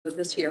for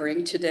this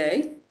hearing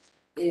today.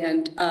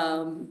 And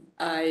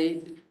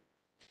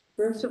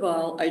first of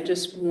all, I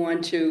just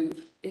want to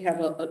have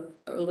a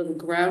little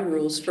ground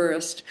rules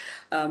first.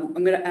 I'm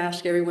going to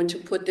ask everyone to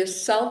put their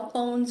cell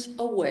phones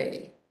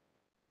away.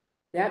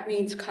 That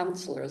means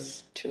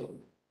counselors too.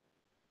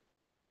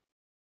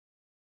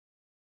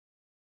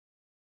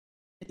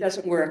 It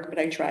doesn't work, but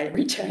I try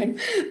every time.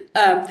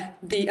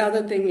 The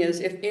other thing is,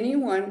 if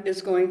anyone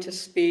is going to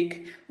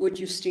speak, would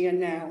you stand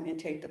now and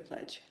take the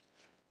pledge?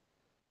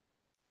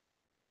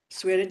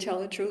 Swear to tell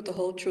the truth, the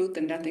whole truth,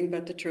 and nothing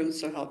but the truth,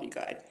 so help you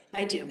God.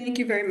 I do. Thank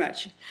you very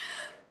much.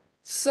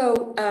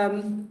 So,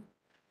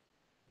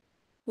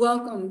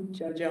 welcome,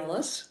 Judge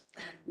Ellis.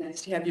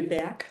 Nice to have you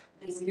back.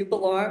 You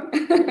belong.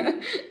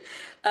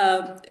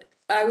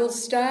 I will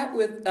start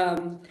with,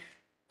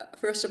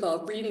 first of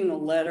all, reading a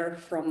letter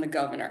from the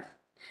governor.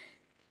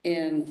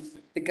 And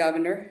the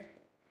governor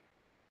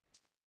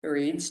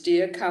reads,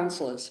 "Dear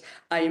councilors,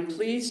 I am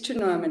pleased to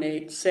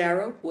nominate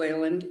Sarah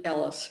Weyland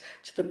Ellis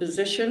to the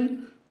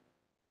position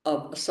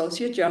of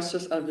Associate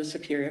Justice of the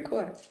Superior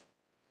Court.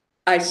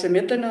 I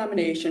submit the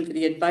nomination for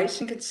the advice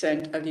and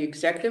consent of the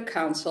Executive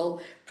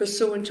Council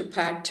pursuant to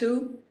Part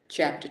 2,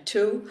 Chapter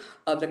 2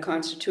 of the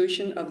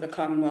Constitution of the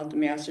Commonwealth of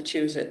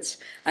Massachusetts.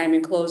 I am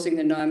enclosing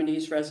the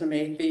nominee's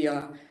resume for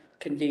your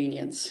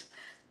convenience."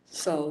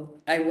 So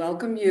I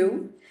welcome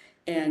you.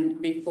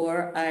 And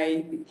before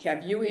I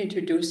have you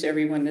introduce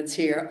everyone that's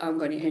here, I'm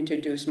going to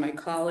introduce my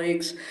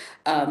colleagues.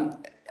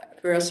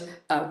 First,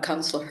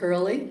 Councilor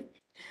Hurley,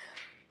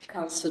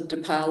 Councilor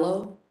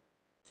DiPaolo,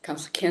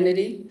 Councilor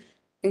Kennedy,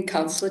 and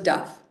Councilor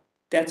Duff.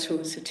 That's who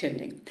is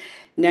attending.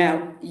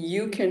 Now,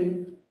 you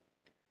can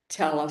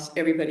tell us,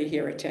 everybody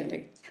here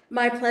attending.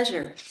 My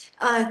pleasure.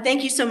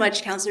 Thank you so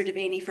much, Councilor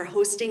Devaney, for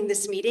hosting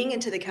this meeting,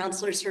 and to the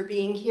councilors for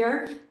being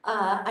here.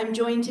 I'm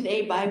joined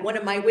today by one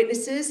of my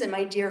witnesses and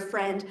my dear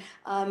friend,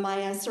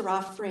 Maya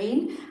Saraf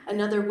Frayne,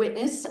 another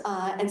witness,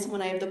 and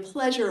someone I have the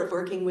pleasure of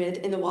working with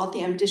in the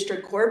Waltham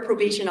District Court,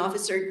 Probation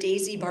Officer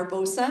Daisy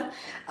Barbosa,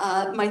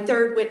 my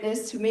third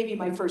witness, who may be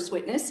my first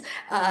witness,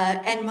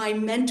 and my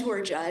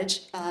mentor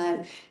judge,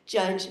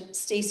 Judge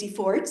Stacy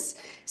Forts,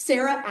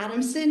 Sarah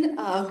Adamson,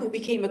 who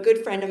became a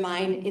good friend of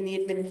mine in the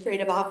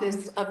administrative office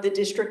of the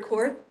district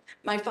court,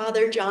 my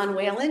father, John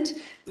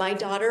Weyland, my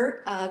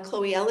daughter,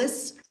 Chloe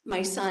Ellis,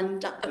 my son,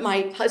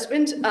 my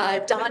husband,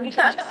 Don,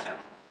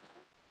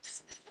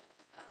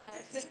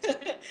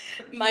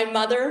 my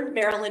mother,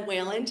 Marilyn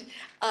Weyland,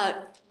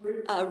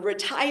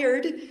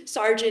 retired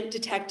Sergeant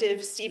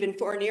Detective Stephen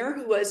Fournier,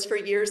 who was for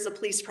years the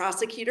police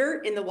prosecutor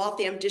in the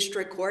Waltham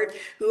District Court,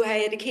 who I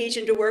had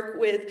occasion to work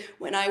with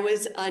when I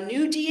was a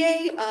new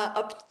DA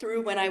up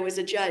through when I was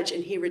a judge,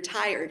 and he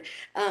retired.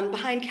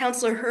 Behind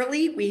Councilor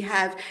Hurley, we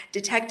have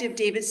Detective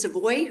David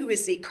Savoy, who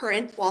is the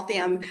current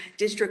Waltham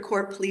District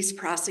Court police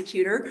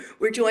prosecutor.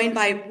 We're joined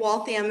by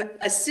Waltham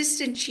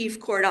Assistant Chief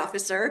Court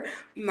Officer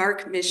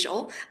Mark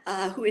Mischel,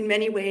 who in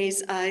many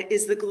ways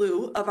is the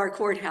glue of our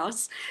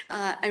courthouse.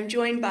 I'm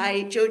joined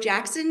by Joe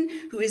Jackson,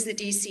 who is the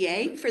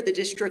DCA for the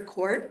district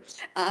court,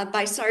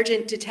 by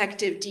Sergeant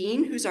Detective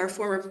Dean, who's our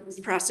former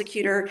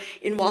prosecutor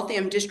in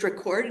Waltham District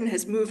Court and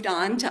has moved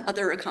on to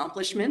other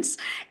accomplishments.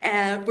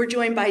 We're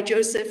joined by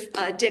Joseph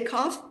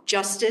Dickhoff,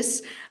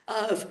 Justice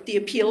of the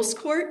Appeals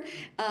Court.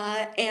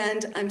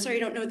 And I'm sorry I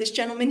don't know this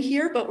gentleman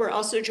here, but we're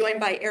also joined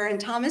by Aaron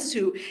Thomas,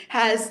 who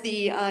has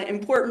the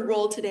important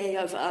role today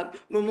of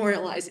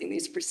memorializing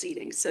these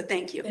proceedings. So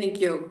thank you. Thank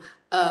you.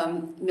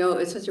 No,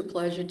 it's such a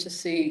pleasure to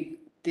see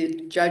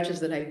the judges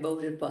that I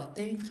voted for.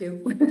 Thank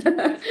you.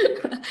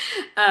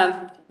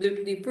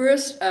 The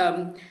first,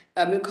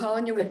 I'm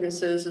calling your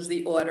witnesses is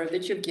the order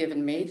that you've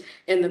given me.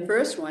 And the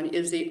first one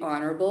is the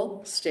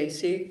Honorable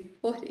Stacy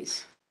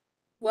Fortes.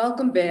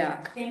 Welcome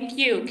back. Thank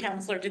you,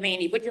 Councilor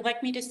Devaney. Would you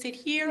like me to sit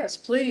here? Yes,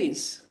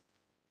 please.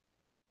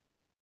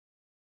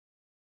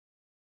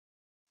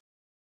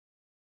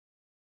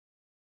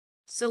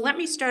 So let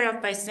me start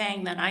off by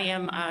saying that I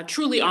am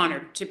truly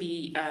honored to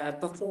be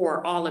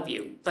before all of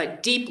you,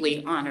 but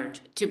deeply honored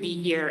to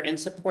be here in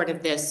support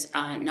of this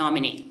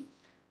nominee.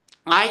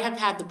 I have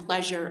had the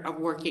pleasure of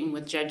working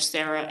with Judge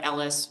Sarah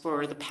Ellis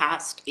for the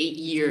past 8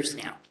 years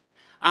now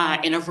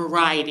in a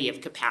variety of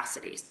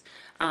capacities.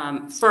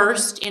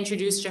 First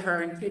introduced to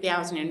her in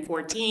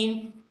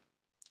 2014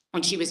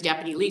 when she was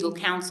Deputy Legal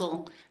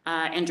Counsel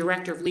and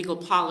Director of Legal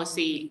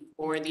Policy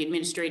for the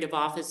Administrative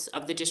Office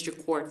of the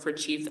District Court for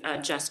Chief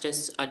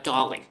Justice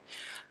Dawley.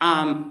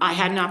 I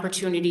had an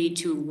opportunity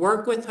to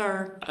work with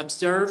her,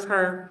 observe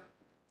her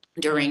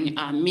during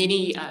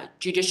many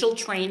judicial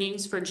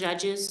trainings for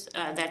judges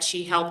that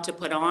she helped to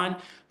put on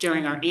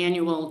during our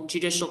annual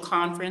judicial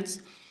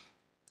conference.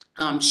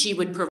 She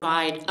would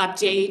provide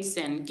updates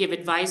and give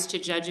advice to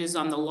judges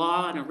on the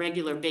law on a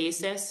regular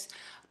basis.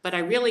 But I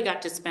really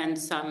got to spend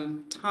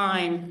some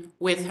time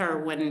with her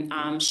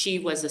when she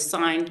was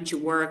assigned to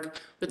work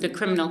with the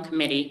criminal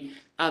committee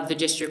of the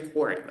district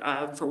court,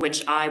 for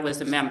which I was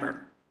a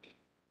member.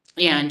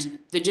 And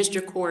the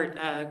district court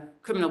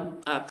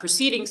criminal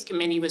proceedings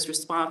committee was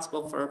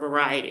responsible for a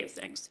variety of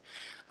things: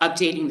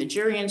 updating the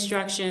jury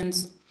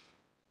instructions,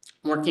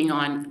 working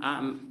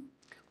on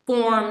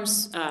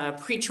forms,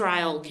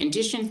 pretrial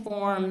condition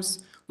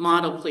forms,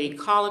 model plea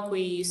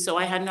colloquy. So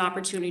I had an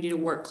opportunity to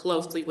work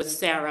closely with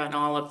Sarah on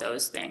all of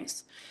those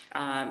things,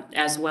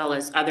 as well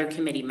as other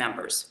committee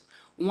members.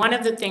 One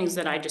of the things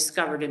that I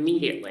discovered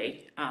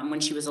immediately when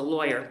she was a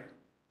lawyer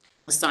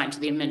assigned to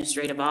the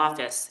administrative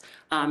office,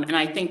 and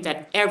I think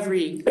that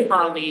every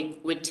colleague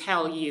would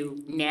tell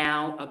you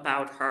now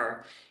about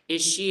her,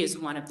 is she is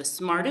one of the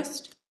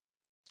smartest,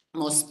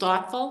 most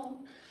thoughtful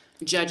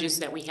judges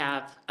that we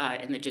have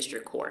in the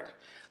district court.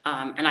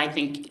 And I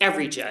think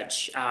every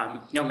judge,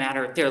 no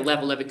matter their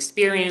level of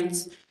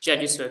experience,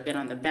 judges who have been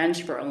on the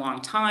bench for a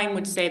long time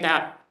would say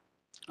that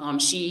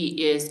she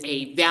is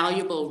a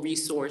valuable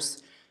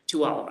resource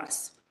to all of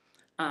us.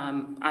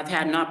 I've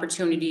had an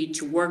opportunity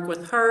to work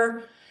with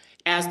her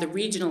as the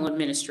regional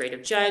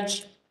administrative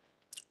judge.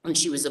 When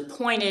she was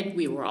appointed,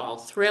 we were all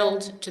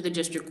thrilled to the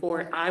district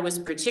court. I was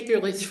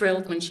particularly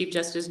thrilled when Chief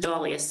Justice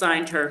Dawley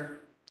assigned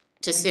her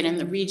to sit in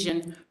the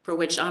region for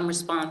which I'm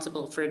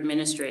responsible for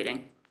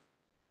administrating.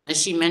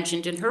 As she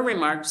mentioned in her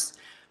remarks,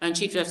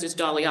 Chief Justice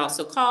Dawley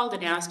also called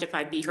and asked if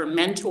I'd be her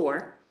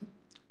mentor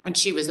when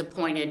she was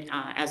appointed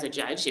as a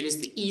judge. It is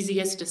the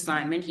easiest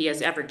assignment he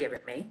has ever given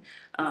me.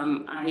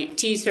 I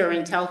tease her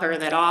and tell her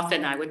that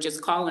often I would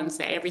just call and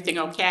say, everything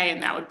okay?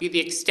 And that would be the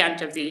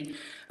extent of the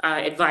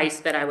advice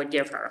that I would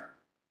give her.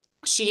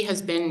 She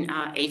has been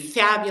a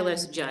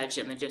fabulous judge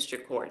in the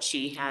district court.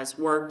 She has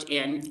worked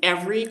in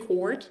every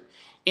court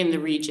in the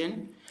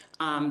region.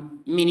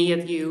 Many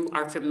of you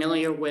are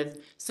familiar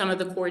with some of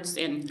the courts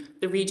in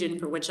the region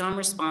for which I'm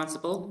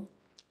responsible.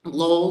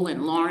 Lowell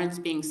and Lawrence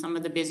being some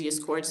of the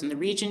busiest courts in the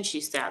region.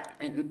 She sat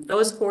in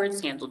those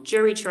courts, handled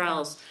jury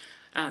trials,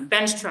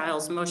 bench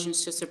trials,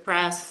 motions to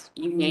suppress,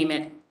 you name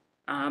it.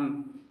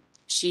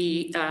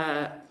 She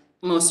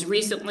most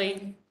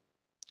recently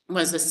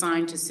was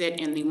assigned to sit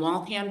in the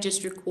Waltham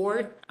District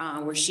Court,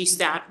 where she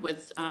sat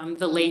with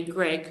the late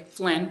Greg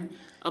Flynn,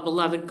 a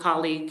beloved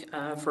colleague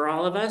for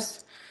all of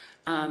us.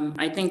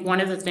 I think one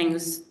of the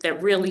things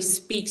that really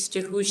speaks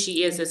to who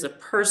she is as a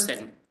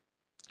person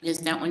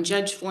is that when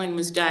Judge Flynn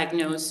was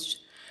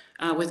diagnosed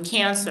with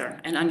cancer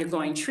and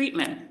undergoing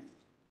treatment,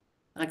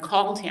 I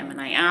called him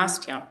and I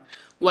asked him,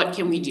 what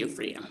can we do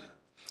for you?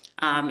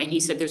 And he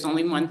said, there's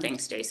only one thing,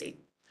 Stacy.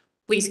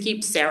 Please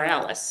keep Sarah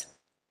Ellis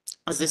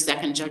as the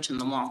second judge in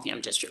the Waltham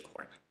District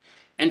Court.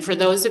 And for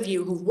those of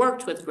you who've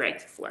worked with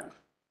Greg Flynn,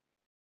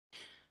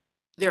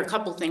 there are a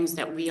couple things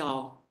that we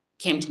all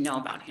came to know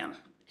about him.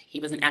 He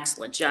was an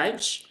excellent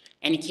judge,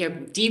 and he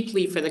cared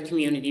deeply for the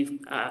community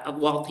of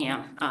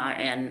Waltham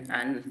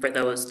and for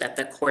those that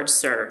the court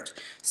served.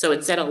 So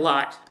it said a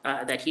lot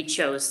that he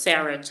chose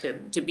Sarah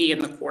to be in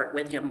the court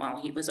with him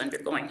while he was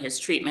undergoing his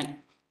treatment.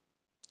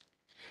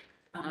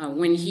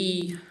 When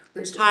he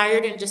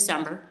retired in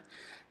December,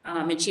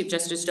 and Chief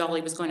Justice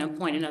Dawley was going to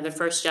appoint another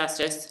first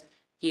justice,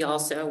 he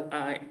also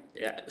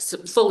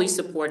fully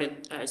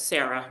supported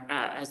Sarah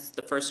as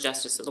the first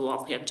justice of the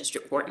Waltham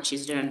District Court, and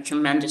she's done a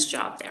tremendous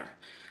job there.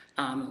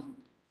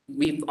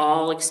 We've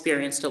all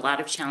experienced a lot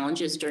of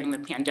challenges during the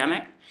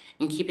pandemic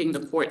in keeping the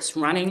courts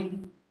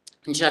running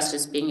and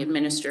justice being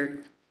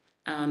administered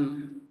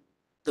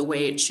the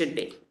way it should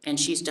be. And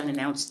she's done an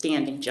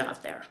outstanding job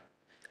there.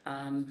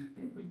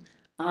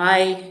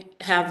 I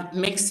have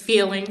mixed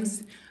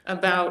feelings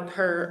about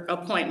her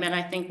appointment.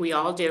 I think we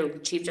all do.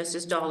 Chief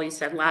Justice Dawley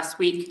said last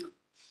week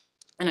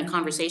in a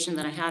conversation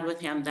that I had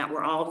with him that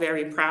we're all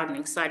very proud and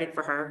excited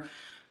for her,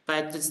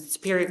 but the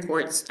Superior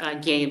Court's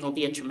gain will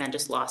be a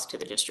tremendous loss to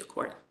the district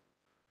court.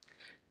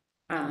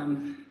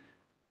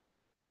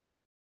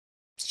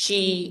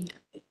 She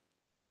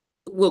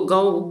will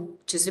go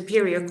to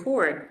Superior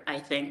Court, I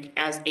think,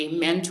 as a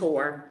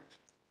mentor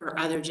for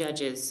other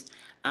judges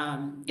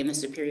in the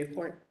Superior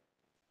Court.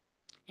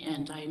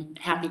 And I'm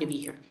happy to be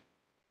here.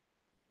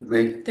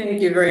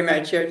 Thank you very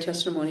much. Your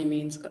testimony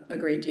means a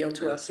great deal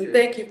to us. And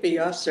thank you for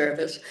your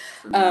service.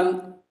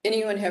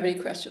 Anyone have any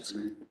questions?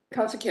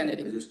 Councilor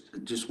Kennedy. I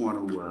just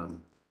want to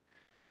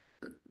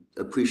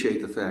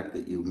appreciate the fact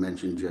that you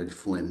mentioned Judge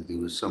Flynn. He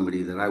was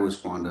somebody that I was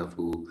fond of,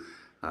 who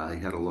I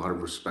had a lot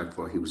of respect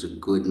for. He was a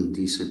good and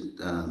decent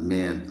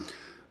man.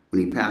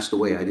 When he passed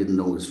away, I didn't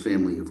know his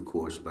family, of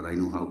course, but I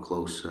knew how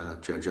close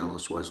Judge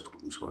Ellis was to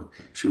him. So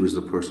she was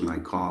the person I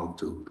called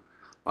to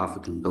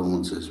offer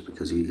condolences,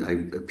 because I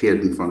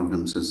appeared in front of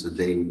him since the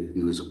day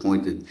he was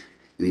appointed,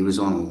 and he was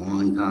on a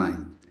long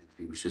time.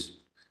 He was just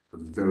a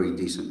very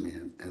decent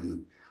man,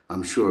 and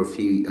I'm sure if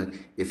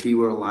he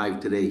were alive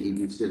today, he'd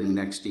be sitting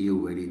next to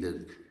you, ready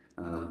to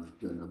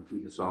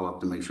beat us all up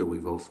to make sure we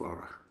vote for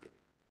her.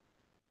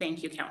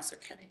 Thank you, Councilor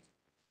Kennedy.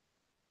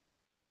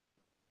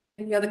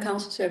 Any other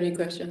councilors have any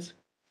questions?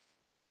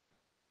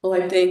 Well,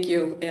 I thank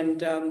you,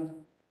 and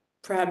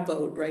proud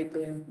vote right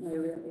there. I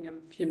really am.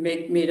 You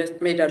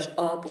made us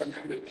all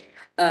proud.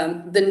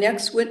 The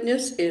next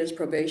witness is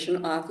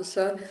Probation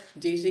Officer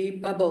Daisy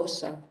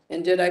Barbosa.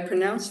 And did I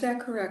pronounce that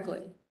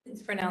correctly?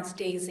 It's pronounced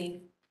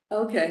Daisy.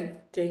 Okay,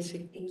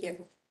 Daisy. Thank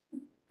you.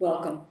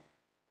 Welcome.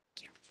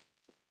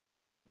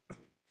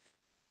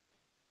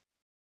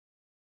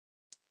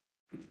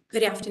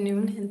 Good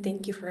afternoon, and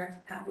thank you for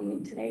having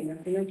me today.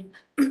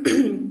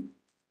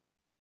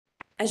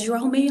 As you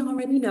all may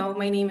already know,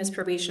 my name is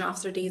Probation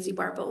Officer Daisy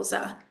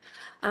Barboza.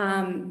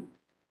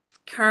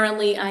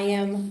 Currently, I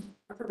am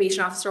a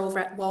probation officer over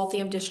at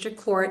Waltham District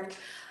Court,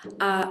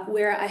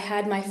 where I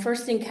had my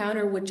first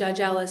encounter with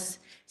Judge Ellis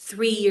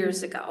 3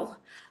 years ago,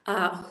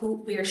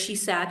 where she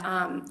sat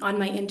on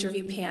my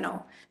interview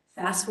panel.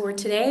 Fast forward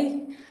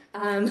today,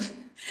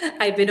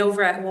 I've been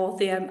over at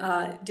Waltham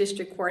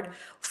District Court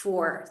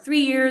for 3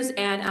 years,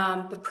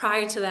 and but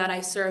prior to that,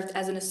 I served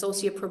as an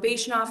associate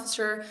probation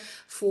officer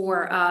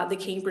for the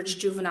Cambridge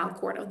Juvenile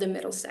Court of the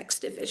Middlesex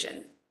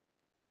Division.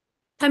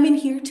 Coming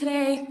here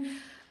today,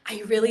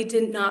 I really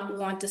did not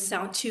want to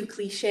sound too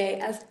cliche,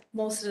 as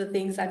most of the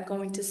things I'm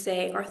going to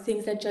say are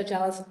things that Judge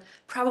Ellis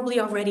probably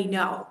already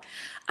know.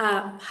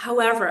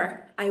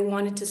 However, I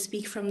wanted to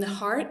speak from the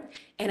heart,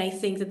 and I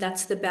think that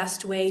that's the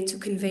best way to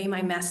convey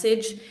my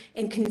message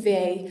and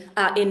convey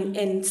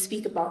and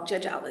speak about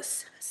Judge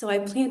Ellis. So I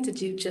plan to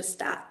do just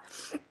that.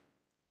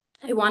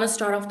 I want to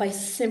start off by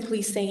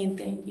simply saying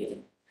thank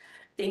you.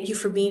 Thank you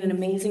for being an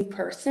amazing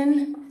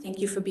person. Thank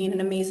you for being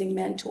an amazing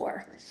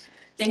mentor.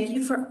 Thank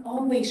you for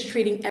always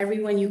treating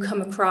everyone you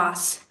come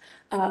across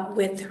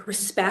with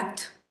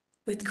respect,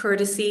 with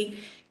courtesy,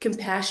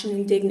 compassion,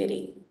 and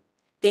dignity.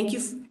 Thank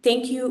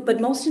you, but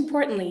most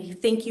importantly,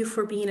 thank you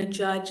for being a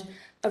judge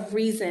of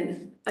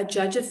reason, a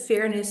judge of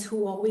fairness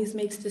who always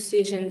makes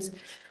decisions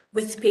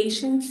with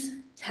patience,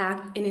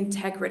 tact, and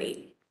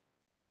integrity.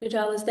 Judge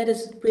Ellis, that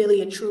is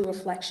really a true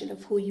reflection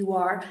of who you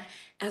are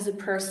as a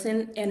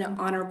person and an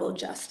honorable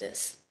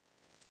justice.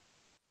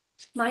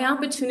 My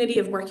opportunity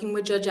of working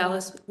with Judge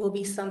Ellis will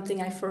be something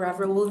I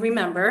forever will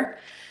remember.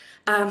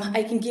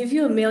 I can give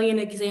you a million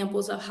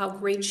examples of how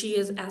great she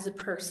is as a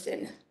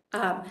person.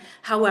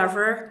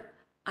 However,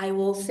 I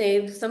will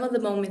say some of the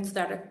moments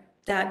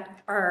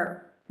that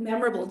are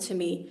memorable to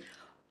me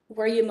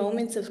were your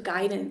moments of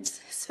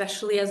guidance,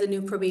 especially as a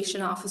new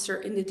probation officer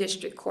in the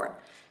district court.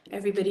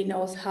 Everybody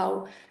knows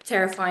how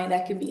terrifying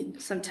that can be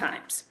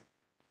sometimes.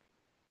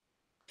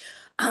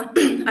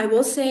 I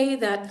will say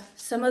that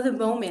some of the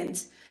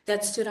moments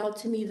that stood out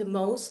to me the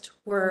most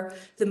were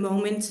the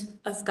moments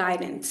of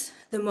guidance.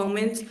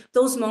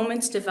 Those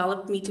moments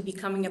developed me to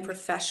becoming a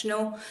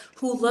professional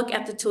who look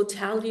at the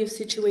totality of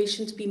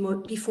situations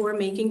before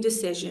making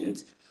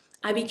decisions.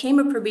 I became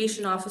a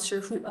probation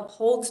officer who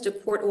upholds the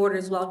court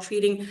orders while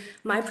treating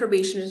my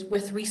probationers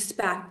with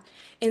respect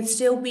and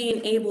still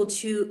being able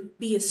to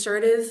be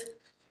assertive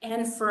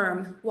and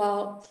firm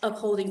while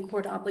upholding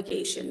court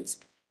obligations.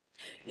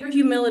 Your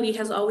humility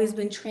has always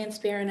been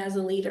transparent as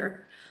a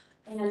leader,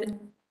 and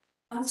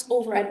us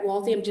over at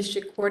Waltham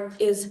District Court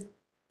is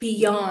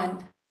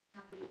beyond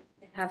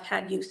have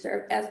had you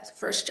serve as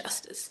first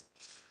justice.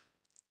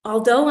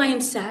 Although I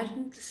am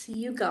saddened to see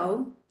you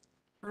go,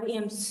 I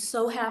am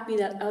so happy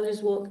that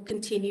others will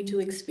continue to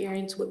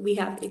experience what we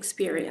have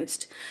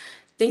experienced.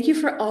 Thank you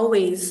for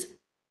always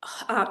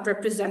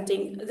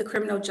representing the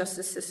criminal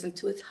justice system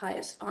to its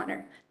highest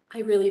honor.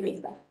 I really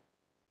mean that.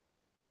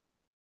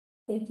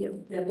 Thank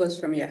you. That was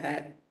from your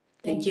head.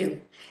 Thank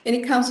you.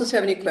 Any councils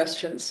have any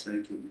questions?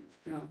 Thank you.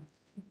 No.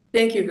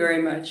 Thank you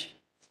very much.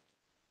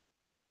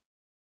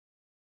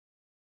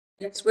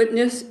 Next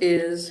witness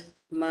is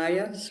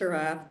Maya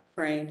Saraf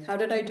Frayne. How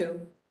did I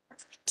do?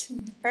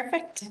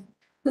 Perfect.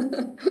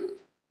 Excellent.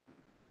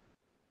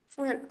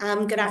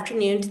 Good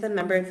afternoon to the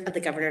members of the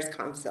Governor's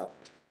Council.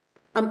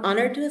 I'm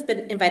honored to have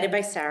been invited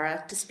by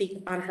Sarah to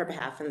speak on her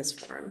behalf in this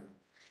forum.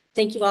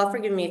 Thank you all for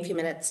giving me a few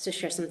minutes to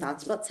share some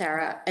thoughts about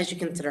Sarah as you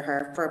consider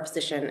her for a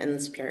position in the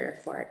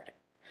Superior Court.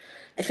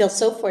 I feel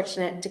so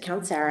fortunate to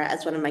count Sarah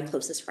as one of my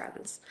closest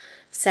friends.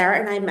 Sarah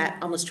and I met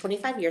almost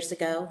 25 years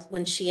ago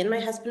when she and my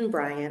husband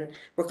Brian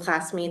were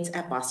classmates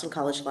at Boston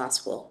College Law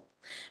School.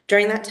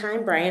 During that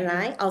time, Brian and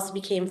I also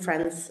became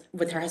friends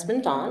with her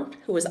husband Dawn,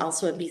 who was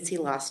also a BC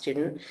law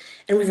student,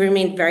 and we've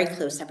remained very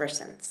close ever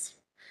since.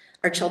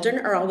 Our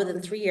children are all within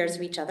 3 years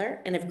of each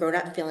other and have grown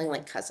up feeling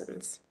like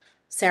cousins.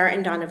 Sarah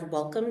and Dawn have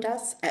welcomed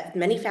us at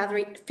many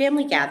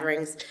family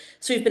gatherings,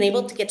 so we've been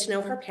able to get to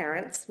know her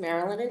parents,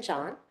 Marilyn and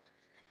John,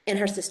 and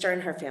her sister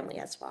and her family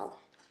as well.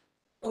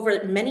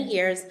 Over many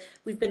years,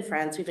 we've been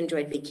friends. We've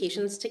enjoyed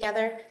vacations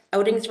together,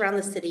 outings around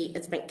the city,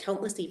 and spent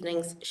countless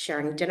evenings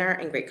sharing dinner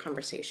and great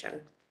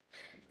conversation.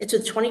 It's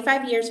with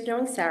 25 years of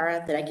knowing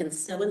Sarah that I can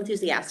so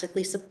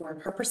enthusiastically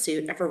support her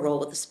pursuit of her role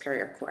with the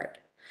Superior Court.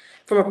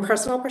 From a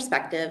personal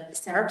perspective,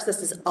 Sarah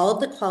possesses all of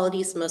the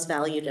qualities most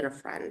valued in a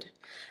friend.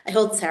 I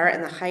hold Sarah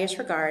in the highest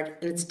regard,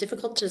 and it's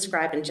difficult to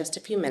describe in just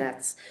a few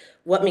minutes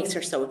what makes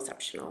her so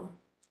exceptional.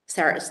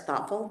 Sarah is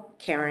thoughtful,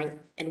 caring,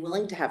 and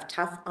willing to have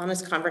tough,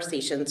 honest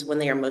conversations when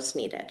they are most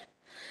needed.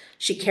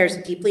 She cares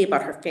deeply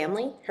about her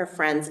family, her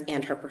friends,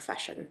 and her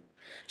profession.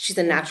 She's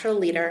a natural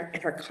leader,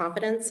 and her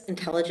confidence,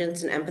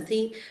 intelligence, and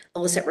empathy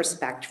elicit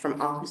respect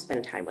from all who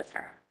spend time with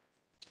her.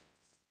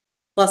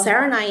 While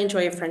Sarah and I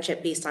enjoy a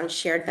friendship based on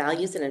shared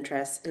values and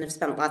interests and have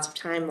spent lots of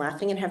time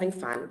laughing and having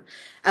fun,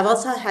 I've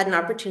also had an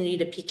opportunity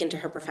to peek into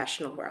her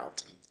professional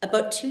world.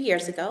 About 2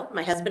 years ago,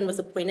 my husband was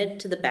appointed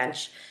to the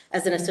bench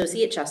as an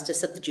associate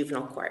justice of the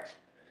juvenile court.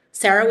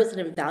 Sarah was an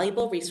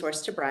invaluable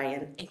resource to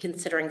Brian in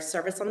considering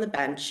service on the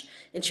bench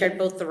and shared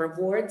both the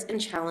rewards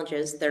and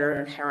challenges that are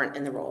inherent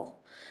in the role.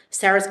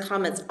 Sarah's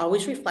comments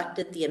always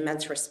reflected the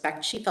immense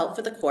respect she felt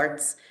for the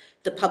courts,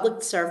 the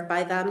public served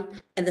by them,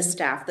 and the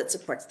staff that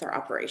supports their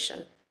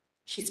operation.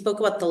 She spoke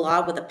about the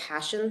law with a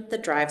passion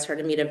that drives her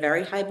to meet a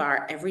very high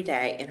bar every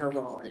day in her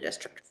role in the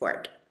district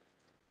court.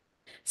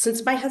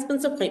 Since my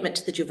husband's appointment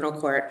to the juvenile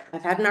court,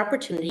 I've had an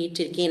opportunity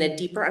to gain a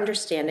deeper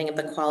understanding of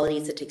the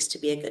qualities it takes to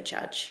be a good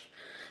judge.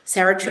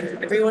 Sarah treats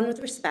everyone with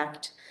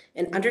respect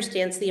and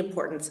understands the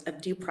importance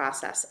of due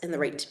process and the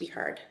right to be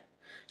heard.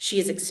 She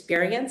is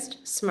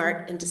experienced,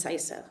 smart, and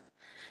decisive.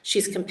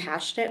 She's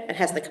compassionate and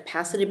has the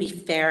capacity to be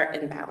fair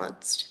and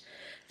balanced.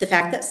 The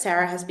fact that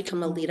Sarah has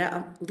become a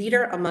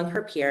leader among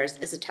her peers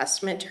is a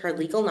testament to her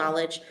legal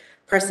knowledge,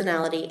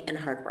 personality, and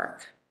hard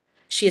work.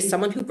 She is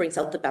someone who brings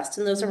out the best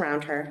in those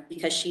around her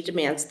because she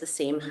demands the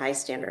same high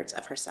standards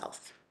of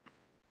herself.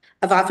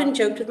 I've often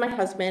joked with my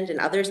husband and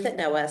others that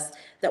know us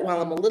that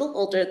while I'm a little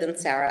older than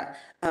Sarah,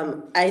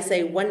 I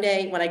say one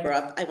day when I grow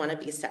up, I want to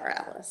be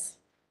Sarah Ellis.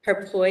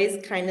 Her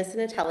poise, kindness,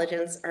 and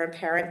intelligence are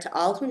apparent to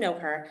all who know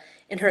her,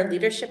 and her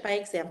leadership by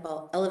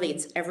example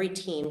elevates every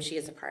team she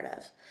is a part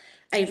of.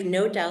 I have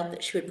no doubt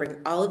that she would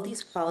bring all of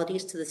these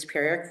qualities to the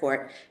Superior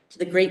Court to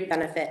the great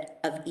benefit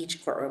of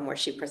each courtroom where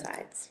she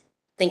presides.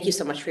 Thank you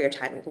so much for your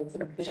time and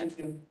consideration. Thank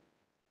you.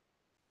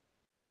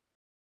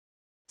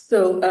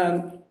 So,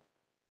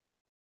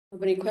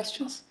 have any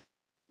questions?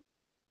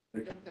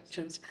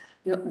 Questions?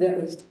 No,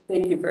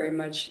 thank you very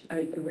much.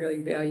 I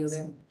really value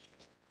that.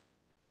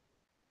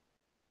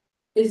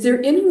 Is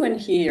there anyone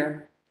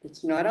here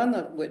that's not on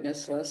the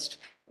witness list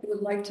who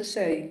would like to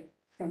say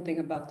something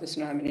about this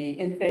nominee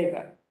in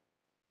favor?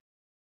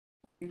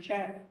 You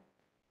chat.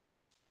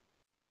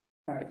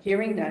 All right,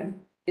 hearing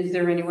none. Is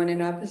there anyone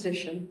in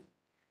opposition?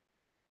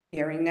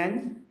 Hearing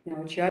none.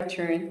 Now it's your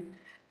turn,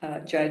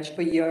 Judge,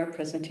 for your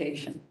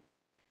presentation.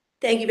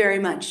 Thank you very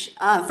much.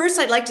 First,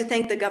 I'd like to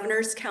thank the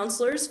governor's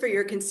counselors for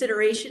your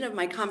consideration of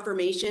my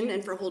confirmation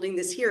and for holding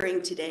this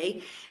hearing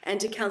today, and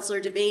to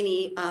Councillor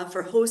Devaney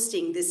for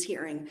hosting this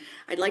hearing.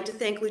 I'd like to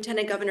thank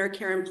Lieutenant Governor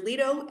Karen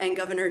Polito and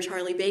Governor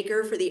Charlie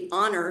Baker for the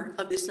honor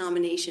of this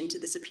nomination to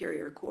the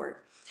Superior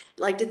Court.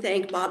 I'd like to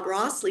thank Bob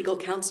Ross, legal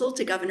counsel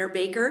to Governor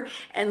Baker,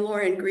 and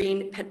Lauren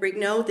Green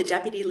Pedrigno, the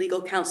deputy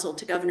legal counsel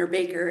to Governor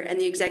Baker and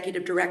the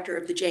executive director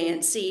of the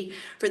JNC,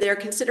 for their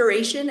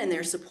consideration and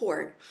their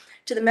support.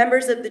 To the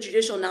members of the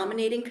Judicial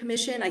Nominating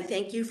Commission, I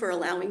thank you for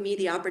allowing me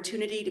the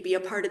opportunity to be a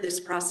part of this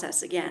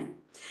process again.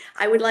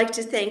 I would like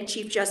to thank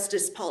Chief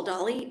Justice Paul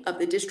Daly of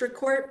the District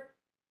Court,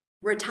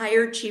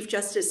 retired Chief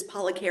Justice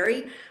Paula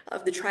Carey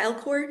of the Trial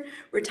Court,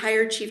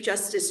 retired Chief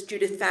Justice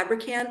Judith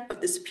Fabricant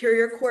of the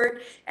Superior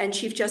Court, and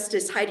Chief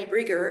Justice Heidi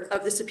Brieger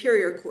of the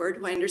Superior Court,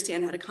 who I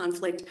understand had a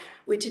conflict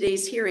with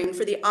today's hearing,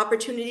 for the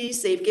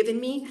opportunities they've given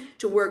me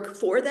to work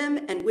for them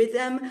and with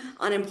them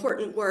on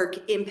important work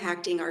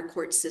impacting our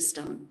court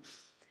system.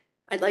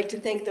 I'd like to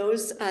thank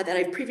those that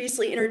I've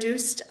previously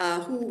introduced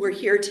who were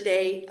here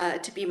today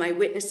to be my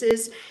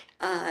witnesses.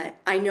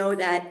 I know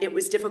that it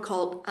was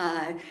difficult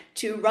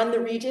to run the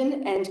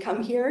region and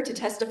come here to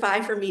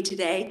testify for me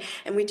today,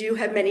 and we do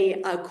have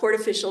many court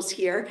officials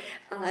here.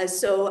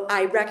 So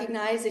I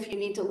recognize if you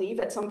need to leave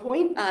at some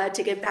point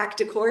to get back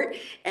to court,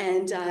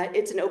 and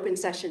it's an open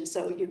session,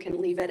 so you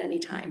can leave at any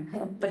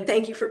time. But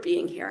thank you for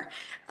being here.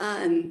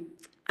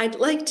 I'd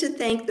like to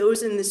thank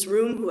those in this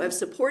room who have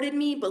supported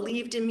me,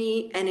 believed in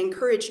me, and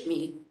encouraged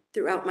me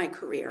throughout my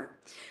career.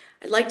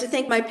 I'd like to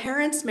thank my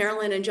parents,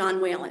 Marilyn and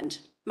John Weyland.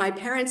 My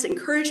parents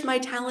encouraged my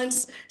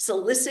talents,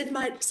 solicited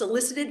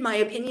my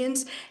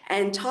opinions,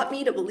 and taught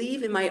me to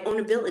believe in my own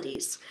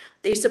abilities.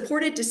 They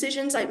supported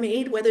decisions I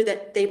made, whether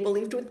that they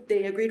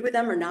agreed with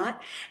them or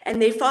not,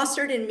 and they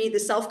fostered in me the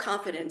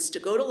self-confidence to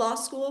go to law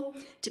school,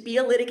 to be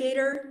a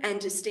litigator, and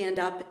to stand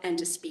up and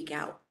to speak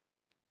out.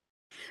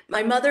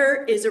 My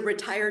mother is a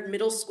retired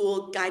middle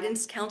school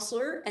guidance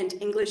counselor and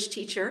English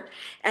teacher,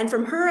 and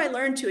from her I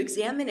learned to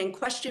examine and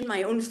question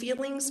my own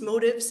feelings,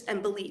 motives,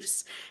 and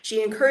beliefs.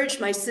 She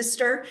encouraged my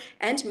sister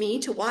and me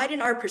to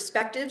widen our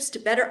perspectives to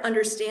better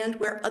understand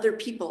where other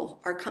people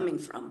are coming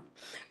from.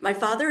 My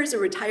father is a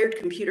retired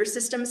computer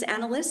systems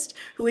analyst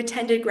who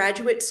attended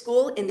graduate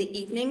school in the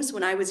evenings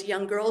when I was a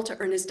young girl to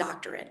earn his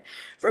doctorate.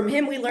 From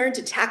him, we learned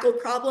to tackle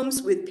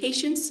problems with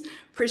patience,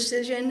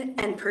 precision,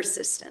 and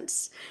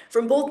persistence.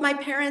 From both my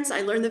parents,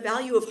 I learned the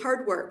value of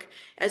hard work,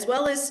 as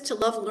well as to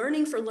love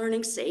learning for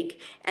learning's sake,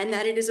 and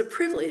that it is a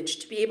privilege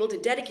to be able to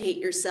dedicate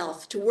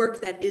yourself to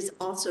work that is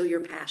also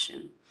your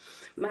passion.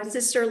 My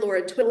sister,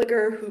 Laura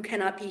Twilliger, who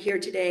cannot be here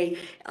today,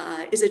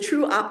 is a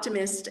true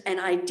optimist, and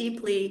I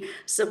deeply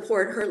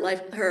support her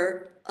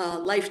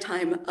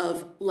lifetime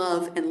of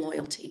love and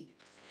loyalty.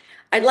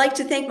 I'd like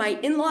to thank my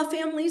in-law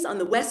families on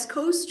the West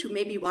Coast who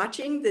may be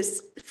watching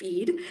this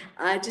feed,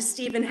 to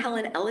Steve and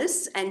Helen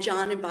Ellis and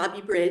John and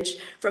Bobby Bridge.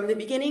 From the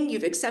beginning,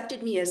 you've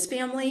accepted me as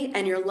family,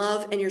 and your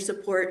love and your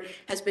support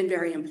has been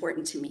very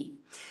important to me.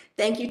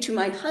 Thank you to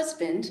my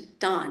husband,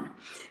 Don,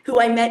 who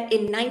I met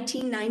in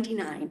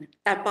 1999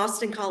 at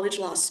Boston College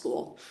Law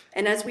School.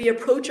 And as we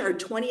approach our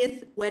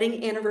 20th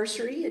wedding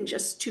anniversary in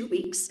just 2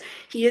 weeks,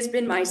 he has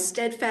been my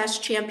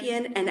steadfast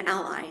champion and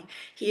ally.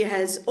 He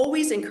has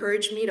always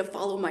encouraged me to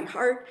follow my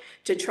heart,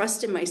 to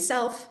trust in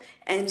myself,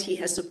 and he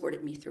has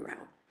supported me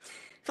throughout.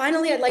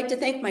 Finally, I'd like to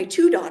thank my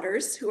 2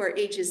 daughters, who are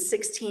ages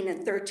 16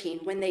 and 13.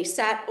 When they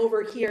sat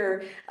over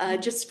here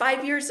just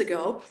 5 years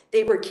ago,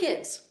 they were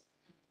kids.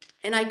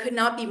 And I could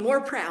not be more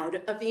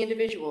proud of the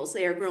individuals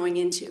they are growing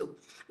into.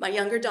 My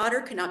younger daughter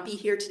could not be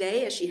here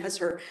today as she has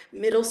her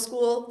middle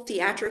school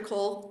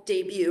theatrical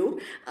debut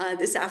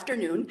this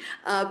afternoon,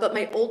 but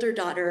my older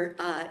daughter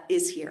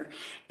is here.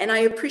 And I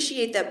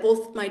appreciate that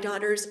both my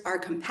daughters are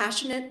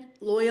compassionate,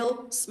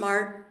 loyal,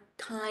 smart,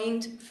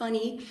 kind,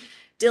 funny,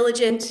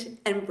 diligent,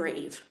 and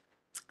brave.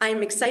 I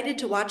am excited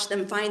to watch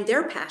them find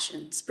their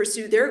passions,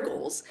 pursue their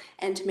goals,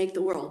 and to make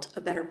the world a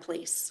better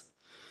place.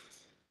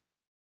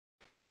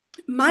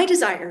 My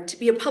desire to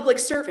be a public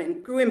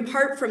servant grew in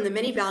part from the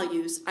many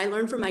values I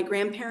learned from my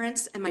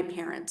grandparents and my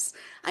parents.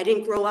 I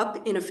didn't grow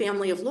up in a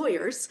family of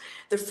lawyers.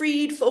 The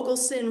Freed,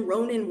 Fogelson,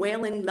 Ronan,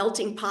 Weyland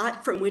melting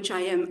pot from which I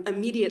am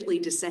immediately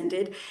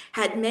descended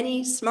had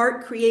many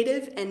smart,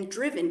 creative, and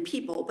driven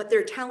people, but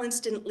their talents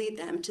didn't lead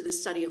them to the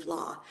study of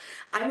law.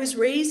 I was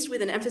raised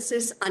with an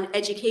emphasis on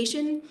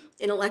education,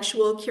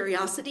 intellectual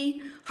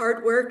curiosity,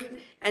 hard work,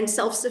 and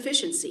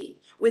self-sufficiency,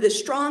 with a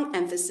strong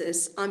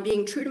emphasis on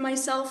being true to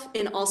myself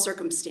in all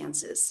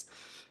circumstances.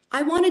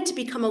 I wanted to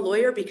become a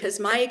lawyer because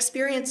my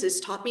experiences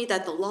taught me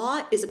that the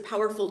law is a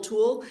powerful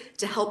tool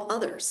to help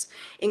others.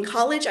 In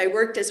college, I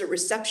worked as a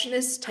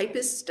receptionist,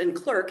 typist, and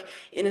clerk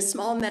in a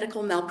small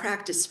medical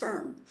malpractice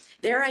firm.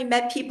 There I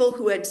met people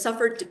who had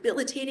suffered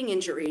debilitating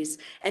injuries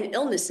and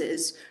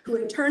illnesses who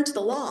had turned to the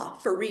law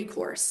for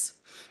recourse.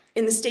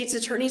 In the state's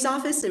attorney's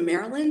office in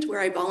Maryland, where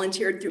I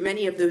volunteered through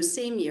many of those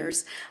same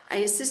years, I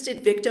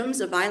assisted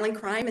victims of violent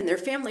crime and their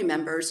family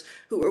members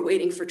who were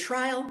waiting for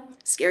trial,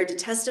 scared to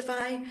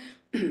testify,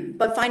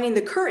 but finding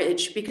the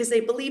courage because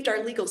they believed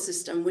our legal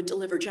system would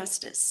deliver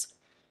justice.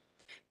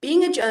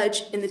 Being a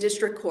judge in the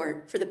district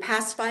court for the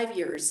past 5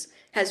 years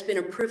has been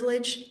a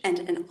privilege and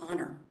an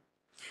honor.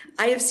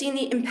 I have seen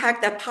the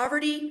impact that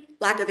poverty,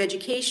 lack of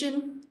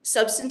education,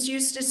 substance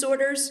use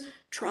disorders,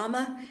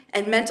 trauma,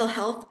 and mental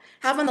health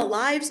have on the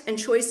lives and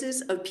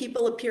choices of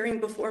people appearing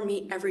before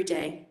me every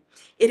day.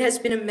 It has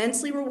been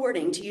immensely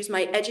rewarding to use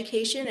my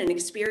education and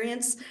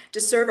experience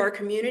to serve our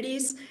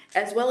communities,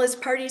 as well as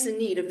parties in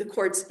need of the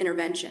court's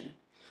intervention.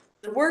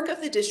 The work of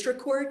the district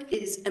court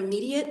is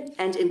immediate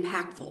and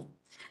impactful.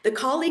 The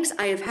colleagues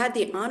I have had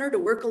the honor to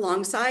work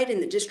alongside in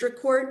the district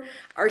court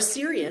are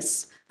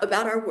serious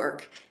about our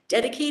work,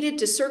 dedicated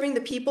to serving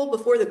the people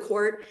before the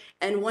court,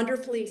 and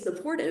wonderfully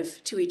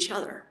supportive to each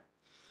other.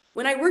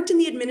 When I worked in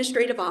the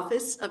administrative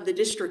office of the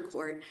district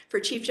court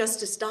for Chief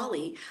Justice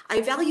Dawley, I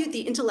valued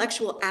the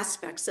intellectual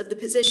aspects of the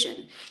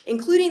position,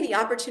 including the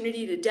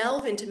opportunity to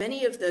delve into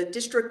many of the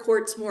district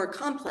court's more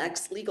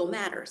complex legal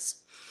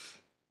matters.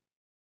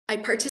 I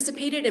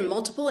participated in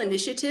multiple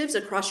initiatives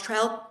across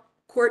trial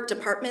court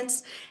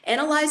departments,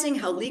 analyzing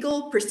how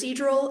legal,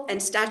 procedural, and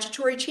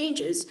statutory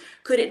changes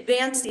could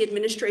advance the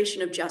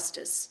administration of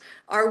justice.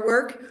 Our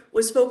work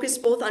was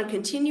focused both on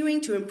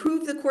continuing to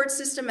improve the court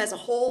system as a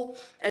whole,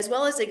 as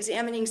well as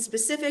examining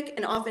specific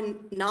and often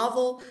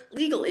novel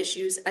legal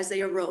issues as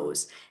they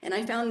arose. And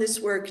I found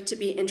this work to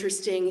be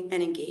interesting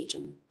and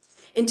engaging.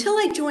 Until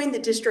I joined the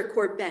district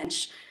court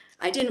bench,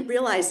 I didn't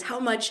realize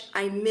how much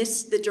I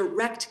missed the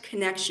direct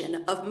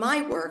connection of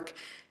my work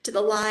to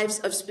the lives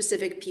of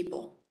specific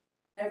people.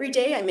 Every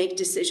day I make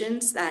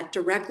decisions that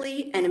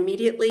directly and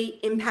immediately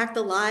impact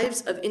the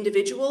lives of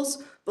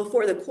individuals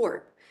before the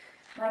court.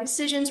 My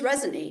decisions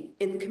resonate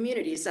in the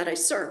communities that I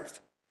serve.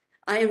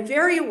 I am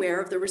very aware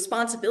of the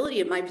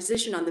responsibility of my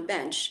position on the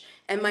bench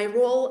and my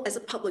role as a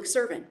public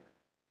servant.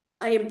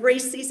 I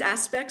embrace these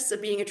aspects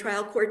of being a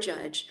trial court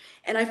judge,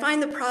 and I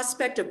find the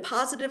prospect of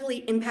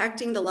positively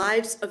impacting the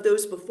lives of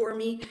those before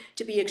me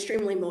to be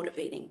extremely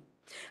motivating.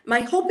 My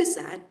hope is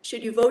that,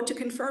 should you vote to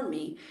confirm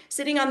me,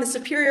 sitting on the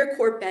Superior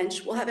Court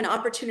bench will be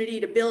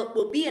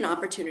an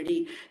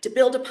opportunity to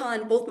build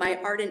upon both my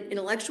ardent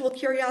intellectual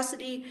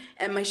curiosity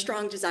and my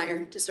strong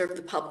desire to serve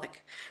the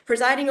public.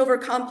 Presiding over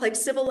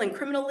complex civil and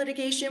criminal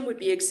litigation would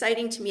be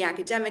exciting to me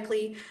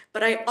academically,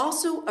 but I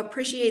also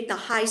appreciate the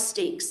high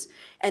stakes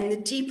and the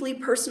deeply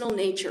personal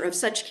nature of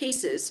such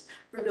cases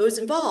for those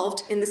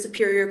involved in the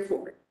Superior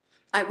Court.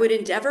 I would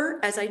endeavor,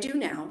 as I do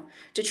now,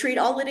 to treat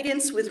all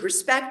litigants with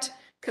respect,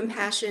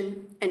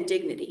 compassion, and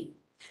dignity.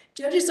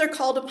 Judges are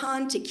called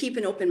upon to keep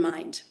an open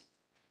mind.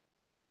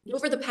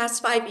 Over the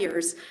past 5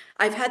 years,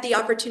 I've had the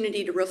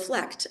opportunity to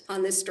reflect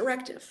on this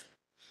directive.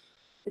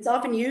 It's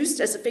often used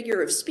as a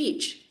figure of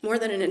speech more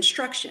than an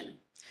instruction.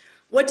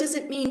 What does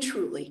it mean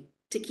truly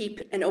to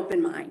keep an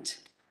open mind?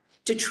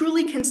 To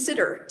truly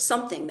consider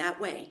something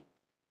that way?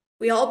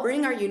 We all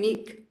bring our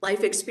unique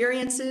life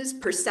experiences,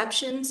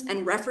 perceptions,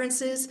 and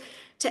references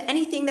to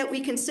anything that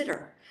we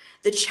consider.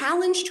 The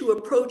challenge to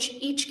approach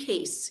each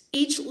case,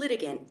 each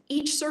litigant,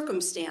 each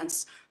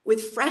circumstance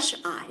with fresh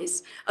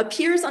eyes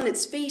appears on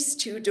its face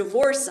to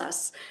divorce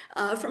us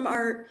from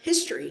our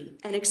history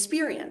and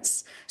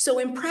experience. So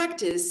in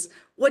practice,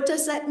 what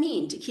does that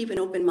mean to keep an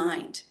open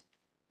mind?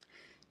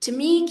 To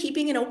me,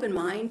 keeping an open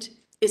mind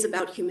is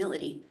about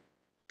humility.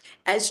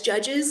 As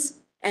judges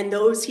and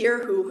those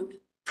here who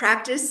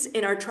practice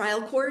in our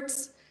trial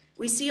courts,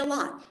 we see a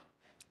lot.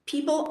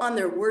 People on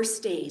their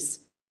worst days,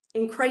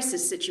 in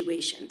crisis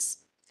situations,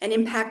 and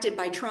impacted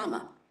by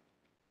trauma.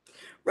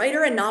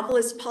 Writer and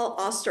novelist Paul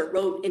Auster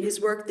wrote in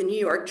his work, The New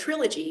York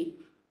Trilogy,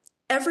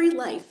 "Every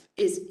life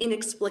is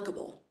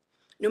inexplicable.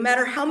 No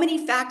matter how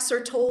many facts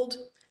are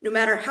told, no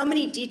matter how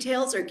many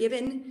details are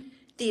given,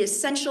 the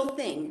essential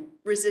thing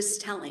resists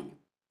telling."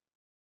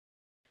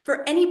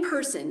 For any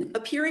person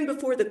appearing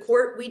before the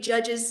court, we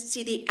judges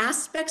see the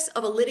aspects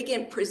of a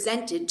litigant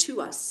presented to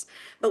us,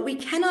 but we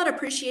cannot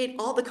appreciate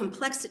all the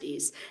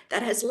complexities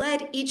that has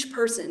led each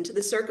person to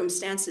the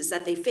circumstances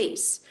that they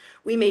face.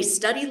 We may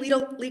study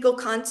legal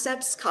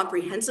concepts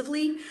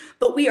comprehensively,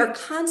 but we are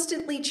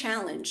constantly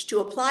challenged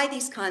to apply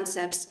these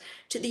concepts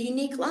to the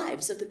unique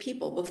lives of the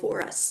people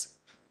before us.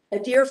 A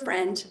dear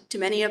friend to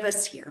many of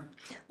us here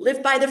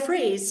lived by the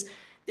phrase,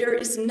 "There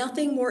is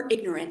nothing more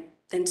ignorant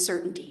than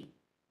certainty."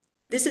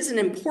 This is an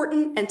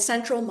important and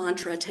central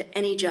mantra to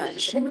any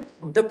judge.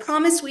 The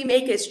promise we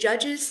make as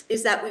judges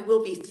is that we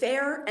will be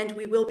fair and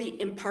we will be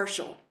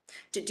impartial.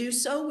 To do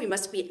so, we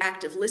must be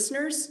active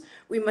listeners,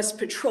 we must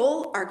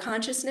patrol our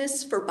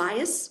consciousness for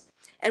bias,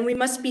 and we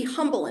must be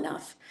humble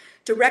enough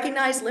to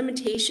recognize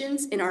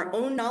limitations in our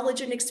own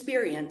knowledge and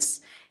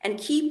experience and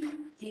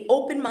keep the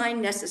open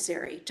mind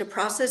necessary to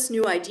process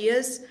new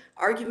ideas,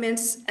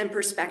 arguments, and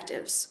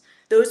perspectives.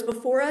 Those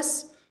before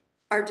us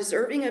are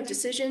deserving of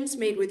decisions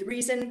made with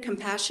reason,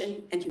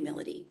 compassion, and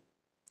humility.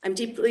 I'm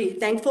deeply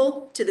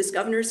thankful to this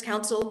Governor's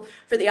Council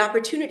for the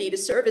opportunity to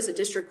serve as a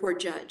district court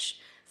judge.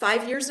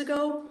 5 years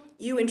ago,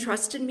 you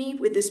entrusted me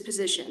with this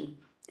position,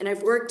 and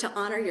I've worked to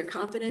honor your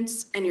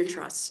confidence and your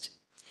trust.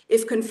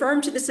 If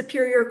confirmed to the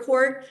Superior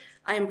Court,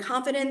 I am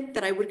confident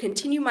that I would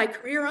continue my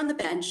career on the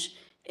bench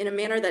in a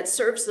manner that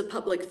serves the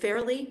public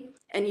fairly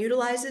and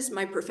utilizes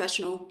my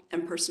professional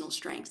and personal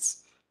strengths.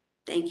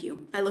 Thank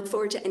you. I look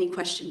forward to any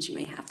questions you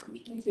may have for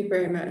me. Thank you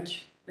very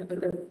much.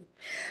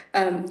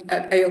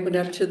 I open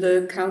up to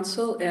the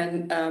council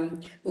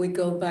and we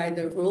go by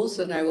the rules,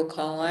 and I will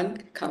call on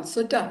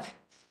Councilor Duff.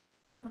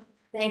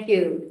 Thank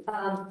you.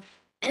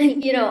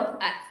 You know,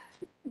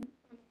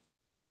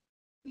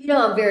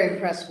 I'm very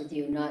impressed with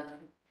you,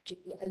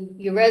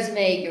 your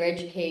resume, your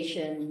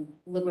education,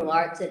 liberal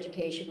arts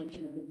education, which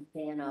I'm a big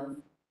fan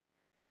of.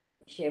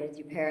 Share with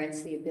your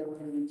parents the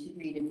ability to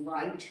read and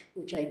write,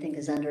 which I think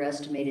is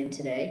underestimated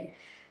today.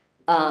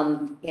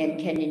 And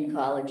Kenyon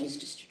College is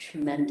just a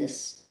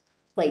tremendous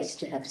place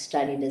to have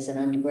studied as an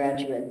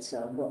undergraduate,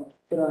 so well,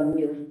 good on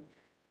you.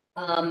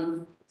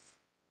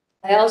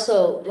 I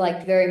also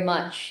liked very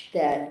much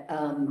that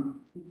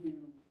you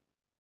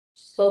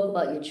spoke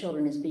about your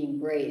children as being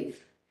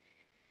brave.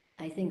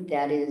 I think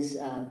that is,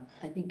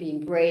 I think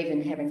being brave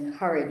and having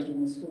courage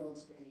in this world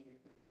is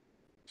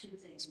two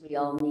things we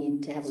all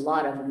need to have, a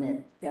lot of them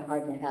that they're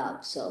hard to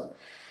have. So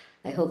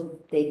I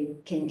hope they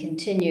can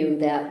continue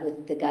that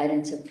with the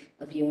guidance of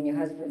you and your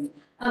husband.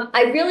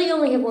 I really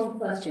only have one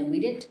question.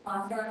 We didn't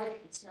talk about it.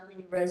 It's not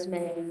in your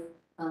resume.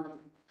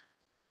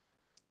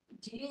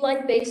 Do you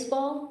like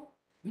baseball?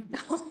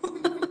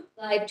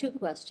 I have two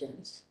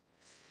questions.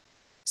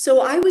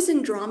 So I was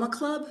in drama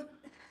club.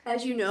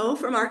 As you know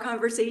from our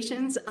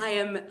conversations, I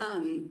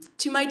am,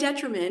 to my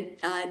detriment,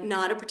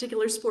 not a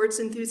particular sports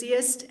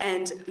enthusiast,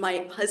 and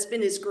my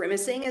husband is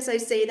grimacing as I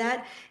say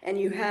that, and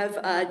you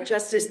have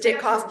Justice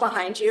Dickoff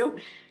behind you.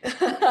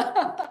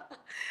 But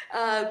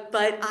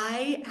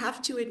I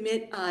have to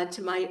admit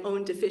to my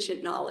own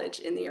deficient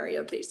knowledge in the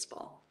area of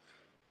baseball.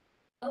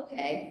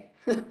 Okay.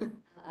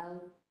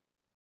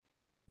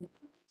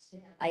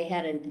 I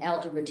had an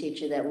algebra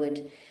teacher that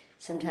would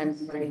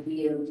sometimes write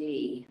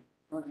VOD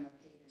on our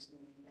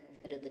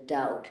benefit of the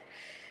doubt.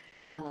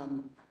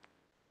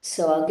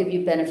 So I'll give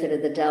you benefit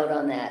of the doubt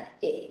on that.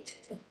 Who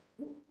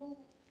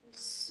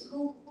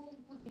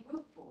would you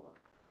root for?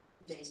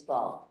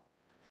 Baseball.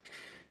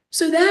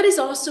 So that is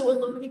also a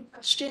loaded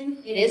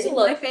question. It is a in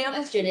loaded my family.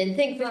 question, and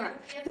think for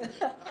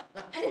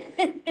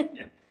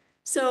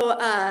So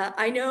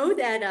I know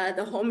that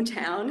the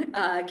hometown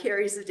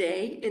carries the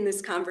day in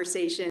this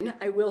conversation.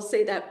 I will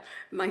say that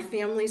my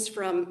family's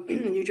from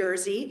New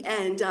Jersey,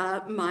 and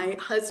my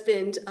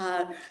husband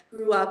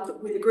grew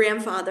up with a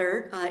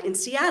grandfather in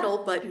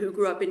Seattle, but who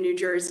grew up in New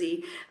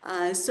Jersey.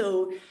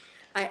 So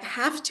I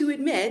have to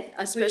admit,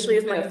 especially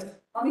if my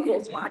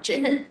uncle's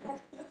watching.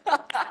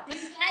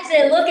 These guys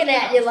are looking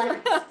at you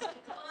like, come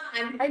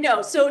on. I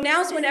know. So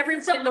now's when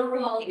everyone in the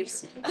room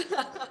leaves.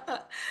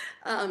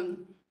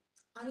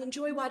 I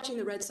enjoy watching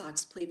the Red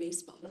Sox play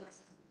baseball.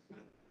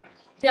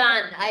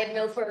 Done. I have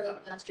no further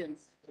questions.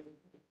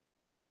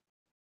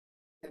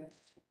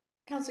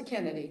 Councilor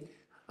Kennedy.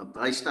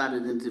 I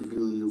started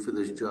interviewing you for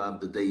this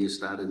job the day you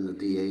started in the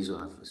DA's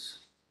office.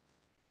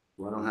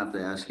 Well, I don't have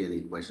to ask you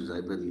any questions.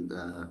 I've been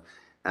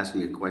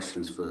asking you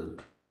questions for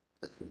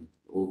a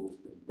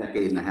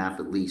decade and a half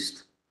at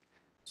least.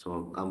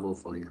 So I'll vote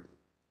for you.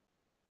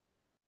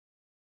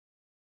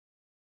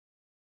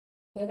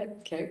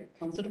 Okay,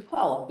 Councilor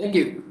Powell. Thank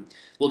you.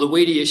 Well, the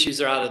weighty issues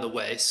are out of the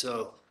way,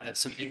 so I have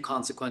some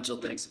inconsequential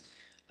things.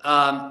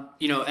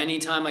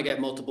 Anytime I get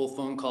multiple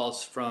phone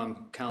calls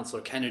from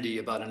Councilor Kennedy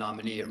about a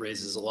nominee, it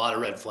raises a lot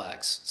of red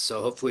flags.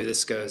 So hopefully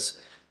this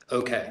goes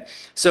okay.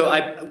 So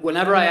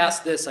whenever I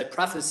ask this, I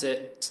preface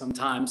it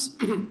sometimes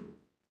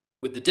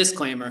with the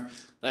disclaimer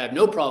that I have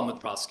no problem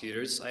with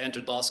prosecutors. I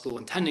entered law school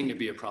intending to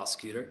be a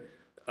prosecutor.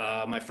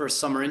 My first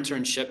summer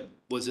internship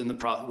was in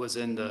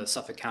the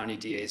Suffolk County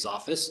DA's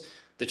office.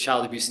 The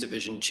Child Abuse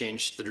Division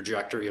changed the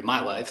trajectory of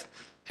my life.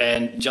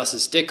 And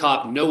Justice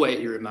Dickoff, no way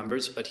he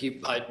remembers, but he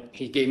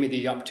gave me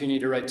the opportunity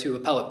to write 2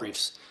 appellate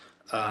briefs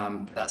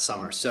that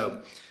summer.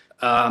 So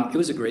it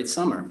was a great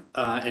summer.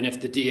 And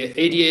if the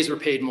ADAs were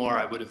paid more,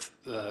 I would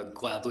have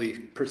gladly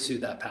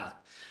pursued that path.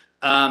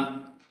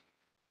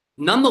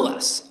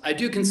 Nonetheless, I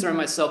do concern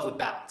myself with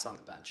balance on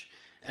the bench.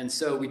 And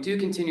so we do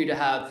continue to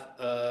have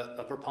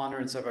a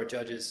preponderance of our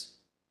judges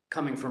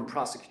coming from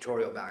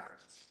prosecutorial backgrounds.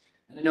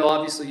 And I know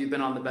obviously you've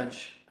been on the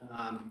bench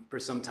for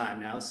some time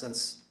now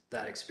since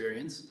that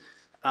experience.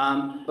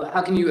 But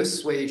how can you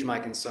assuage my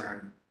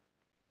concern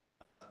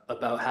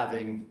about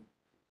having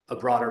a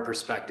broader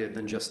perspective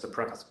than just the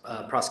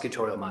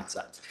prosecutorial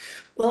mindset?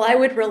 Well, I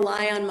would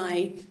rely on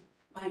my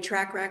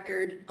track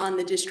record on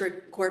the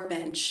district court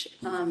bench.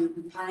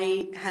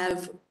 I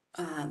have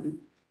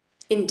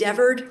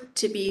endeavored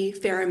to be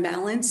fair and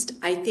balanced.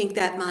 I think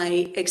that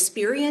my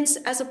experience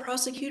as a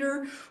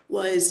prosecutor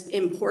was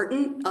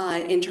important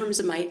in terms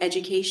of my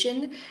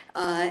education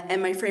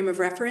and my frame of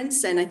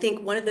reference. And I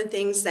think one of the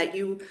things that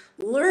you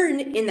learn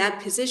in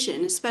that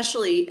position,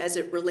 especially as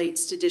it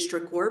relates to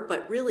district court,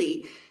 but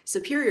really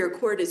superior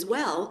court as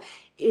well,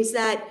 is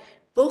that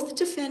both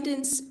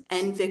defendants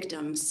and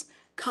victims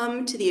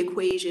come to the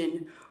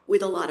equation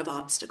with a lot of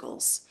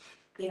obstacles.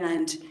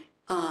 And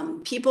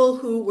people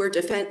who are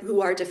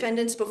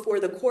defendants before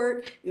the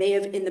court may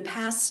have in the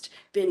past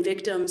been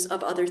victims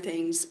of other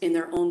things in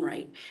their own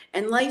right.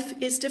 And life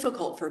is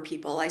difficult for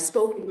people. I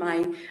spoke in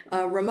my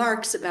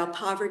remarks about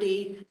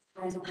poverty,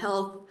 mental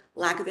health,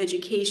 lack of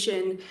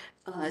education,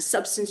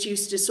 substance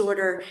use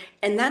disorder,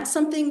 and that's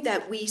something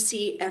that we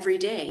see every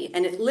day,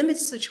 and it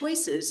limits the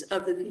choices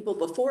of the people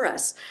before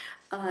us.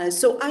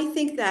 So I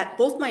think that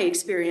both my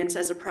experience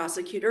as a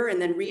prosecutor and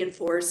then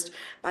reinforced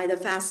by the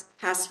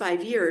past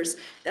 5 years,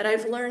 that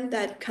I've learned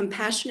that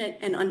compassionate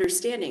and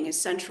understanding is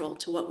central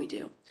to what we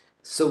do.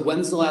 So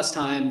when's the last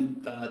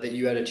time that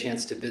you had a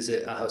chance to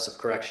visit a House of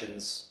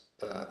Corrections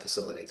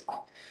facility?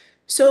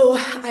 So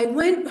I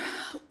went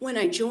when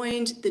I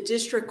joined the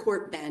district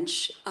court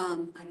bench,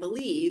 I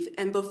believe,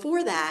 and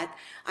before that,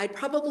 I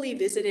probably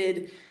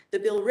visited the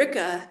Bill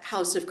Ricca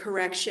House of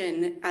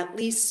Correction at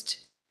least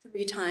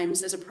 3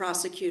 times as a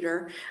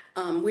prosecutor.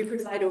 We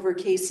preside over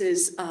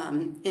cases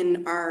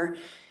in our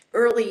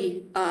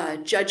early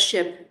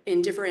judgeship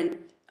in different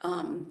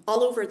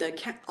all over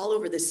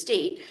the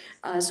state.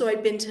 So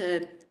I've been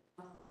to,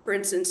 for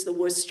instance, the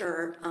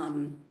Worcester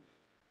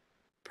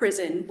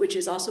prison, which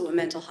is also a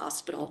mental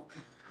hospital.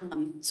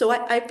 So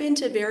I've been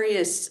to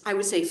various, I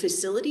would say,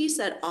 facilities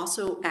that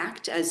also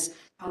act as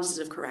houses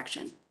of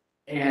correction.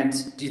 And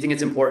do you think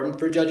it's important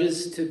for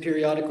judges to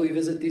periodically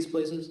visit these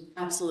places?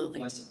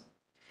 Absolutely.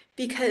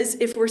 Because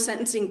if we're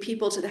sentencing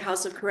people to the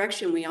House of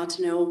Correction, we ought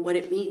to know what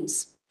it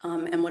means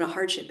and what a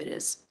hardship it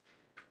is.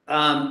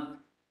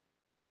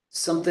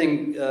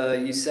 Something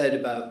you said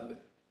about,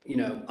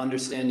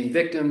 understanding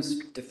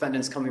victims,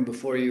 defendants coming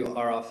before you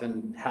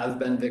have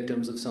been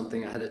victims of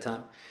something ahead of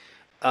time.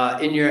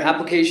 In your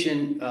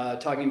application,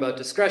 talking about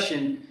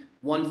discretion,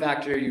 one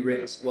factor you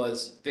raised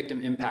was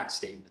victim impact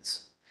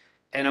statements.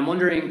 And I'm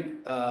wondering,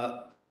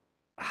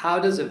 how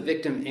does a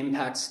victim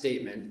impact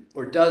statement,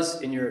 or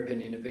does, in your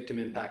opinion, a victim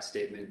impact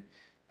statement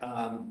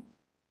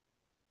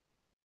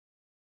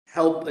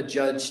help a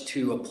judge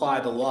to apply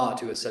the law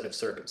to a set of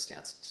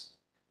circumstances?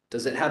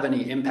 Does it have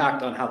any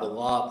impact on how the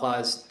law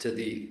applies to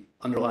the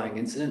underlying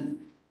incident?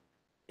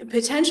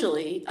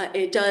 Potentially,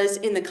 it does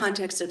in the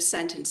context of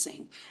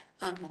sentencing.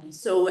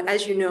 So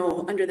as you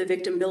know, under the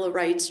Victim Bill of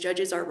Rights,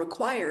 judges are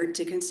required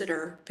to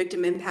consider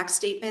victim impact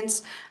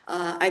statements,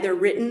 either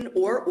written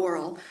or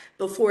oral,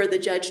 before the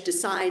judge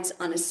decides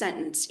on a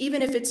sentence,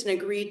 even if it's an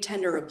agreed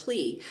tender of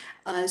plea.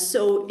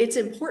 So it's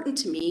important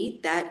to me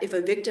that if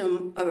a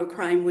victim of a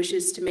crime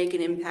wishes to make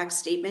an impact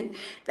statement,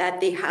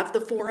 that they have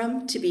the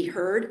forum to be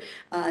heard,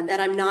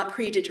 that I'm not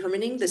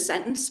predetermining the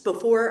sentence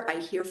before I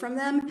hear from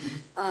them.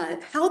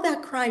 How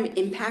that crime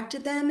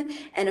impacted them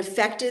and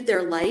affected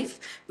their life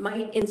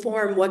might inform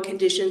what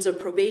conditions of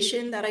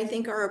probation that I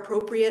think are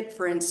appropriate.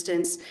 For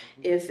instance,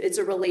 if it's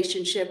a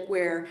relationship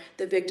where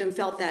the victim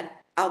felt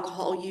that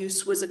alcohol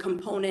use was a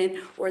component,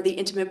 or the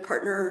intimate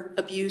partner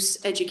abuse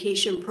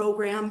education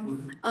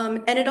program.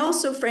 And it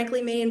also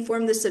frankly may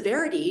inform the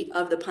severity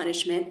of the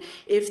punishment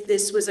if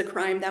this was a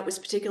crime that was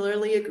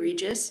particularly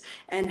egregious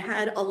and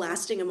had a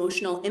lasting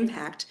emotional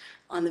impact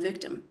on the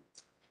victim.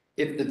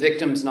 If the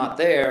victim's not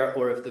there,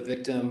 or if the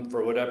victim,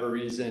 for whatever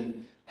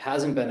reason,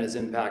 hasn't been as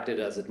impacted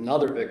as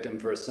another victim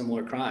for a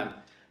similar crime,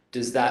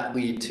 does that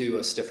lead to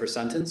a stiffer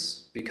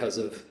sentence because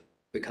of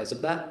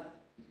that?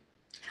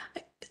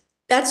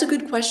 That's a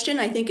good question.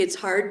 I think it's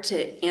hard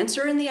to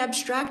answer in the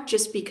abstract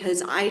just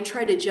because I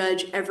try to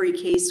judge every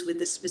case with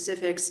the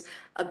specifics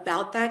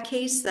about that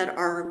case that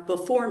are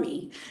before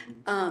me.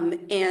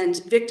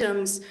 And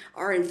victims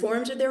are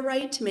informed of their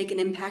right to make an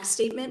impact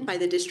statement by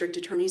the district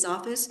attorney's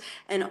office.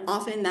 And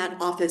often that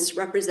office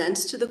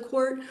represents to the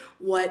court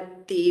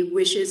what the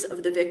wishes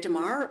of the victim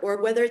are,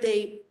 or whether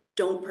they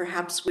don't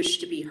perhaps wish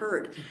to be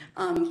heard.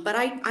 But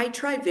I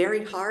try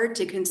very hard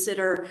to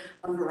consider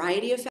a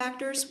variety of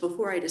factors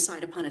before I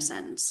decide upon a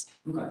sentence.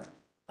 Okay.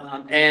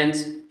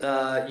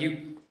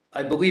 You,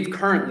 I believe,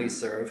 currently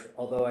serve,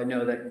 although I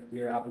know that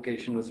your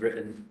application was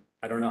written,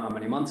 I don't know how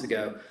many months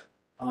ago,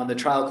 on the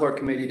trial court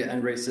committee to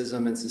end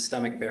racism and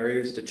systemic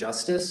barriers to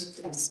justice.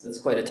 Yes. That's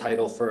quite a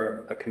title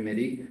for a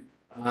committee.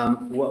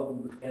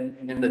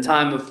 In the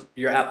time of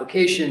your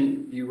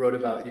application, you wrote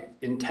about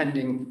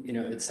intending,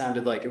 it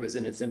sounded like it was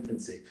in its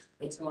infancy.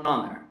 What's going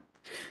on there?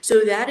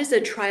 So that is a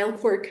trial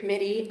court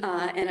committee,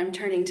 and I'm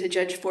turning to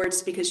Judge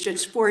Forts because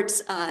Judge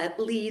Forts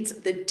leads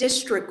the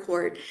district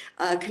court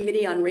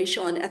committee on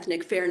racial and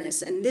ethnic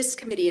fairness. And this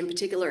committee in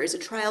particular is a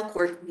trial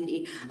court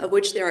committee of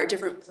which there are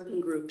different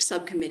working group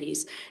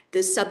subcommittees.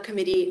 This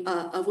subcommittee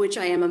of which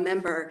I am a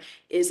member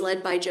is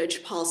led by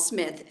Judge Paul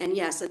Smith. And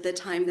yes, at the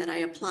time that I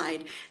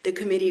applied, the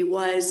committee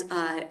was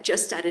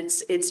just at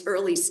its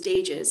early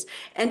stages.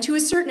 And to a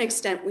certain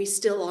extent, we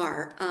still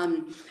are.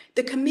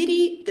 The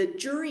committee, the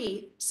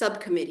jury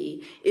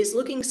subcommittee, is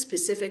looking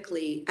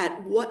specifically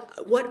at what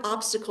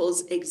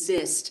obstacles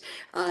exist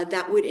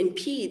that would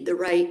impede the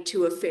right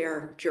to a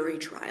fair jury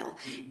trial.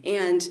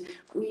 And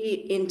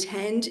we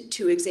intend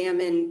to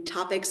examine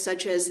topics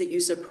such as the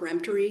use of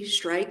peremptory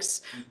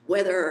strikes,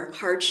 whether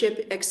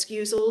hardship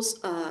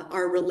excusals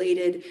are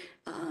related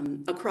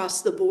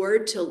across the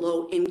board to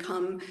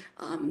low-income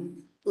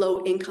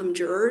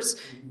jurors,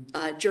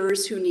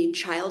 jurors who need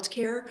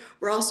childcare.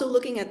 We're also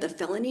looking at the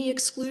felony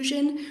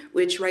exclusion,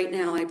 which right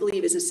now I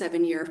believe is a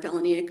 7-year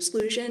felony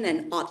exclusion,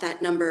 and ought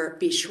that number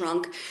be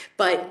shrunk.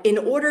 But in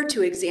order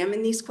to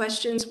examine these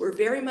questions, we're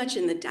very much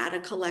in the data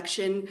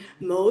collection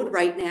mode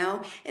right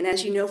now. And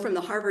as you know from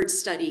the Harvard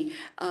study,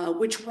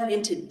 which went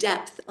into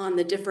depth on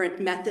the different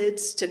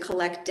methods to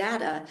collect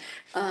data,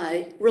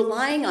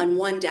 relying on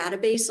one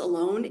database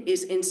alone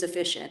is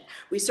insufficient.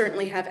 We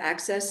certainly have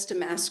access to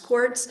mass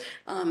courts.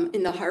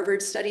 In the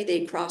Harvard study,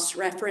 they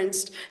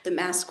cross-referenced the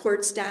mass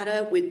courts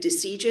data with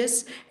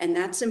DeCegis, and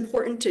that's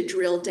important to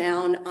drill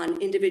down on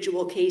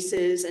individual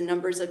cases and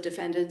numbers of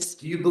defendants.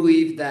 Do you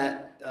believe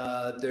that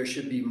there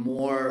should be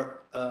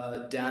more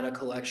data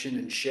collection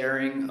and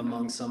sharing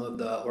among some of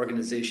the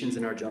organizations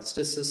in our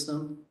justice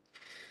system?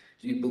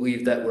 Do you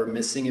believe that we're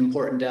missing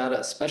important data,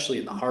 especially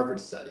in the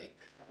Harvard study?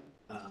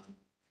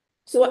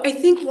 So I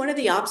think one of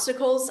the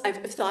obstacles,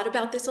 I've thought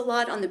about this a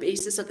lot on the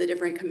basis of the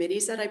different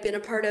committees that I've been a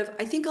part of.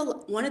 I think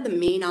one of the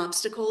main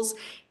obstacles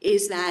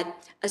is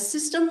that a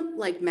system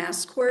like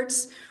mass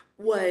courts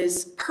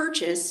was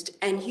purchased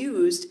and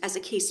used as a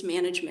case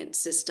management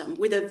system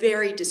with a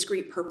very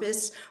discrete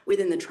purpose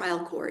within the trial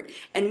court.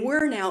 And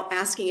we're now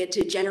asking it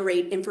to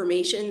generate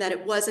information that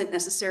it wasn't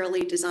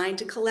necessarily designed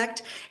to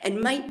collect and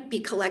might be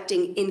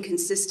collecting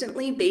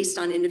inconsistently based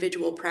on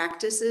individual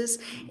practices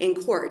in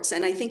courts.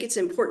 And I think it's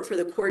important for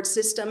the court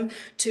system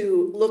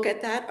to look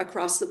at that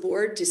across the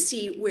board to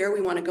see where we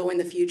want to go in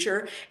the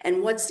future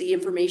and what's the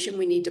information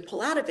we need to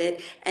pull out of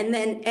it, and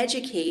then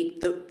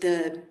educate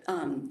the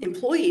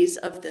employees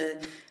of the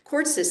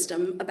court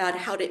system about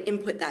how to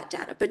input that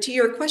data. But to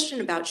your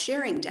question about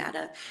sharing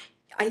data,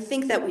 I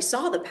think that we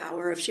saw the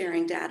power of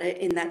sharing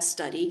data in that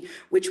study,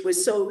 which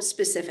was so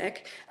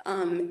specific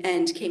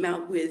and came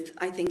out with,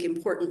 I think,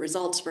 important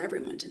results for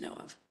everyone to know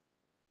of.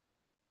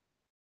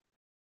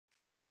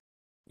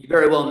 You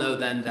very well know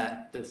then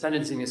that the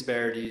sentencing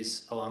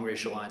disparities along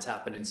racial lines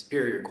happen in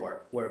Superior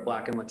Court, where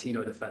Black and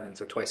Latino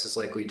defendants are twice as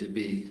likely to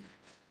be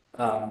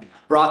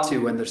brought to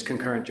when there's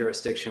concurrent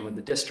jurisdiction with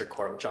the district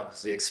court, which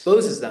obviously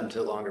exposes them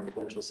to longer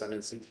potential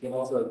sentences, but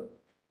also,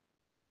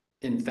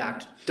 in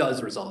fact,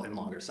 does result in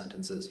longer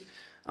sentences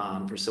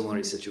for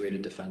similarly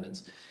situated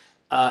defendants.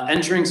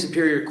 Entering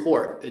Superior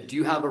Court, do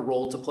you have a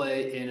role to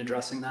play in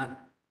addressing that?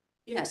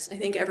 Yes, I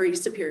think every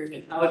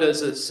superior. How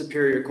does a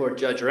Superior Court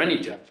judge, or any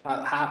judge,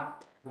 how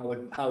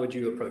would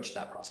you approach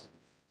that process?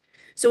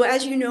 So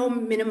as you know,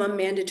 minimum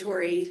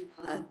mandatory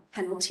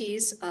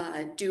penalties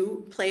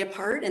do play a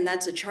part, and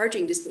that's a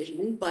charging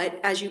decision. But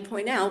as you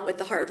point out, what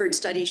the Harvard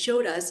study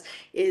showed us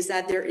is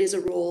that there is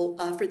a role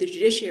for the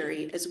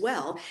judiciary as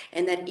well,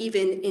 and that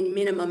even in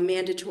minimum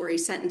mandatory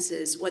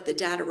sentences, what the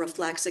data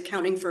reflects,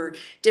 accounting for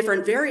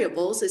different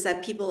variables, is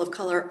that people of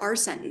color are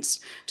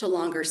sentenced to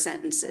longer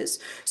sentences.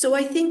 So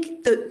I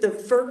think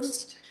the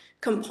first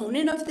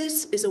component of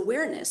this is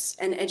awareness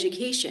and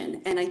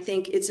education. And I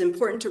think it's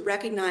important to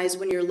recognize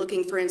when you're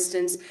looking, for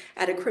instance,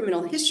 at a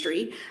criminal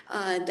history,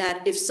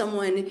 that if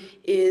someone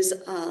is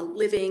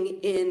living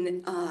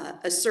in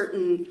a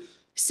certain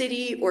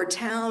city or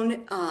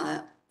town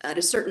at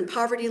a certain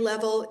poverty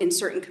level in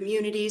certain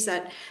communities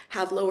that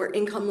have lower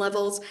income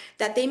levels,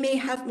 that they may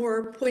have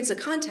more points of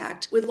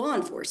contact with law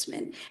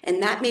enforcement. And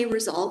that may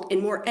result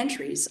in more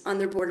entries on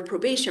their board of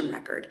probation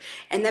record.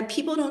 And that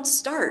people don't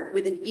start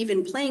with an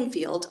even playing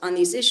field on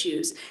these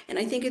issues. And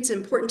I think it's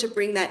important to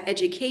bring that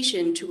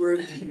education to a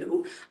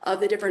review of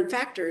the different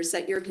factors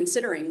that you're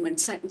considering when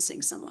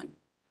sentencing someone.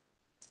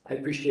 I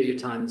appreciate your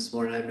time this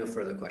morning. I have no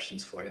further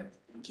questions for you.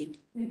 Thank you.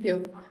 Thank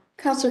you.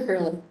 Counselor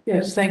Hurley.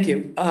 Yes, thank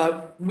you.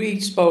 We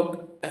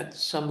spoke at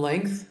some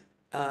length.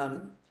 I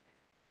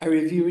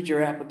reviewed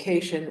your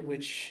application,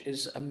 which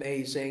is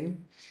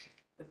amazing.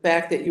 The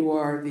fact that you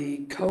are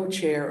the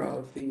co-chair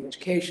of the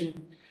Education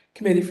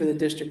Committee for the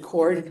District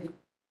Court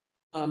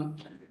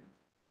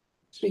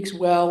speaks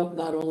well,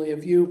 not only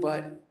of you,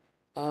 but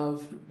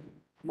of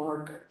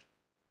Mark,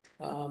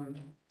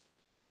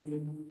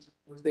 who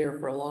was there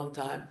for a long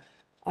time.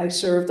 I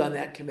served on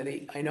that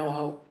committee. I know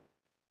how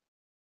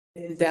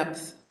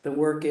in-depth the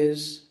work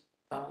is.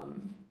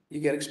 You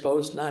get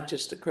exposed not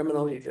just to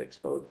criminal, you get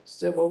exposed to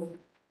civil,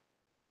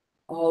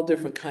 all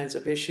different kinds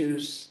of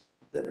issues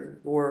that are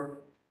for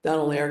not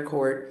only our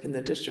court and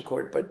the district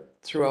court, but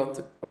throughout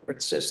the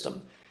court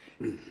system.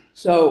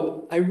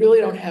 So I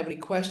really don't have any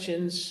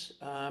questions.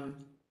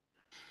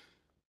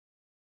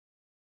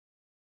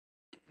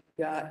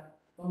 Got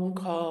phone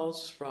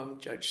calls from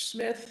Judge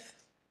Smith,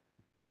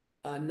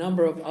 a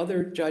number of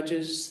other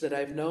judges that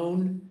I've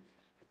known,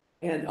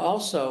 and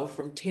also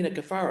from Tina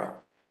Cafaro,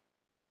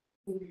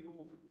 who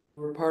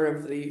were part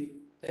of the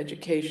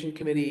Education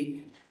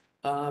Committee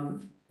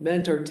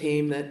mentor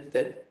team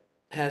that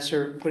has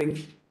her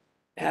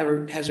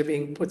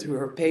being put through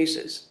her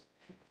paces.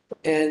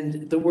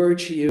 And the word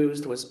she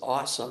used was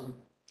awesome.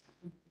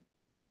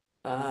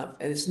 And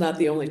it's not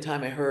the only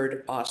time I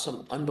heard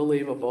awesome,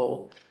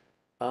 unbelievable,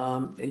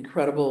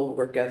 incredible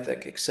work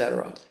ethic,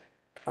 etc.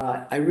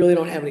 I really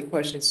don't have any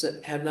questions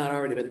that have not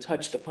already been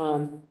touched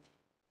upon.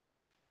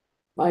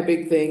 My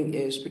big thing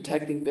is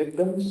protecting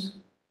victims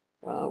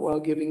while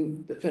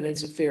giving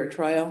defendants a fair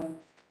trial.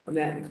 And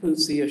that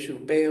includes the issue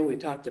of bail. We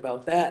talked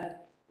about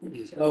that.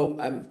 So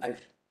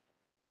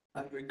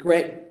I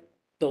regret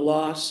the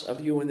loss of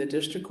you in the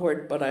district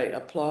court, but I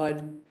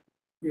applaud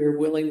your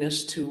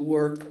willingness to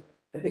work.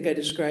 I think I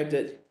described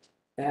it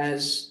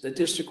as the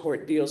district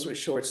court deals with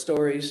short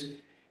stories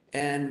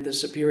and the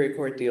Superior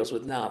Court deals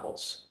with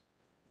novels.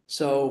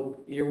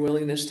 So your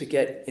willingness to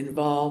get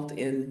involved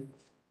in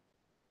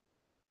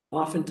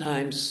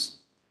oftentimes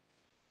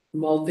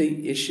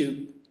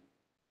multi-issue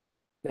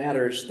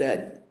matters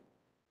that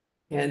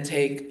can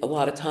take a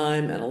lot of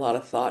time and a lot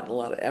of thought and a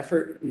lot of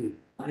effort.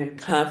 I am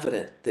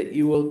confident that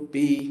you will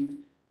be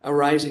a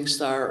rising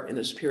star in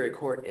the Superior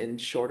Court in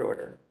short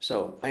order.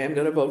 So I am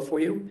going to vote for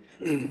you.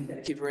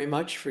 Thank you very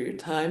much for your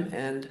time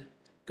and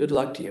good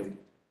luck to you.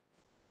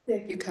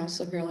 Thank you,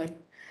 Counselor Hurley.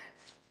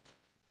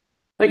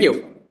 Thank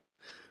you.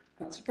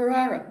 Counselor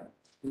Ferrara.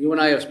 You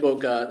and I have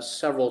spoke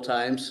several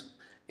times,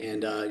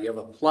 and you have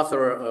a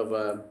plethora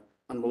of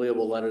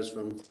unbelievable letters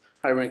from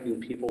high-ranking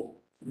people.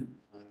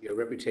 Your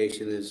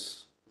reputation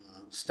is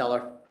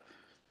stellar.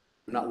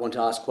 I'm not one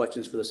to ask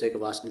questions for the sake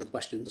of asking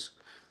questions.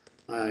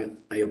 I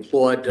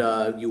applaud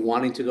you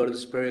wanting to go to the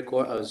Superior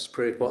Court. I was a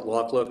Superior Court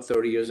law clerk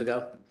 30 years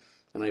ago,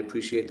 and I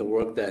appreciate the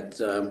work that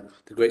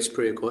the great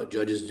Superior Court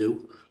judges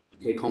do.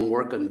 Take home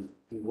work and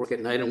work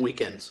at night and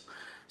weekends.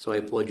 So I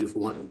applaud you for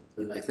one.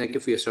 I thank you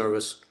for your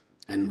service,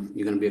 and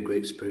you're going to be a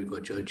great Superior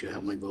Court judge. You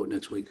have my vote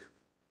next week.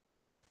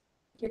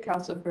 Thank you,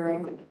 Counselor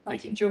Ferrara.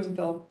 Thank you. Joseph.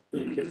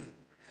 Thank you.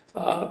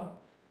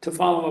 To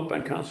follow up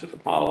on Councilor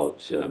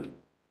Apollo's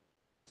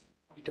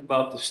point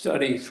about the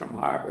study from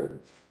Harvard,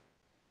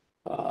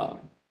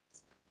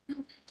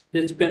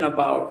 it's been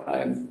about,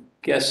 I'm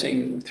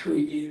guessing,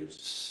 3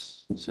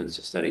 years since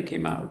the study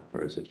came out,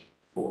 or is it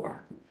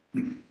 4?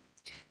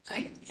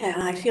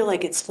 I feel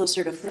like it's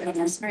closer to 4.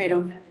 I'm sorry, I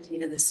don't have the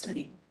date of this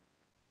study.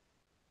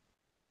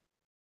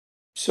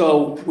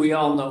 So we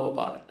all know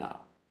about it now,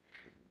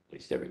 at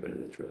least everybody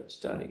that's read the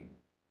study.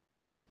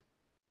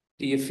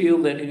 Do you feel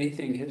that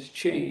anything has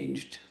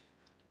changed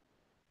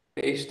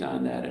based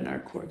on that in our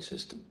court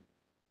system?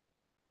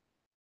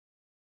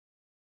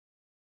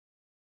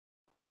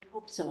 I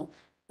hope so,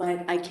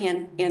 but I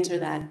can't answer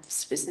that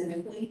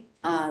specifically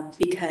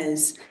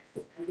because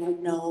I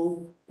don't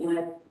know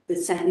what the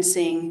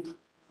sentencing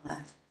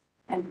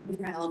and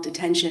juvenile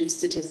detention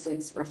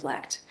statistics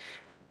reflect.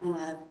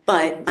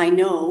 But I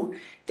know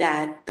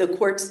that the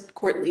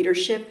court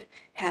leadership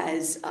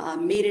has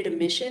made it a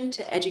mission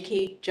to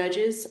educate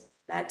judges.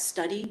 That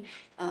study,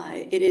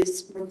 it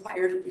is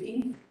required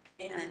reading.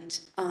 And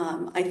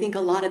I think a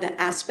lot of the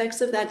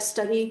aspects of that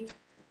study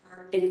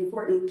are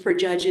important for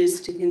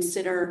judges to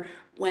consider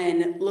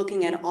when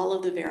looking at all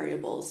of the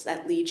variables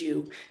that lead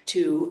you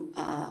to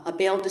a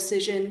bail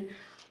decision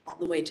all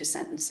the way to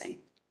sentencing.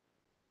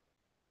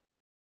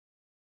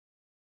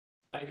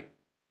 I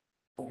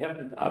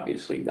haven't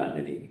obviously done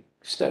any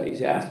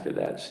studies after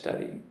that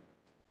study,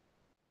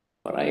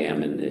 but I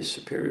am in the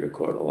Superior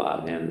Court a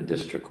lot and the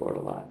District Court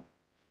a lot.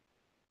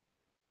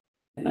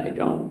 And I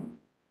don't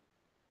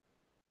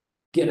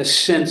get a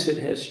sense it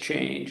has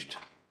changed.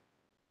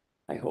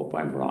 I hope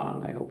I'm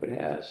wrong, I hope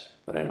it has,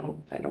 but I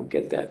don't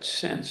get that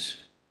sense.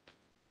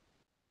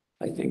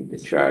 I think the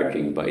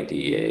charging by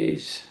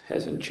DAs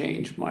hasn't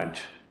changed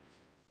much.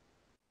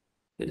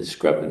 The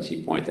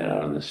discrepancy pointed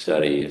out in the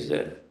study is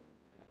that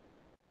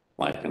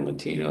Black and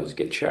Latinos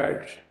get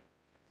charged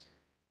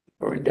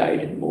or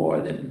indicted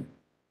more than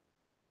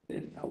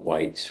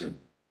whites or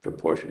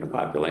proportion of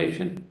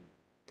population.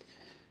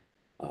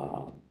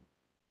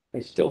 I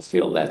still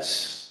feel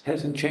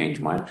hasn't changed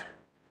much.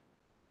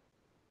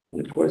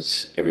 And of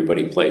course,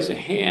 everybody plays a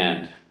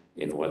hand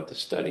in what the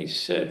study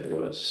said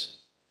was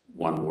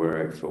one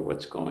word for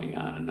what's going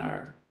on in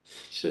our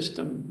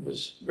system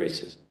was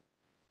racism.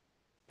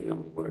 The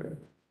only word.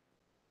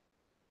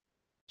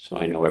 So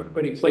I know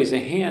everybody plays a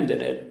hand in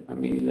it. I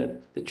mean,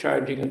 that the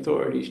charging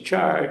authorities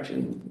charge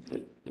and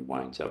it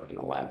winds up in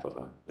the lap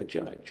of a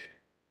judge.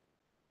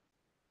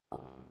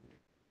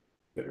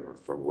 Better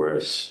for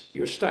worse,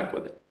 you're stuck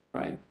with it,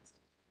 right? To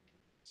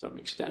some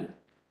extent.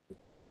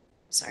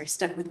 Sorry,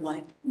 stuck with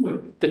what?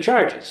 With the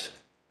charges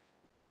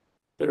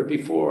that are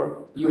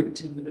before you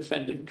and the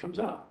defendant comes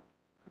up.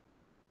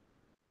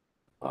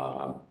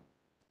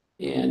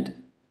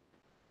 And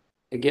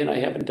again, I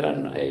haven't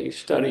done a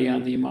study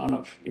on the amount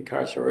of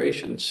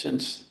incarceration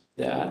since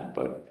that,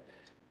 but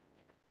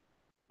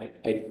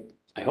I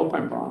hope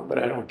I'm wrong, but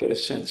I don't get a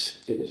sense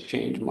it has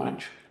changed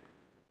much.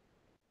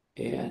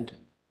 And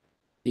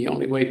the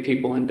only way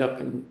people end up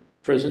in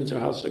prisons or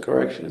houses of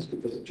correction is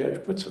because the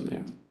judge puts them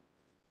there.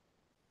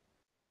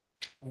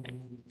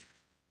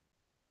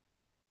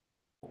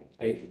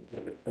 I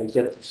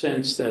get the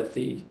sense that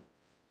the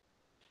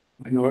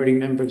minority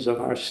members of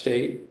our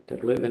state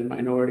that live in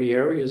minority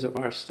areas of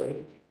our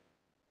state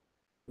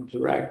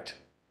interact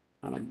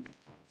on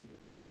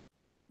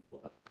a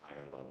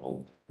higher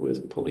level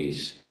with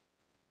police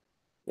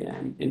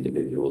and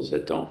individuals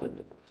that don't live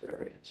in those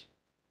areas.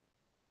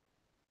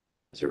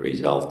 As a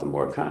result, the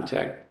more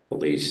contact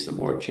police, the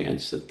more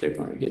chance that they're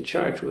going to get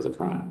charged with a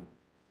crime.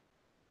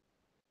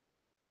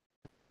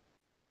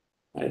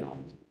 I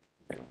don't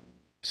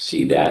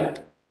see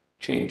that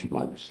change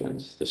much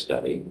since the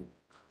study.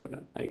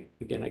 But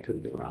again, I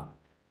could be wrong.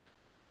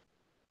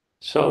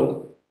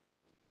 So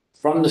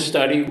from the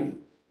study,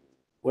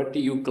 what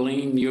do you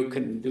glean you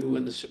can do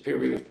in the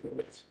Superior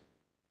Court?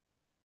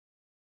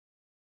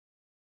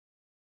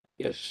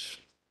 Yes,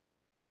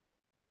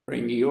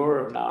 bring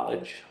your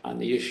knowledge on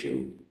the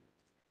issue,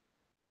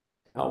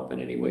 help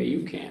in any way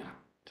you can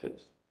to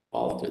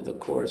alter the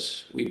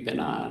course we've been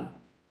on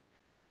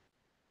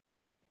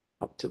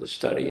up to the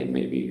study and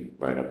maybe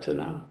right up to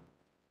now.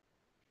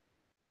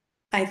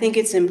 I think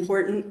it's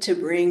important to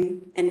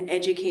bring an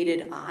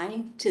educated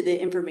eye to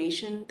the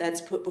information that's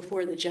put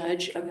before the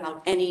judge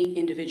about any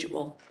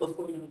individual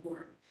before the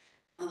court.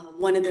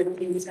 One of the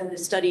things that the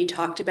study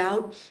talked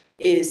about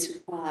is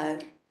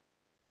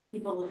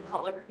people of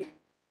color,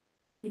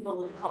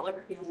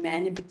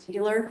 men in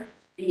particular,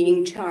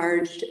 being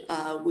charged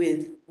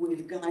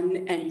with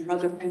gun and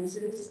drug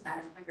offenses at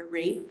a higher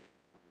rate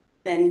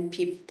than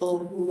people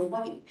who are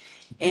white.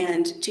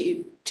 And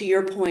to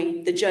your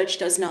point, the judge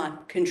does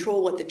not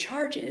control what the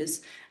charge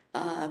is,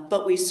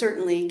 but we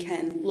certainly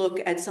can look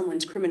at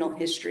someone's criminal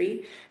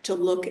history, to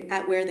look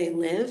at where they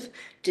live,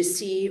 to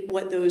see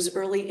what those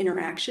early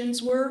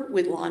interactions were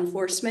with law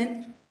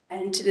enforcement,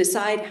 and to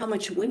decide how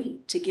much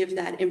weight to give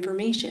that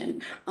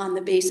information on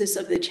the basis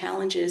of the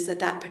challenges that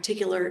that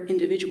particular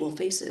individual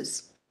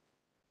faces.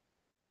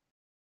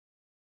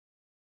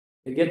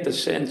 I get the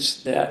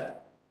sense that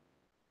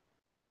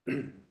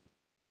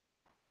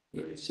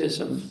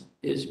racism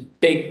is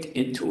baked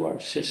into our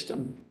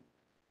system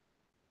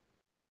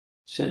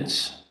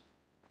since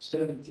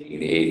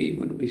 1780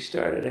 when we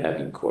started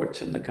having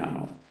courts in the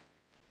Commonwealth.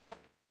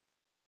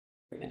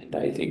 And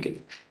I think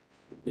it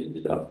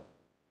ended up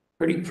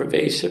pretty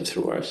pervasive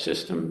through our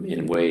system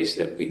in ways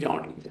that we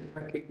don't even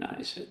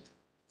recognize it.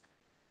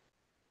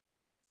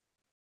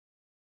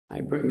 I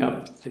bring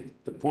up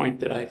the point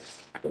that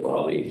I've had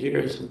all these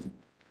years in the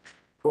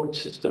court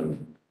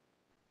system.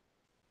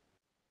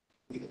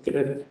 We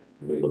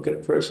look at a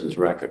person's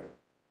record.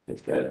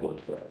 If that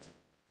looks at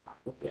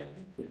it,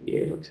 the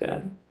DA looks at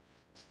it.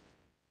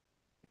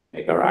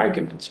 Make our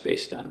arguments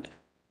based on that.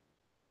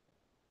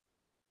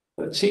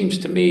 But it seems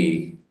to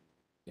me,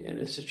 and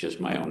this is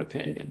just my own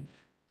opinion,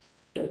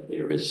 that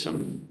there is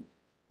some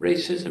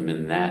racism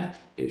in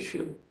that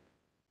issue.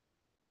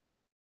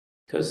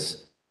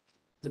 Because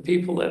the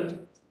people that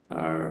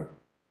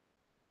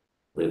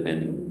live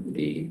in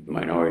the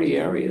minority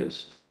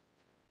areas,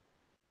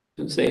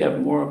 since they have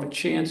more of a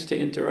chance to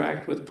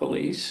interact with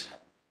police,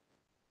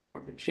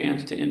 or a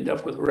chance to end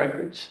up with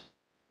records,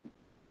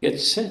 get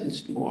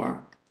sentenced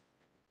more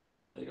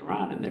later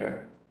on in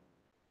their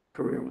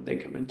career when they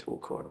come into a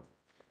court.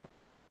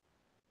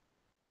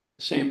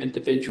 The same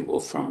individual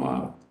from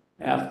a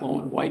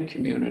affluent white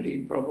community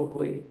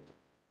probably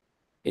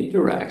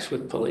interacts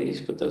with police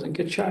but doesn't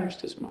get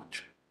charged as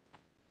much.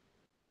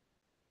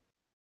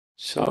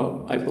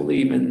 So I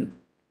believe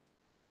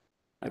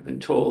I've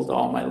been told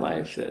all my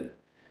life that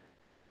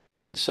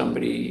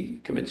somebody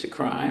commits a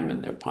crime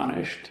and they're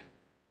punished,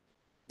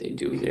 they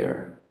do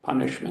their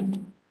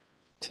punishment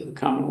to the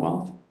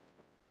Commonwealth,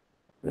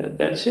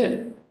 that's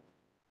it.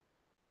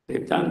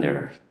 They've done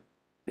their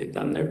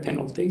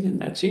penalty, and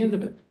that's the end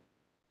of it.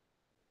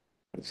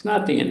 It's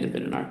not the end of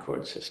it in our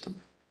court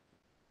system.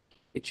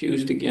 It's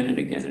used again and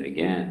again and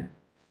again.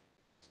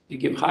 You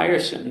give higher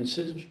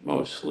sentences,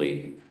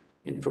 mostly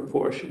in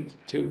proportion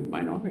to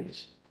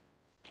minorities.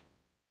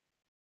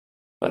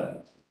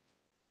 But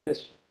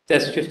that's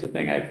just the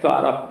thing I've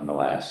thought up in the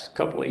last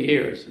couple of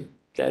years,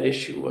 that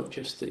issue of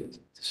just the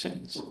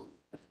sentence.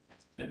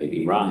 I may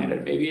be wrong in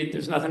it. Maybe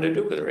there's nothing to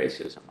do with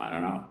racism. I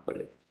don't know. But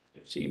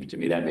it seems to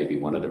me that may be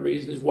one of the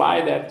reasons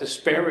why that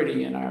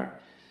disparity in our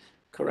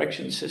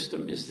correction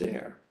system is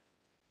there.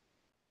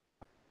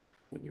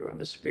 When you're on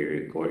the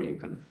Superior Court, you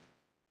can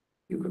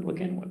look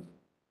inward.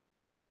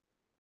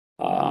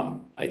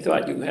 I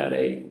thought you had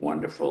a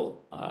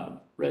wonderful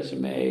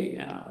resume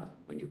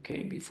when you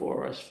came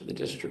before us for the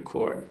district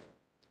court.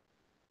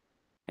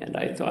 And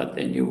I thought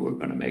then you were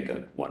going to make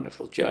a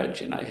wonderful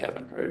judge, and I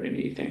haven't heard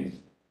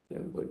anything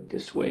that would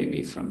dissuade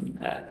me from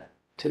that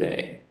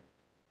today.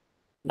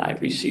 And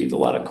I've received a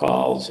lot of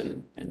calls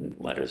and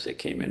letters that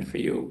came in for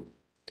you.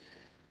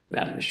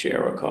 Madam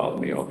Shara called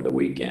me over the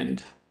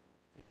weekend.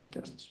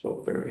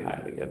 Spoke very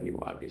highly of you,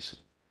 obviously.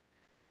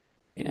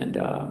 And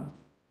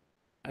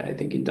I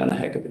think you've done a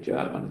heck of a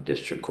job on the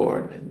district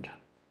court, and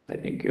I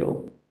think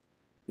you'll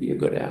be a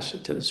good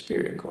asset to the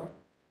Superior Court.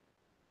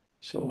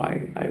 So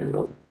I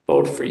will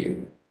vote for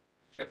you.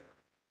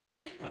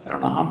 I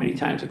don't know how many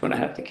times I'm going to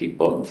have to keep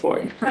voting for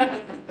you.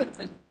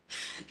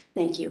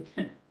 Thank you.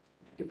 Thank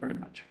you very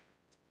much.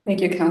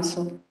 Thank you,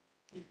 Counsel.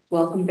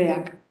 Welcome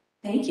back.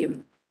 Thank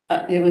you.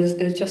 It was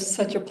just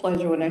such a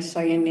pleasure when I saw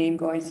your name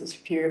going to the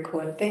Superior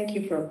Court. Thank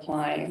you for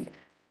applying.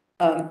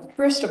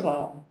 First of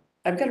all,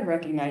 I've got to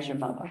recognize your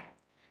mother.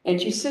 And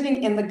she's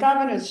sitting in the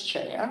governor's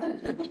chair.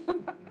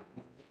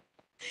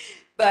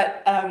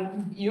 But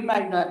you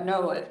might not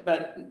know it,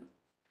 but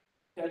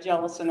Judge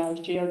Ellis and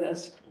I share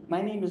this.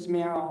 My name is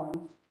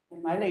Marilyn,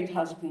 and my late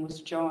husband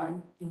was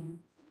John.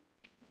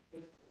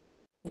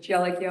 You're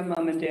like your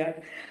mom and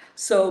dad.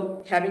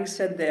 So having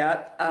said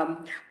that,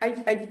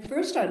 I'd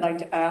like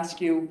to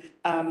ask you,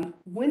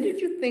 when did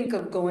you think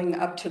of going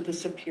up to the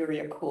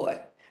Superior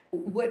Court?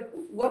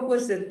 What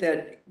was it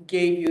that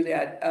gave you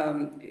that,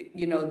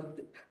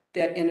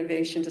 that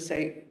innovation to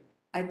say,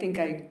 I think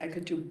I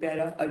could do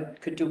better, I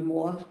could do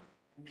more?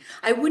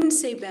 I wouldn't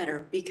say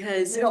better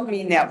because I don't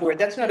mean that word.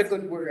 That's not a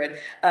good word.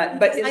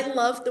 But I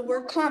love the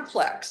word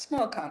complex,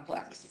 more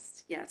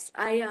complex. Yes,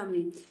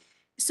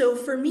 so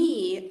for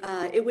me,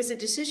 it was a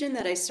decision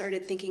that I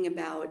started thinking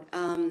about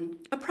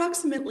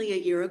approximately a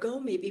year ago,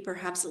 maybe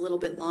perhaps a little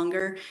bit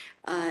longer.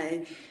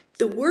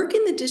 The work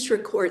in the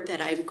district court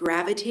that I've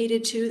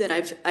gravitated to, that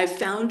I've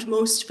found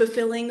most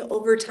fulfilling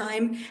over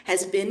time,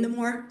 has been the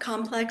more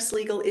complex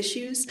legal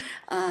issues.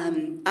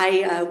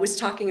 I was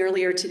talking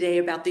earlier today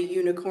about the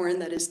unicorn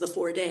that is the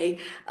 4-day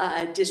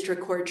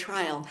district court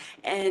trial,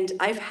 and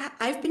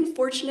I've been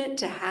fortunate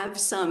to have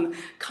some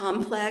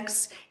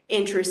complex,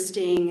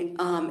 interesting,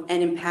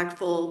 and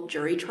impactful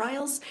jury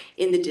trials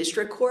in the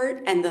district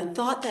court, and the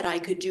thought that I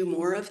could do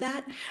more of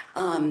that,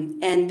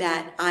 and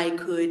that I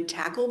could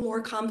tackle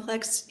more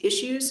complex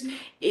issues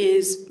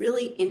is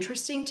really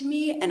interesting to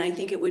me, and I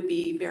think it would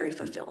be very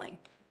fulfilling.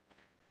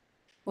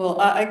 Well,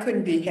 I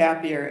couldn't be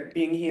happier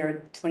being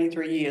here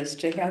 23 years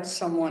to have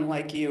someone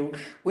like you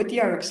with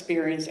your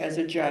experience as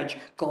a judge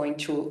going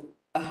to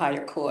a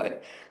higher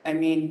court. I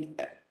mean,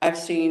 I've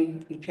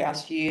seen in the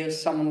past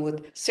years someone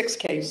with 6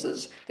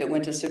 cases that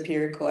went to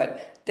Superior Court.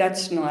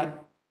 That's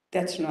not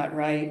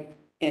right,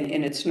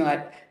 and it's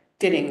not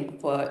fitting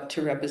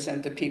to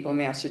represent the people of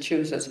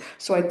Massachusetts.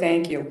 So I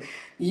thank you.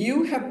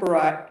 You have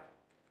brought,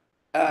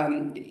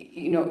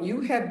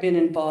 you have been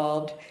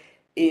involved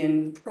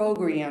in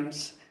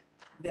programs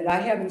that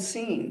I haven't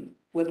seen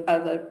with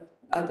other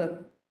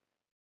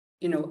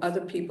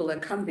people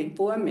that come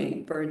before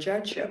me for a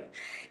judgeship.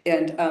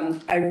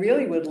 And I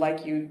really would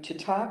like you to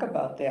talk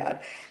about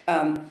that.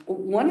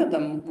 One of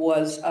them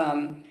was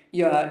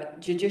your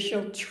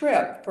judicial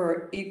trip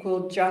for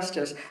equal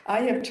justice.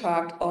 I have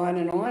talked on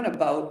and on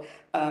about,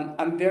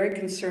 I'm very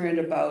concerned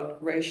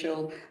about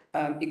racial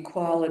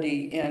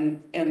equality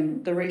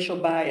and the racial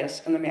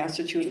bias in the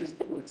Massachusetts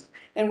schools.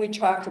 And we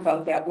talked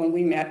about that when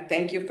we met.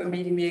 Thank you for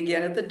meeting me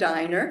again at the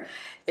diner.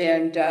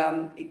 And,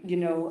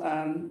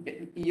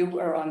 you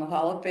are on the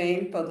Hall of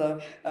Fame for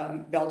the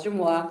Belgian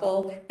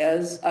waffle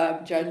as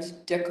Judge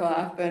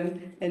Dickoff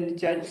and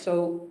Judge,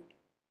 so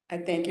I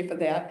thank you for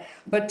that.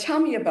 But tell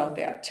me about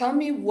that. Tell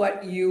me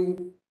what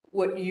you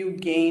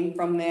gained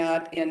from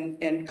that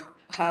and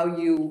how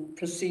you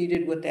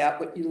proceeded with that,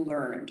 what you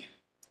learned.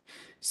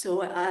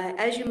 So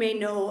as you may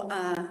know,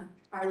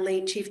 our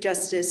late Chief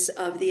Justice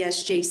of the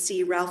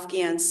SJC, Ralph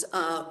Gantz,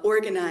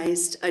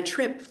 organized a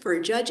trip for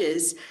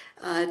judges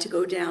to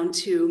go down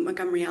to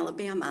Montgomery,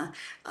 Alabama,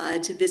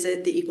 to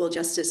visit the Equal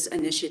Justice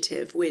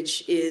Initiative,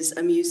 which is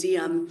a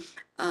museum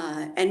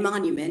and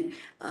monument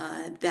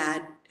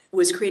that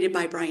was created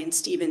by Brian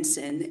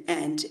Stevenson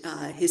and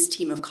his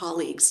team of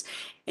colleagues.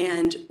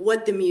 And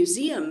what the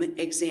museum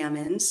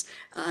examines,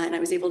 and I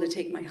was able to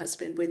take my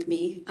husband with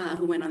me,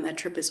 who went on that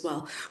trip as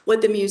well.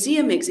 What the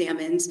museum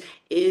examines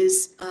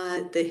is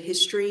the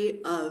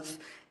history of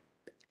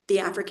the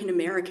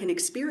African-American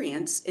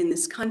experience in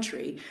this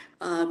country,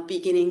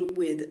 beginning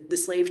with the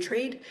slave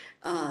trade,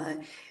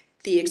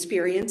 the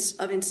experience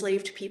of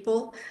enslaved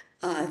people,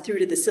 through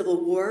to the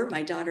Civil War.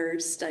 My daughter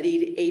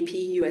studied AP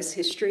US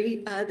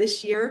history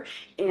this year,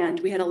 and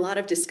we had a lot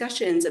of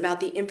discussions about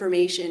the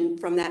information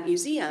from that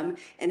museum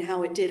and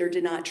how it did or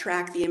did not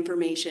track the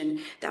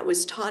information that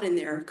was taught in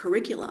their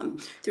curriculum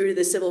through to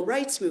the civil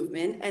rights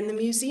movement. And the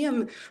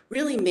museum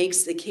really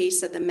makes the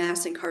case that the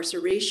mass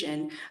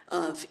incarceration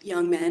of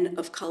young men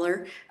of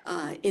color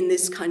in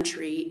this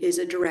country is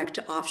a direct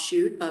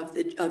offshoot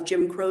of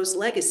Jim Crow's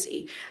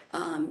legacy.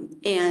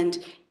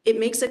 And it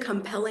makes a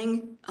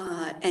compelling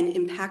and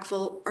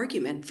impactful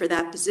argument for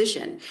that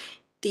position.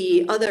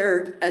 The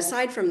other,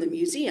 aside from the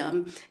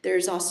museum,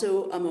 there's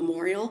also a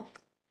memorial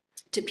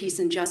to peace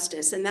and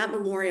justice. And that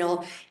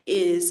memorial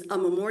is a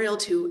memorial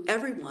to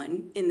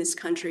everyone in this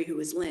country who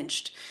was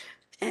lynched.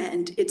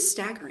 And it's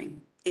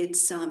staggering.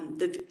 It's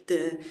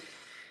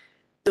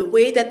the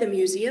way that the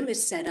museum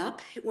is set up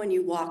when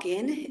you walk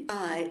in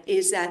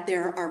is that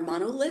there are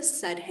monoliths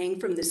that hang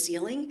from the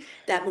ceiling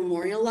that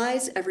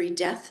memorialize every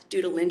death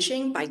due to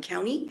lynching by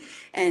county.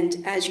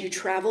 And as you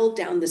travel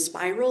down the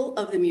spiral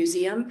of the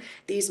museum,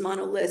 these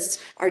monoliths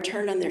are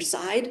turned on their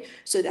side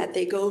so that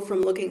they go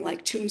from looking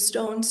like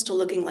tombstones to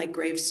looking like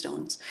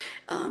gravestones,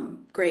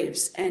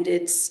 graves. And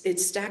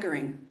it's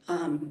staggering.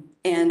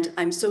 And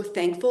I'm so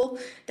thankful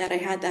that I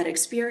had that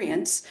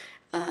experience.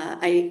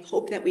 I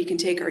hope that we can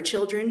take our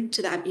children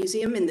to that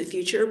museum in the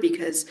future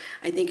because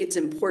I think it's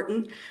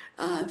important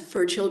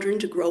for children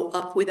to grow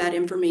up with that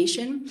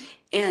information.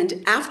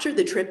 And after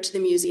the trip to the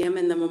museum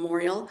and the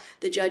memorial,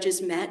 the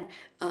judges met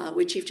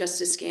with Chief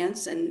Justice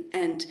Gantz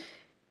and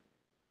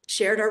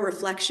shared our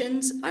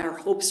reflections, our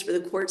hopes for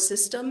the court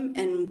system,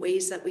 and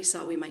ways that we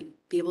saw we might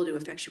be able to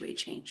effectuate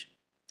change.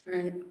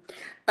 Right.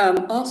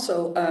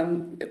 Also,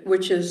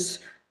 which is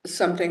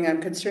something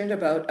I'm concerned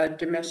about,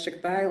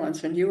 domestic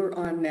violence, and you were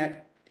on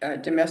that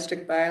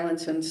domestic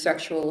violence and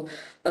sexual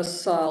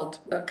assault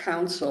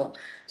council.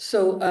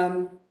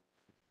 So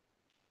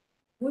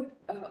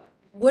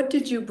what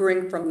did you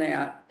bring from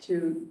that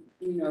to,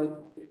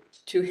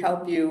 to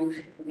help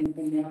you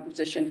in your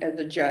position as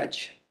a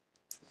judge?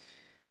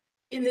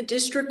 In the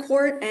district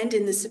court and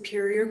in the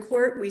superior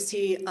court, we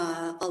see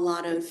a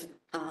lot of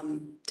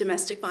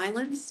domestic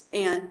violence,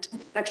 and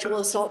sexual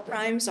assault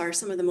crimes are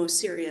some of the most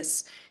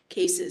serious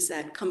cases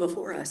that come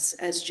before us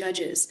as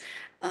judges.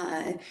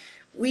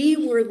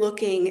 We were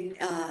looking,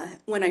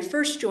 when I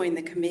first joined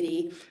the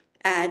committee,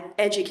 at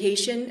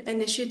education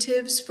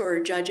initiatives for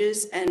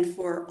judges and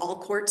for all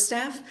court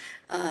staff.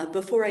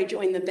 Before I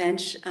joined the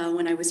bench,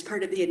 when I was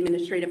part of the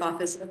administrative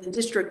office of the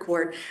district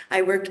court,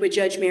 I worked with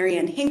Judge Mary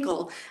Ann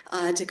Hinkle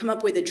to come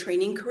up with a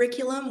training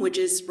curriculum, which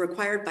is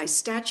required by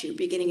statute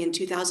beginning in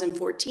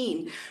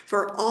 2014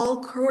 for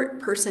all court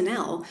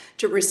personnel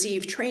to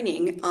receive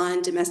training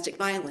on domestic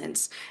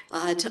violence,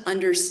 to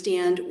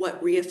understand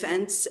what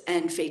reoffense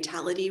and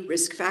fatality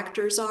risk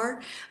factors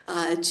are,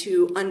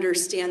 to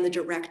understand the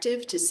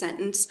directive to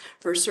sentence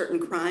for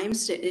certain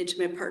crimes, to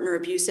intimate partner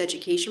abuse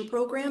education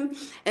program,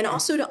 and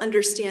also to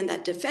understand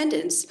that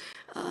defendants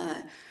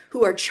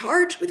who are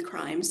charged with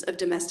crimes of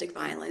domestic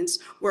violence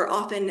were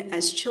often,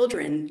 as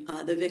children,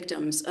 the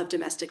victims of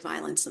domestic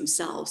violence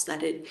themselves,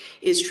 that it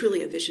is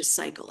truly a vicious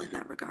cycle in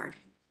that regard.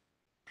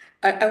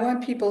 I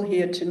want people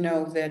here to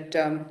know that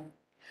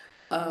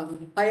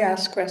I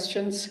ask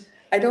questions.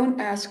 I don't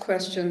ask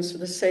questions for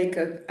the sake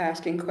of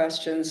asking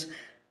questions.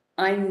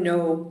 I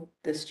know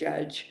this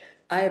judge.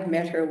 I have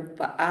met her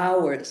for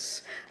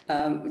hours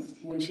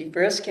when she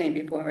first came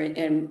before me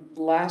and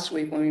last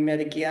week when we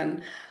met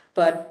again.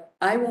 But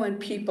I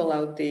want people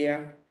out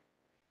there,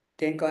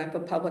 thank God for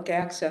public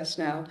access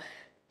now,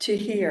 to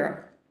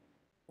hear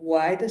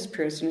why this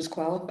person is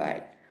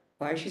qualified,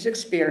 why she's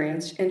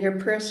experienced in her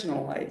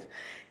personal life.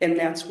 And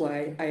that's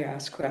why I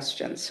ask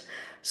questions.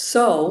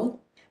 So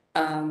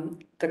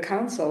the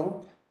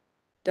council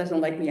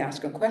doesn't like me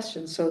asking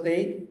questions, so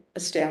they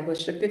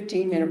established a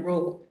 15-minute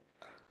rule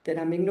that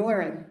I'm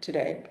ignoring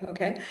today,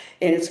 okay?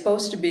 And it's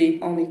supposed to be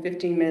only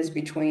 15 minutes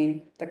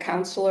between the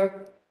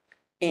counselor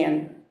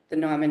and the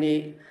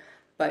nominee,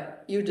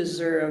 but you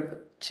deserve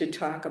to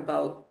talk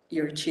about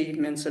your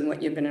achievements and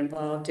what you've been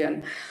involved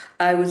in.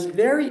 I was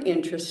very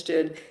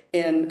interested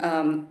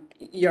in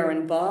your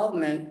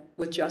involvement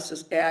with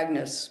Justice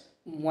Agnes,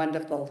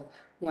 wonderful,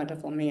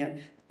 wonderful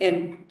man,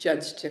 and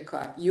Judge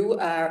Tikoff. You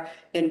are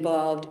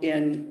involved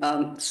in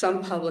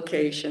some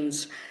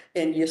publications,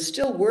 and you're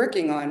still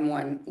working on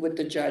one with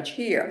the judge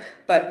here.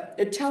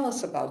 But tell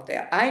us about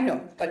that. I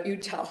know, but you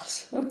tell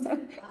us.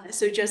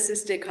 So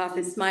Justice Dickoff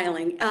is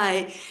smiling.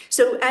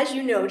 So as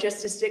you know,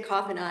 Justice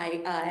Dickoff and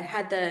I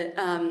had the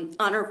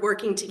honor of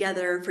working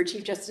together for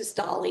Chief Justice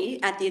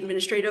Dolly at the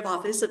Administrative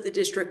Office of the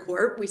District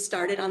Court. We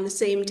started on the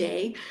same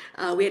day.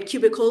 We had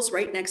cubicles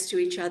right next to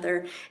each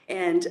other,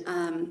 and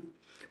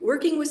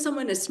working with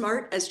someone as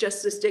smart as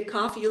Justice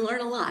Dickoff, you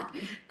learn a lot.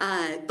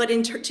 But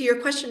to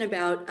your question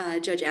about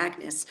Judge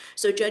Agnes,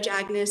 so Judge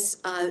Agnes,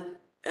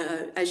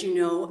 as you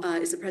know,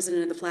 is the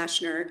president of the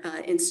Flashner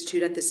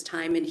Institute at this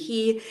time, and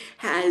he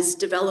has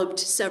developed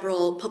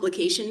several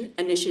publication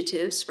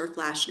initiatives for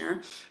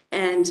Flashner.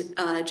 And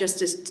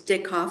Justice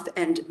Dickoff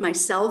and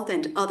myself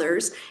and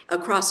others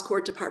across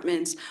court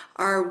departments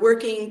are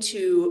working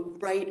to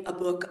write a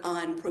book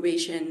on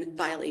probation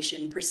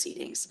violation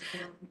proceedings.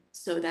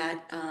 So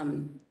that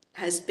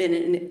has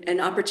been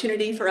an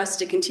opportunity for us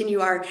to continue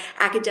our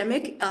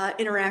academic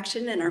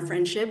interaction and our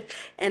friendship.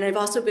 And I've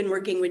also been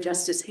working with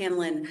Justice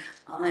Hanlon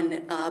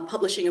on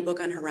publishing a book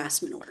on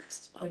harassment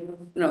orders.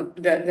 No,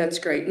 that's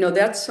great. No,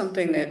 that's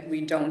something that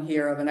we don't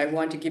hear of, and I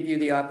want to give you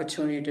the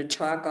opportunity to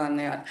talk on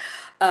that.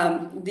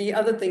 The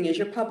other thing is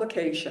your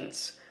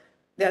publications.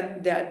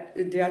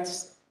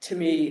 That's to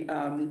me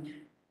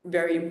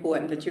very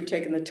important, that you've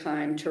taken the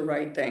time to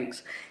write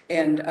things.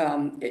 And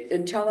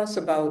tell us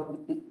about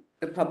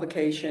the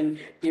publication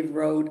you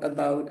wrote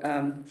about,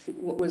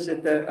 what was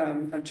it,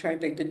 I'm trying to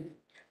think, the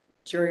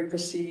jury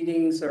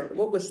proceedings, or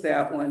what was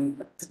that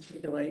one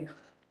particularly?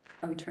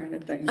 I'm trying to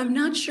think. I'm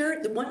not sure.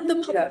 One of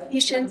the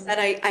publications that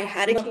I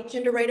had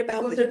occasion to write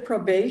about Was it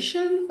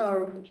probation,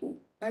 or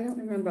I don't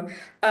remember.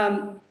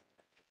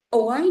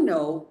 Oh, I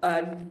know,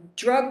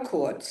 drug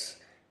courts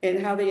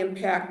and how they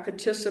impact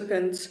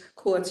participants,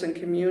 courts, and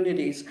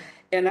communities.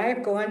 And I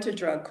have gone to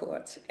drug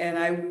courts, and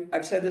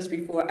I've said this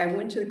before, I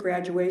went to the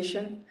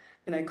graduation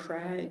and I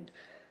cried.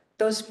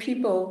 Those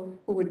people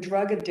who were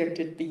drug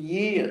addicted for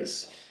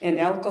years and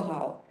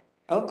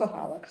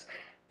alcoholics,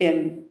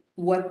 and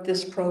what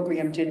this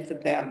program did for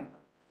them.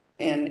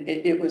 And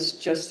it was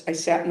just, I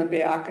sat in the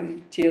back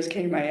and tears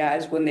came to my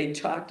eyes when they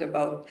talked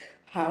about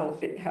how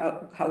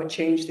it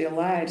changed their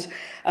lives.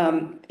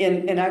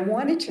 And I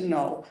wanted to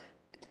know,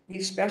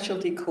 these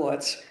specialty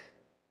courts,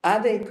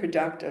 are they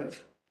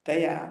productive?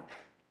 They are.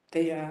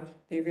 They are.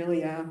 They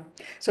really are.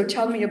 So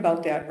tell me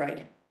about that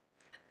writing.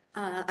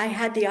 I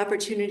had the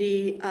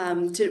opportunity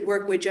to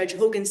work with Judge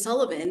Hogan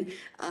Sullivan,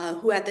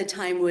 who at the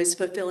time was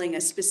fulfilling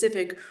a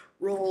specific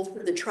role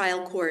for the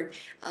trial court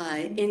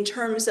in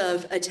terms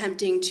of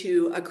attempting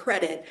to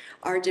accredit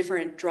our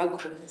different drug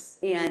courts.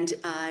 And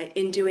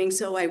in doing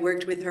so, I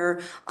worked with her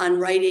on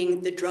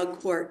writing the drug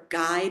court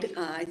guide.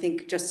 I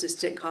think Justice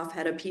Dickoff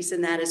had a piece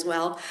in that as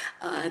well.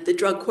 The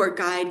drug court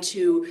guide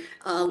to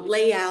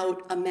lay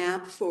out a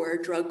map for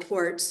drug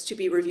courts to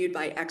be reviewed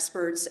by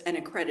experts and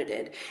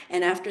accredited.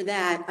 And after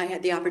that, I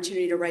had the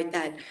opportunity to write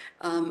that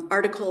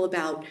article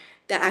about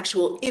the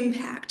actual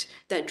impact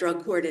that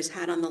drug court has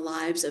had on the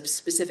lives of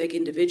specific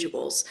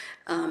individuals.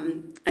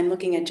 I'm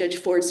looking at Judge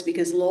Forts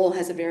because Lowell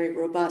has a very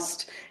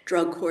robust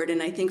drug court,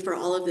 and I think for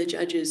all of the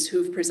judges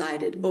who've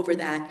presided over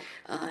that,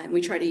 and we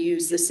try to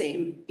use the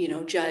same,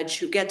 judge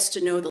who gets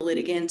to know the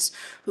litigants,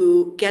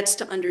 who gets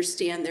to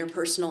understand their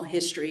personal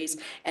histories,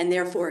 and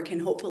therefore can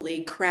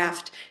hopefully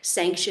craft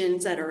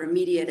sanctions that are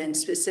immediate and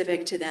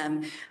specific to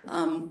them.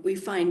 We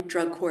find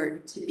drug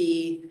court to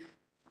be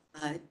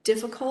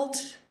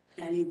difficult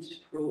and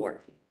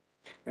rewarding.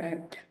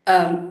 Right.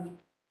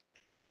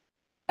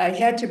 I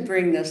had to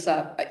bring this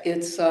up.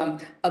 It's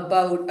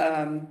about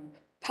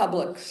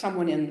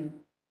someone in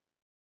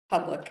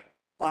public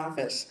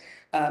office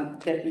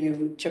that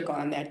you took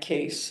on that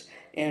case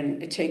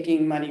and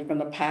taking money from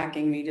the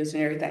parking meters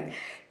and everything.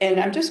 And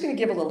I'm just going to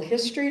give a little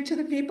history to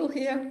the people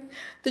here.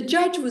 The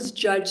judge was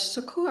Judge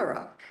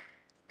Sikora.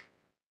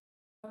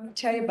 I'll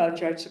tell you about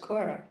Judge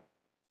Sikora.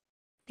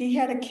 He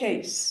had a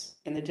case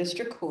in the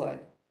district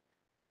court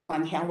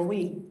on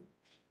Halloween,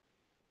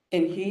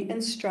 and he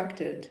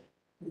instructed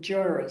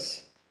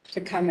jurors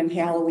to come in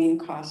Halloween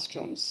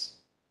costumes.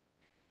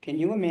 Can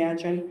you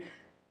imagine,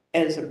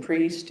 as a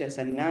priest, as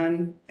a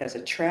nun, as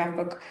a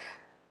traffic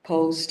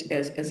post,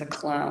 as a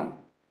clown?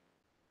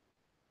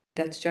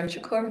 That's Judge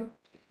Sikora.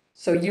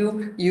 So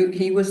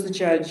he was the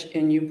judge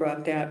and you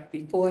brought that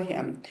before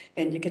him,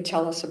 and you could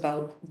tell us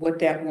about what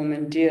that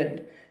woman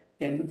did.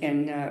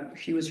 And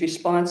she was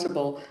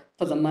responsible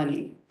for the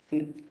money.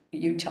 And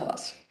you tell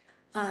us.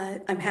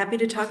 I'm happy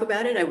to talk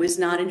about it. I was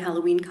not in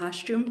Halloween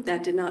costume.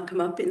 That did not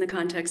come up in the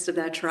context of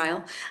that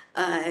trial.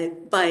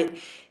 But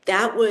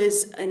that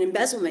was an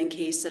embezzlement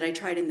case that I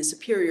tried in the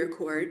Superior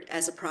Court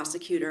as a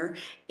prosecutor.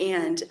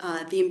 And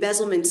the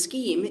embezzlement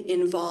scheme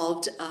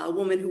involved a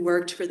woman who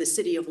worked for the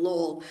City of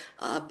Lowell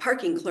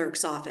parking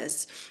clerk's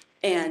office.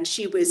 And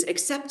she was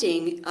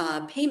accepting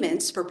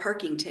payments for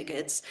parking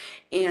tickets,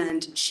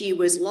 and she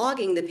was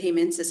logging the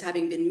payments as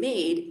having been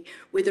made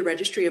with the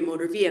Registry of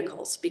Motor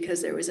Vehicles,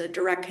 because there was a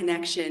direct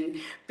connection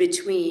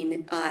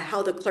between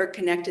how the clerk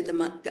collected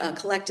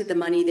the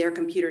money, their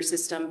computer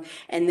system,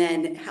 and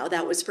then how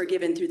that was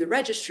forgiven through the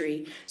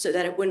registry so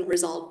that it wouldn't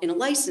result in a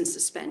license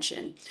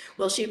suspension.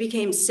 Well, she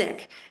became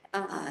sick.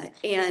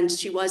 And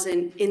she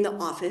wasn't in the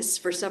office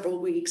for several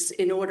weeks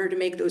in order to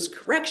make those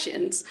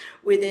corrections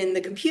within the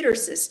computer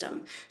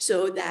system,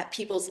 so that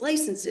people's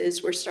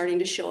licenses were starting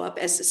to show up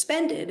as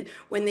suspended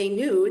when they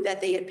knew that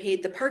they had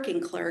paid the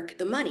parking clerk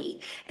the money.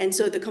 And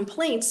so the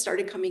complaints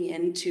started coming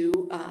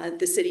into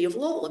the City of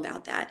Lowell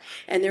about that.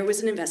 And there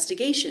was an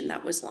investigation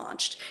that was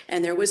launched,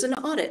 and there was an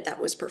audit that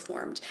was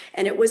performed,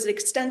 and it was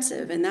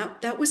extensive. And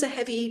that was a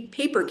heavy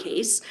paper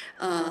case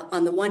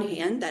on the one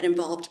hand that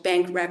involved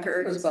bank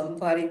records. It was about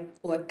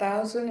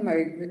 44,000, am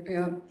I,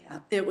 yeah. Yeah,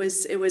 it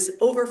was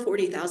over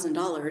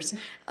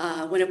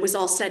 $40,000 when it was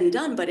all said and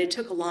done, but it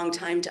took a long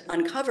time to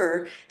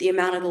uncover the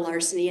amount of the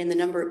larceny and the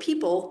number of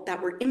people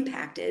that were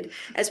impacted,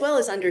 as well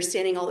as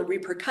understanding all the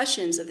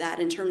repercussions of that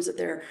in terms of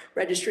their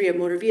Registry of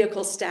Motor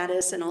Vehicle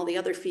status and all the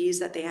other fees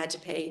that they had to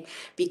pay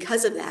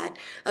because of that.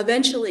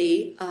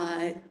 Eventually,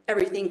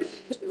 everything came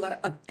to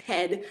a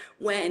head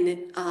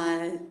when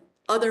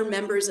other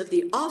members of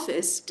the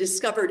office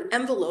discovered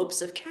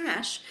envelopes of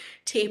cash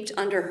taped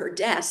under her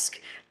desk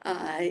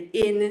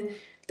in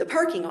the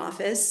parking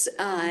office,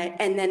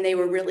 and then they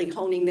were really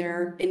honing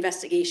their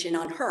investigation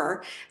on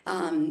her.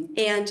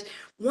 And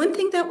one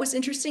thing that was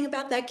interesting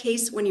about that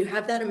case, when you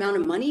have that amount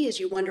of money, is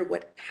you wonder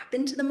what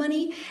happened to the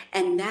money,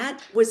 and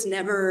that was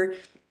never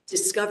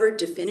discovered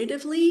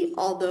definitively,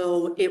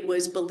 although it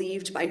was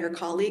believed by her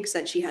colleagues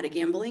that she had a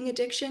gambling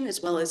addiction,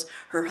 as well as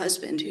her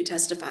husband, who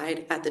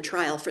testified at the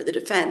trial for the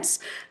defense.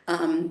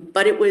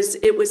 But it was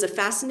a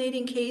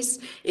fascinating case.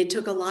 It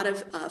took a lot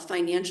of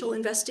financial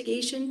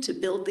investigation to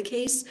build the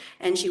case,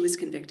 and she was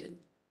convicted.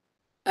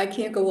 I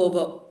can't go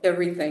over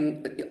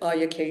everything, all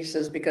your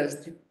cases,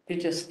 because they're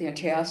just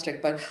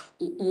fantastic, but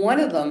one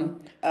of them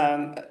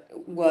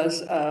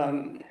was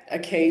a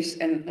case,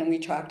 and we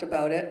talked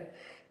about it,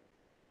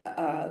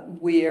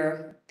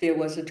 where there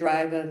was a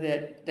driver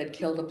that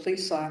killed a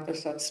police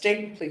officer,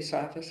 state police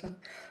officer,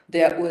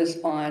 that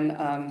was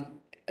on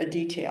a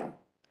detail.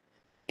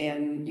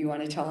 And you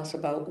want to tell us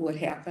about what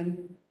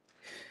happened?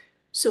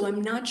 So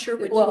I'm not sure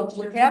what. Well,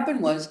 what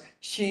happened was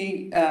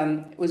she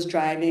was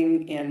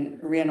driving and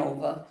ran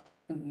over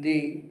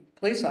the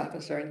police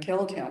officer and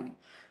killed him.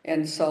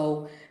 And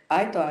so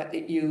I thought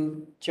that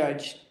you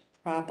judged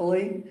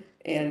properly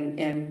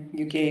and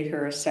you gave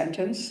her a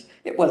sentence.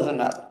 It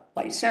wasn't a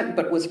light sentence,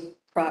 but was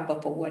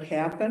proper for what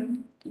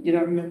happened. You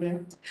don't remember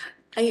that?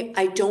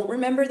 I don't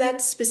remember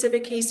that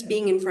specific case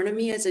being in front of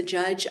me as a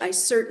judge. I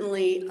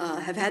certainly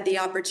have had the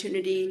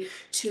opportunity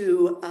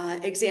to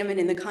examine,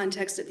 in the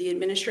context of the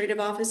administrative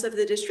office of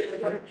the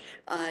district court,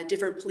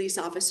 different police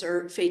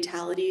officer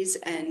fatalities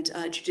and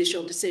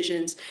judicial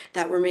decisions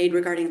that were made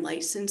regarding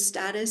license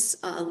status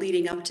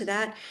leading up to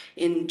that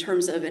in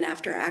terms of an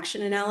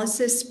after-action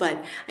analysis.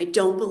 But I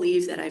don't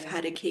believe that I've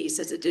had a case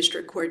as a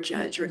district court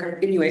judge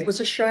regarding. Anyway, it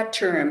was a short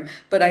term,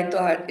 but I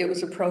thought it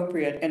was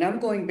appropriate. And I'm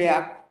going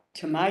back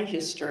to my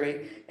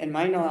history and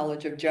my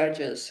knowledge of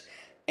judges.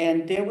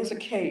 And there was a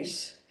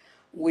case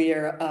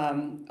where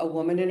a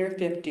woman in her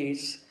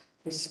 50s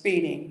was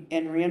speeding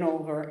and ran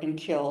over and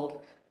killed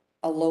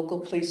a local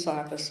police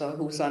officer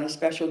who was on a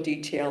special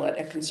detail at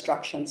a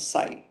construction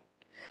site.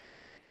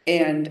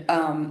 And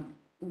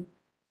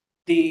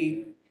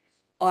the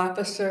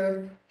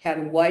officer had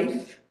a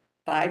wife,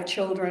 5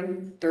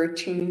 children,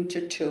 13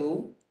 to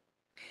 2.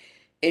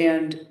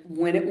 And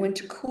when it went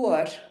to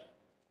court,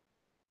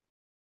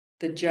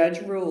 the judge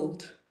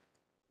ruled,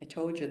 I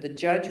told you, the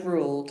judge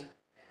ruled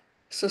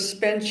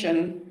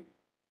suspension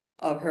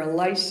of her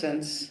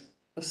license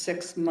for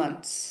 6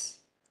 months.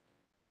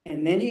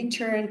 And then he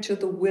turned to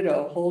the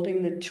widow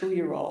holding the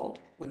 2-year-old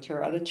with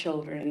her other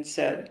children and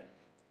said,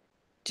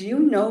 "Do you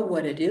know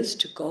what it is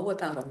to go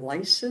without a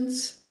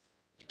license?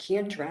 You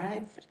can't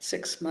drive for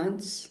 6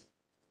 months."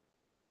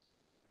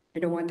 I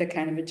don't want that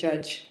kind of a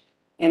judge.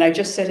 And I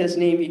just said his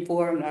name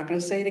before, I'm not going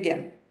to say it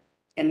again.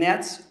 And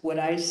that's what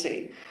I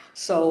see.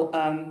 So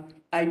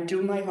I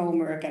do my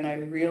homework, and I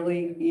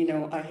really,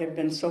 I have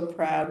been so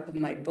proud of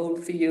my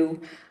vote for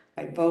you.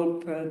 I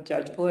vote for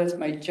Judge Bliss,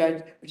 my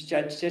judge,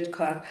 Judge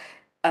Ditkoff.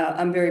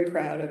 I'm very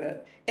proud of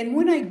it. And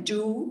when I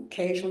do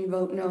occasionally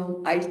vote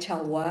no, I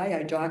tell why,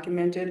 I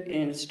document it,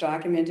 and it's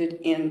documented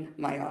in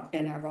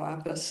in our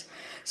office.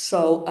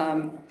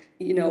 So,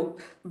 you know,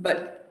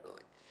 but,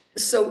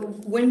 so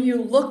when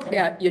you look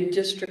at your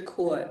district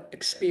court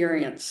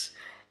experience,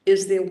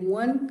 is there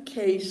one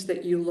case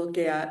that you look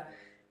at,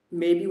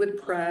 maybe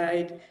with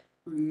pride,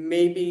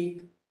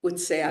 maybe with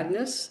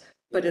sadness,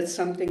 but it's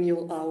something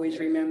you'll always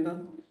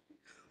remember?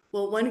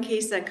 Well, one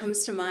case that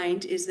comes to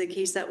mind is the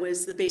case that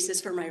was the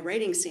basis for my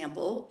writing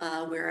sample,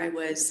 where I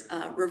was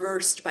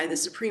reversed by the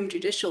Supreme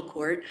Judicial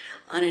Court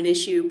on an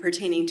issue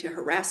pertaining to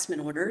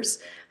harassment orders.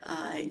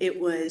 It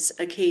was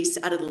a case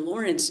out of the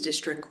Lawrence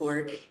District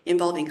Court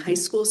involving high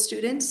school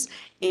students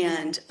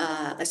and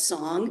a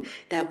song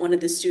that one of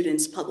the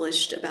students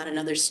published about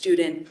another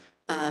student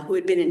who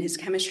had been in his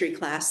chemistry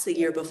class the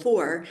year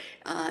before,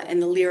 and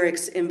the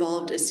lyrics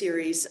involved a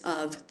series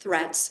of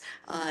threats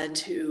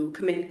to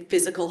commit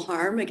physical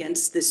harm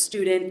against the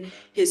student,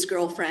 his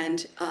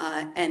girlfriend,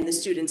 and the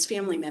student's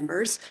family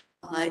members,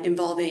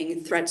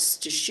 involving threats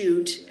to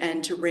shoot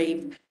and to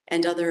rape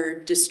and other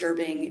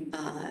disturbing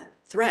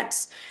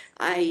threats.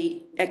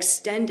 I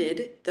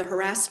extended the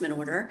harassment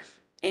order,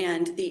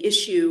 and the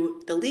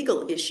issue, the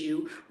legal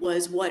issue,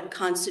 was what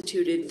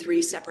constituted 3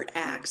 separate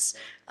acts.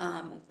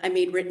 I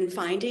made written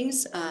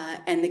findings,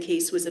 and the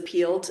case was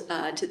appealed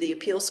to the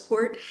appeals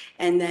court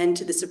and then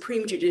to the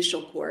Supreme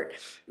Judicial Court.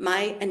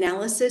 My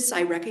analysis,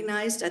 I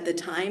recognized at the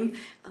time,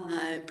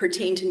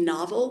 pertained to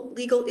novel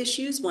legal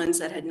issues, ones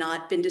that had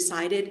not been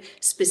decided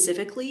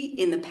specifically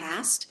in the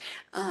past.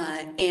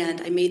 And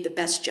I made the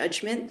best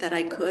judgment that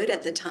I could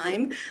at the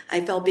time.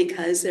 I felt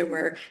because there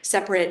were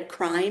separate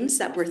crimes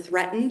that were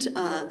threatened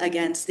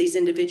against these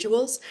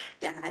individuals,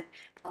 that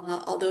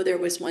although there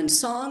was one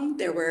song,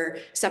 there were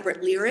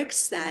separate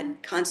lyrics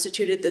that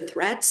constituted the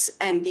threats.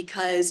 And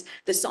because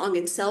the song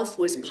itself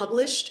was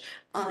published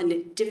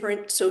on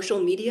different social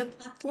media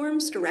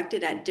platforms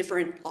directed at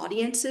different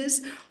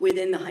audiences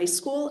within the high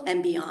school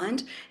and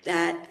beyond,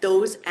 that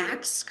those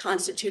acts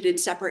constituted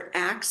separate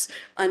acts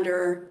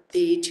under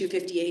the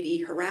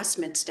 250-80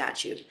 harassment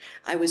statute.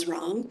 I was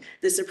wrong.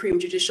 The Supreme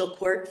Judicial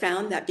Court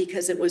found that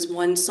because it was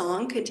one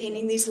song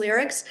containing these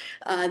lyrics,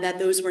 that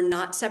those were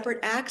not separate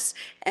acts.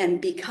 And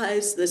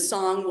because the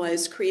song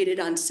was created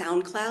on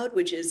SoundCloud,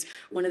 which is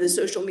one of the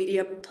social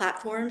media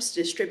platforms,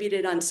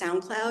 distributed on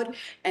SoundCloud,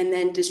 and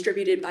then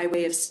distributed by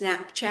way of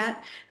Snapchat,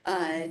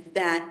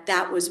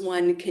 that was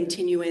one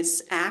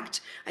continuous act,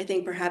 I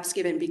think perhaps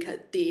given because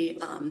the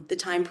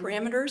time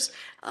parameters.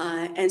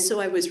 And so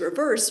I was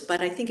reversed,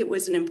 but I think it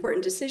was an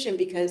important decision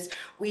because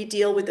we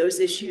deal with those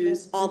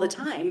issues all the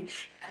time.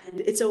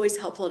 And it's always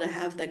helpful to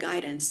have the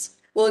guidance.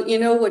 Well, you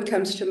know what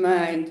comes to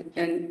mind,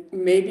 and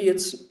maybe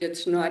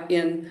it's not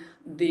in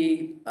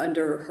the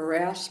under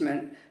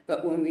harassment,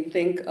 but when we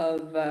think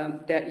of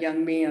that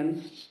young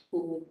man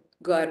who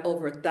got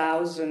over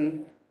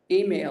 1,000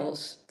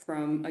 emails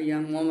from a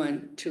young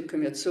woman to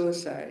commit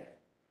suicide.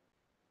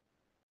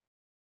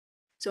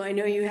 So I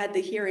know you had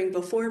the hearing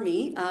before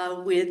me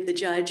with the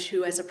judge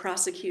who, as a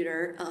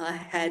prosecutor,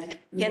 had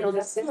handled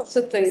this. That's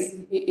the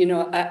thing, you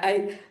know,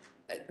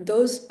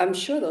 I'm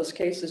sure those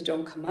cases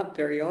don't come up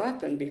very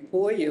often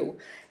before you,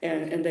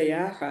 and they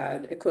are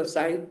hard. Of course,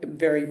 I'm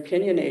very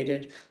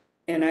opinionated,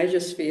 and I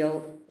just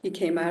feel he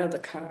came out of the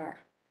car,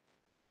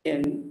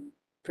 and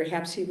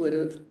perhaps he would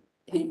have,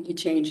 he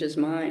changed his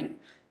mind,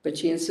 but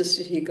she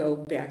insisted he go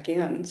back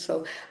in.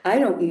 So I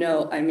don't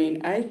know. I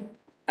mean,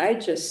 I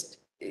just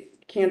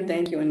can't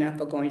thank you enough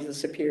for going to the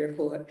Superior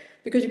Court,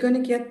 because you're going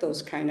to get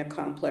those kind of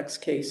complex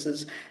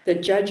cases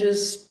that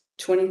judges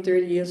 20,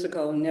 30 years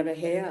ago never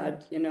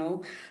had, you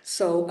know?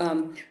 So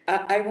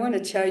I want to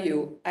tell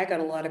you, I got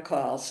a lot of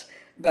calls,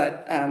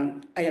 but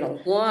I had a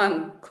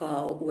long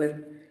call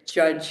with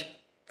Judge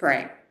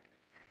Frank,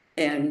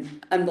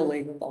 and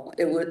unbelievable.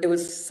 It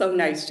was so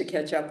nice to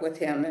catch up with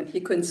him, and he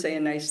couldn't say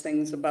nice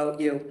things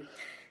about you.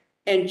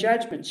 And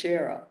Judge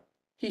Machero,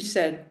 he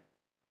said,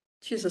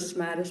 she's the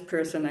smartest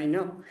person I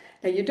know.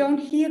 Now, you don't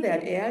hear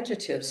that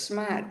adjective,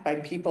 smart, by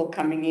people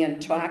coming in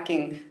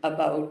talking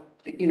about,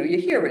 you know, you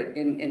hear it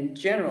in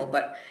general,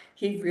 but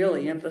he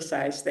really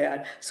emphasized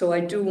that. So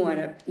I do want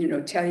to, you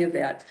know, tell you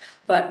that.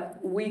 But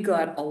we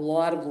got a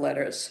lot of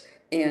letters,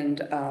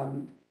 and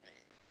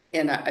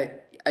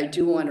I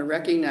do want to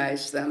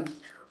recognize them.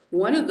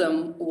 One of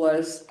them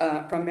was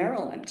from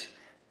Maryland,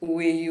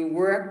 where you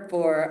work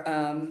for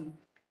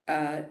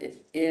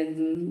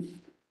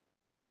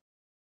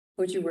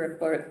who'd you work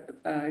for?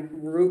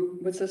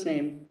 Root, what's his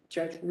name?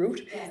 Judge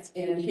Root? Yes.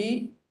 And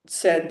he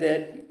said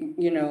that,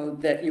 you know,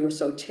 that you were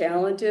so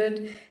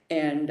talented,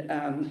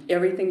 and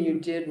everything you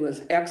did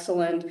was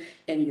excellent,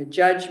 and your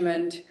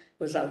judgment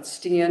was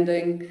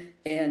outstanding,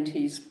 and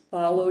he's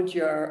followed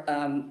your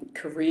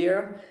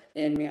career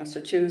in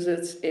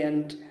Massachusetts,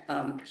 and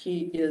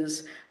he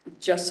is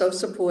just so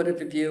supportive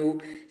of you,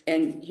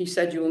 and he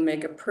said you will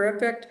make a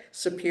perfect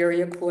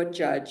Superior Court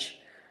judge.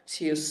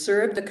 He has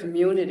served the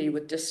community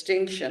with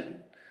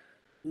distinction.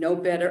 No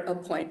better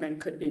appointment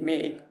could be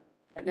made.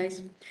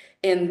 Nice.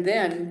 And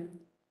then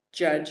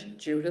Judge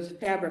Judith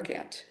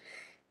Fabricant.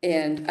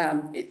 And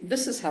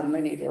this is how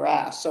many there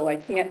are, so I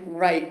can't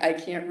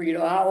read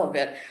all of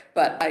it,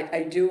 but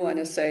I do want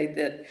to say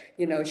that,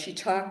 you know, she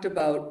talked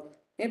about,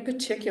 in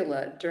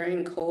particular,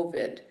 during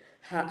COVID,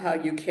 how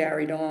you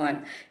carried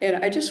on.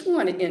 And I just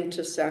want to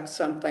intersect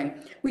something.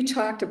 We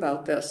talked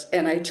about this,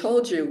 and I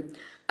told you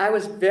I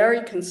was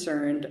very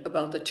concerned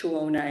about the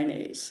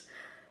 209As.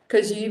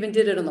 Because you even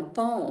did it on the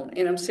phone,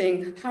 and I'm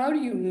saying, how do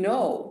you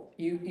know?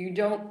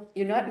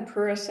 You're not in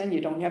person,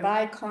 you don't have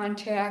eye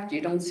contact,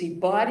 you don't see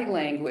body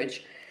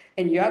language,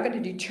 and you're gonna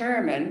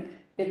determine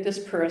if this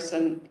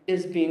person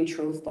is being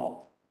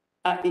truthful.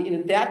 You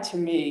know, that to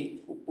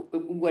me,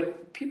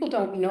 what people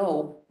don't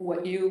know,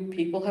 what you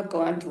people have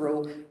gone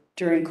through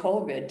during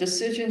COVID,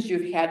 decisions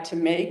you've had to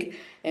make,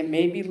 and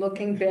maybe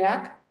looking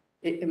back,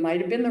 it might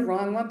have been the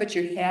wrong one, but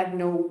you had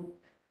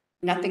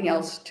nothing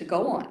else to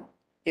go on.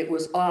 It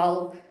was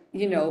all,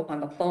 you know,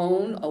 on the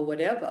phone or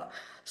whatever.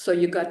 So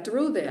you got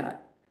through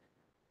that.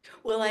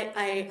 Well,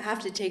 I have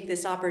to take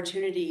this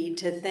opportunity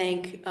to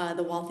thank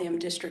the Waltham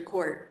District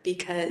Court,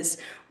 because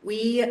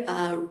we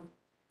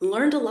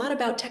learned a lot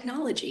about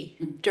technology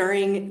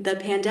during the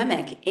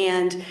pandemic,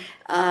 and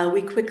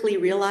we quickly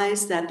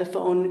realized that the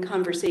phone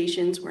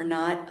conversations were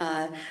not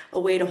a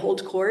way to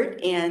hold court,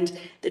 and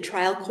the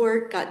trial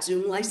court got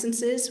Zoom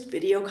licenses,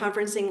 video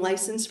conferencing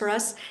license for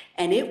us,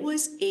 and it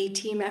was a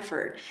team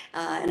effort.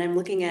 And I'm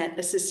looking at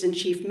Assistant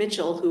Chief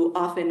Mitchell, who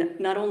often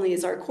not only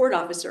is our court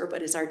officer,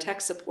 but is our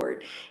tech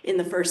support in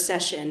the first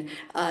session,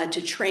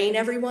 to train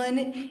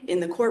everyone in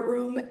the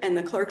courtroom and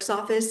the clerk's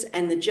office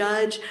and the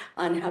judge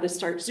on how to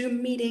start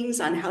Zoom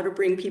meetings, on how to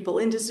bring people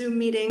into Zoom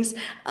meetings,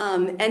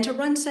 and to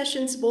run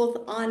sessions both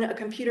on a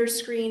computer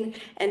screen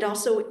and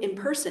also in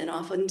person,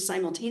 often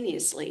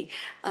simultaneously.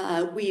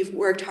 We've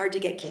worked hard to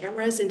get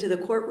cameras into the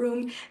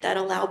courtroom that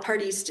allow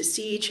parties to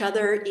see each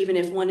other, even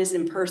if one is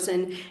in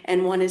person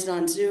and one is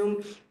on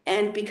Zoom.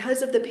 And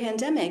because of the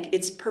pandemic,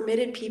 it's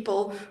permitted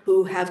people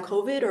who have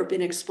COVID or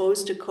been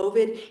exposed to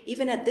COVID,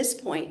 even at this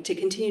point, to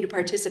continue to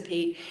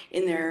participate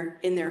in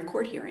their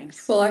court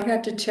hearings. Well, I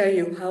have to tell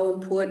you how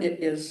important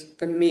it is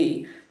for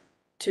me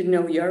to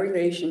know your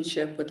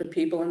relationship with the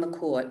people in the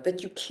court,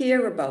 that you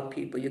care about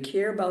people, you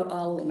care about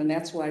all of them, and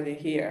that's why they're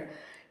here.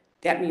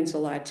 That means a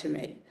lot to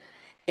me.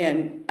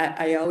 And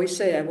I always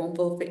say I won't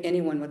vote for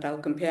anyone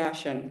without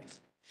compassion.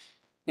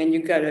 And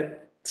you got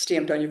it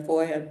stamped on your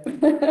forehead.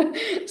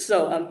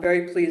 So I'm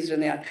very pleased in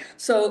that.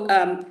 So,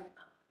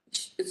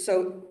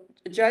 so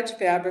Judge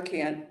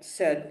Fabricant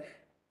said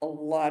a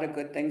lot of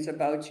good things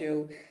about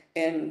you.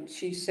 And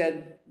she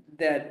said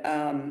that,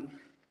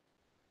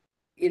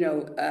 you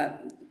know,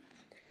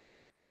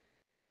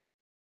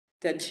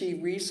 that she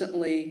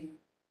recently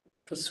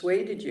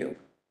persuaded you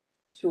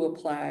to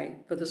apply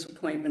for this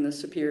appointment in the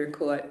Superior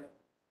Court.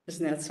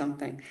 Isn't that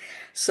something?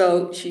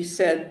 So she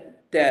said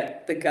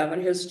that the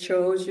governor has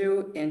chose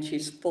you, and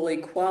she's fully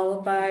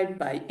qualified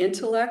by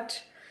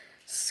intellect,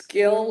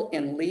 skill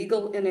in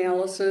legal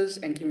analysis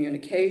and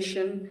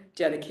communication,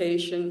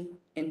 dedication,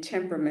 and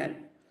temperament.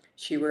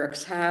 She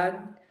works hard,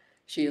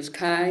 she is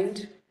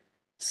kind,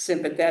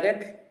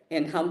 sympathetic,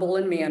 and humble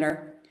in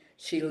manner.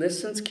 She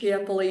listens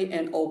carefully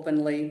and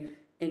openly,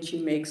 and she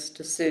makes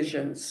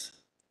decisions.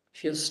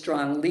 She has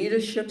strong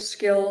leadership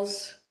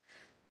skills,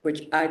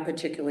 which I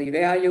particularly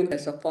value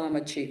as a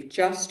former Chief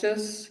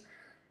Justice.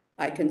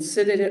 I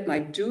considered it my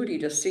duty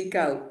to seek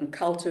out and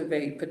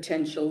cultivate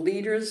potential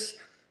leaders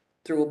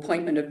through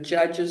appointment of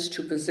judges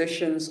to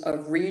positions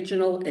of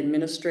regional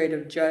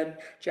administrative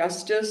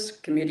justice,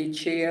 committee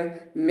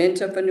chair,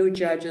 mentor for new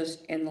judges,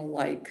 and the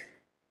like.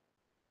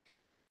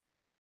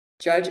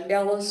 Judge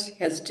Ellis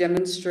has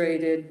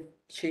demonstrated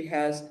she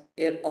has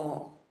it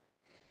all.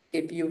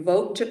 If you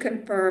vote to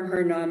confirm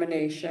her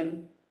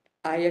nomination,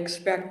 I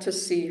expect to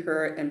see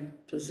her in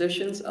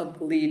positions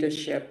of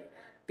leadership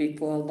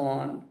before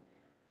long.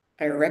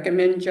 I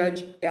recommend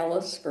Judge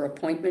Ellis for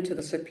appointment to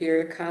the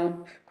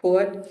Superior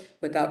Court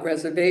without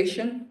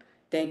reservation.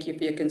 Thank you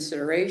for your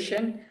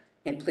consideration,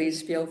 and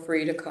please feel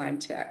free to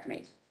contact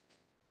me.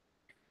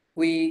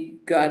 We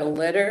got a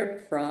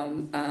letter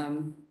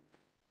from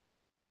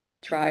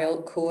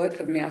Trial Court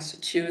of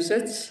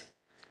Massachusetts,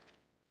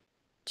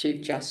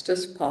 Chief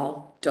Justice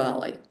Paul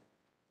Dolly.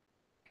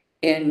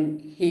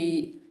 And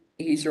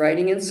he's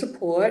writing in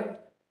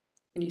support,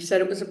 and he said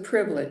it was a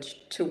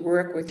privilege to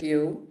work with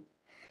you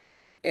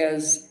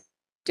as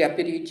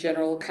Deputy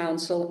General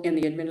Counsel in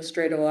the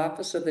Administrative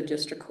Office of the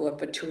District Court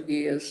for 2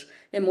 years,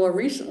 and more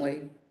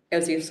recently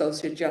as the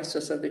Associate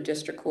Justice of the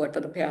District Court for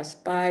the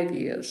past 5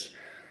 years.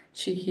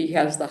 He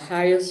has the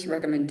highest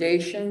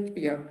recommendation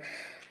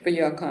for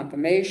your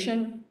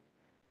confirmation,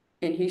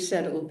 and he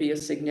said it will be a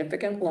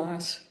significant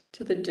loss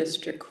to the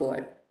District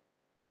Court.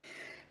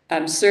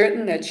 I'm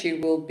certain that she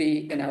will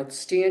be an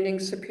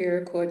outstanding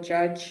Superior Court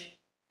judge.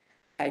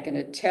 I can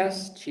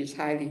attest she's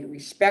highly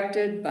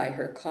respected by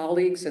her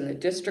colleagues in the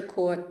District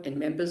Court and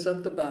members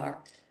of the bar.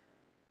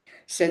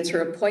 Since her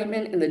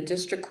appointment in the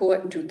District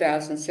Court in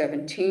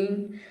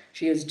 2017,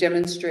 she has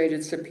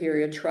demonstrated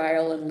superior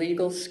trial and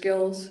legal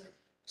skills,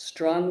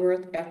 strong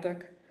work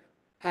ethic,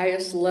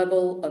 highest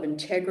level of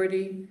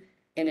integrity,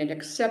 and an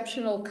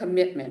exceptional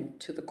commitment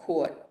to the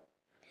court.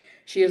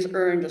 She has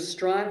earned a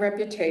strong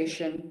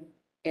reputation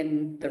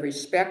in the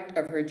respect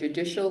of her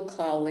judicial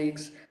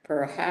colleagues for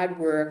her hard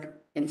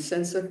work and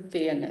sense of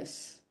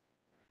fairness.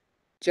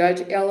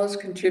 Judge Ellis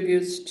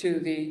contributes to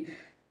the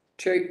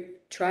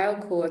trial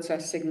courts are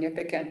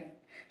significant.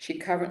 She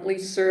currently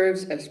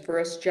serves as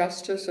First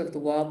Justice of the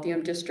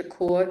Waltham District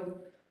Court,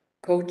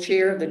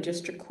 co-chair of the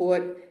District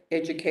Court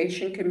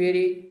Education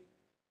Committee,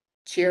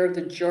 chair of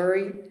the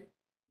Jury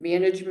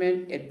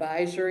Management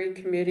Advisory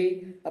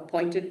Committee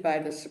appointed by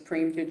the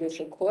Supreme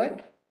Judicial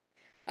Court,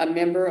 a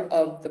member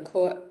of the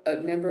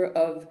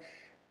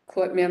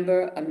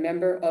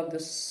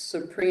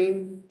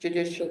Supreme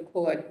Judicial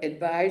Court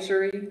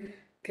Advisory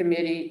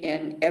Committee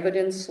in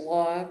Evidence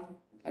Law,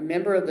 a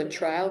member of the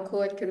Trial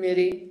Court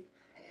Committee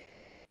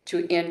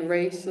to End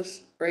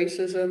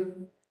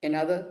Racism and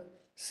Other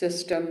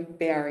System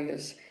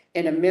Barriers,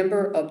 and a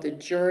member of the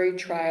Jury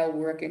Trial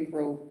Working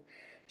Group.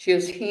 She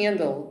has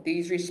handled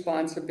these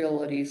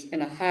responsibilities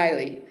in a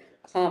highly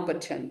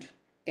competent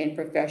and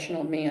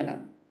professional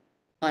manner.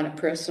 On a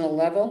personal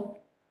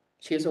level,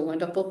 she is a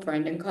wonderful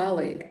friend and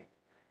colleague.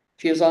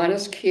 She is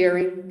honest,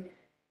 caring,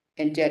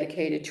 and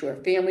dedicated to her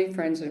family,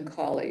 friends, and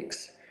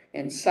colleagues.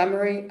 In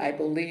summary, I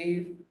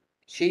believe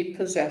she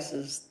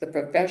possesses the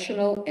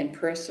professional and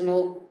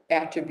personal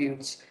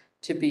attributes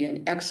to be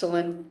an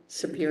excellent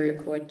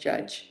Superior Court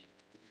judge.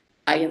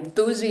 I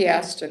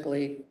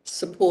enthusiastically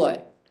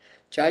support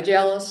Judge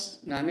Ellis'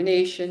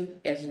 nomination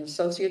as an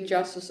Associate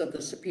Justice of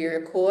the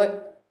Superior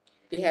Court.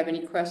 If you have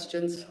any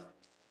questions,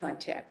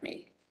 contact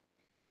me.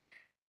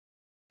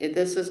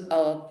 This is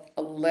a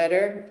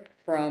letter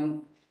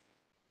from,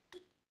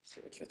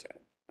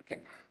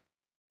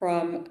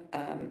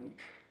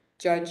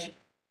 Judge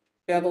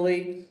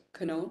Beverly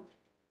Cano.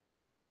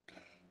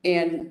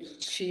 And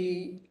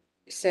she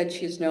said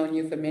she's known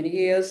you for many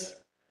years.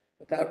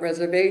 Without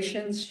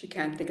reservations, she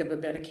can't think of a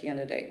better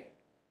candidate.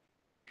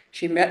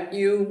 She met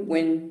you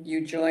when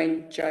you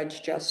joined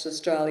Judge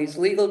Justice Dolly's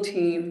legal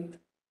team,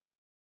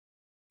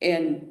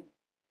 and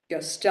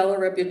your stellar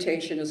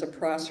reputation as a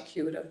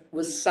prosecutor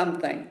was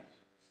something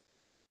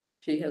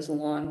she has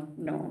long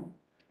known.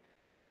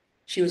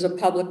 She was a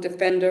public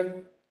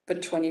defender for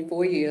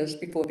 24 years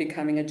before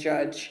becoming a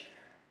judge,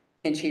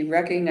 and she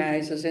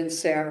recognizes in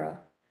Sarah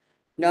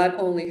not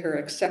only her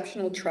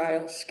exceptional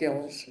trial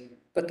skills,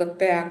 but the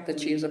fact that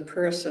she is a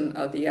person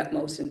of the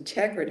utmost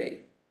integrity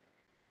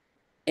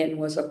and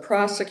was a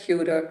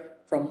prosecutor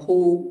from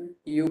whom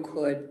you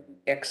could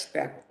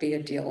expect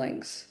fair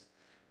dealings.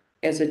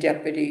 As a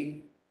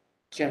deputy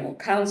general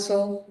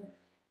counsel,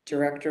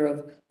 director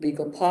of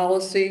legal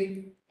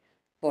policy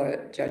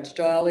for Judge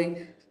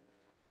Dolly,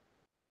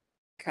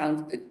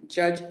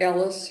 Judge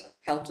Ellis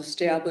helped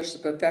establish the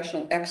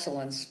professional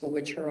excellence for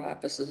which her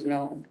office is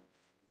known.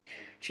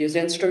 She is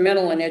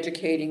instrumental in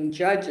educating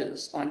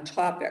judges on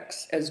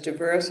topics as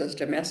diverse as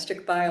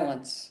domestic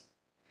violence,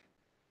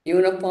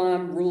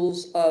 uniform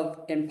rules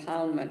of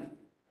impoundment,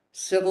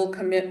 civil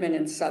commitment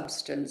and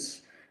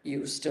substance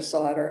use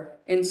disorder,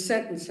 and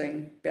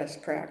sentencing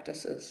best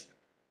practices.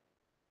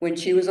 When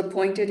she was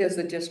appointed as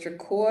the district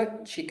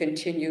court, she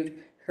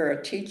continued her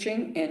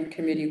teaching and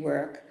committee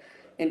work.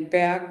 In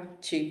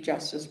fact, Chief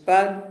Justice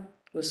Budd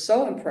was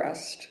so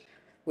impressed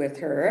with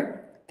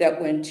her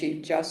that when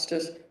Chief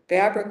Justice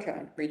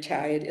Fabricant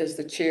retired as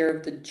the chair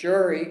of the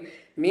Jury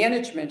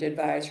Management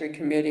Advisory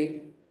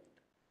Committee,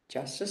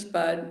 Justice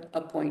Budd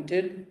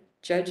appointed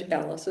Judge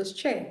Ellis as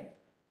chair.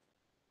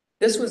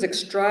 This was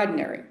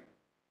extraordinary,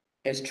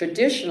 as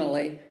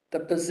traditionally the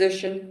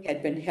position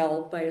had been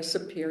held by a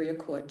Superior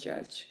Court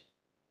judge.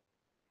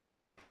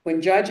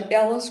 When Judge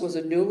Ellis was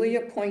a newly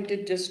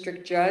appointed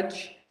district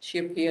judge, she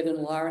appeared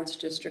in Lawrence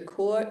District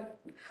Court,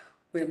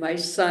 where my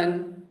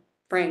son,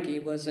 Frankie,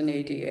 was an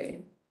ADA.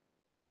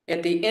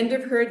 At the end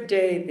of her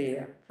day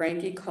there,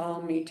 Frankie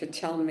called me to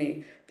tell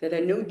me that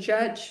a new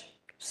judge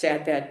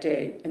sat that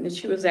day and that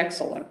she was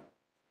excellent.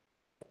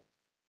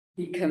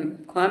 He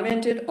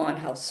commented on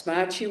how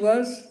smart she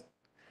was,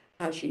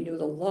 how she knew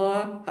the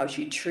law, how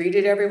she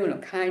treated everyone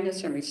with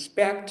kindness and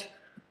respect.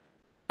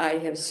 I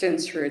have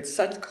since heard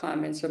such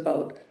comments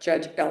about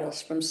Judge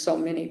Ellis from so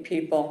many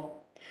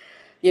people.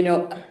 You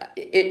know,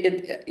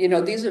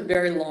 these are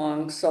very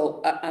long,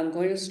 so I'm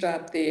going to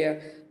stop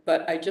there,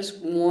 but I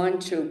just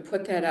want to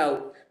put that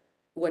out,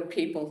 what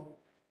people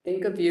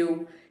think of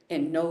you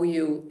and know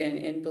you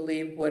and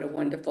believe what a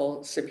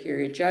wonderful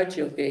Superior Judge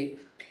you'll be.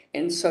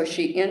 And so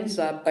she ends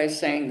up by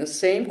saying the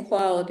same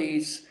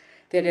qualities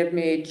that have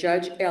made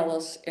Judge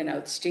Ellis an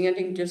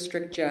outstanding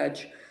district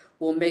judge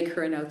will make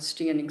her an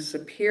outstanding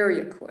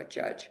Superior Court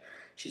judge.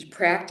 She's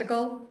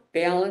practical,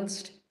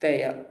 balanced,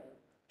 fair.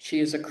 She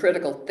is a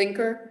critical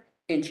thinker,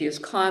 and she is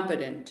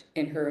confident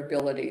in her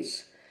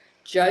abilities.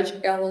 Judge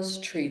Ellis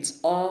treats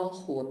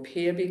all who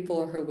appear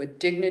before her with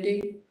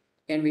dignity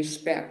and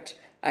respect.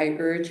 I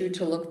urge you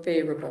to look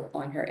favorable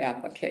on her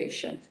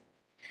application.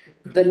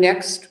 The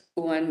next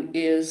one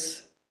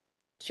is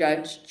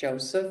Judge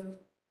Joseph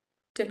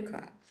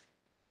Ditkoff.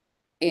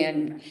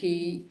 And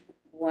he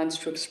wants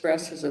to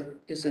express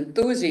his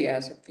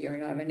enthusiasm for your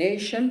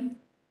nomination.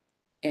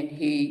 And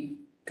he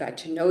got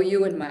to know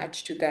you in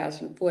March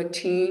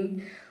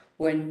 2014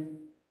 when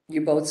you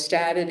both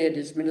started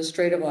as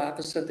administrative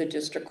officer of the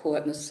district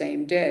court in the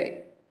same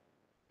day.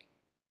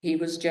 He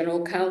was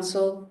general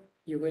counsel,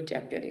 you were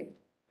deputy.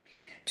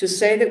 To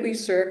say that we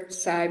served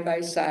side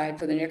by side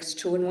for the next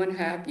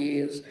 2.5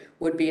 years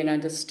would be an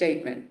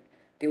understatement.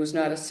 There was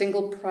not a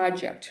single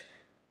project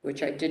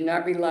which I did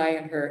not rely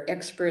on her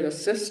expert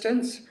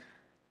assistance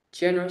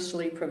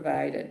generously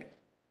provided.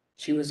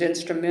 She was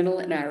instrumental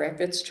in our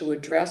efforts to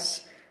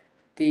address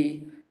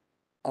the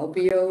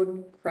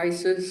opioid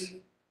crisis,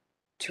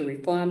 to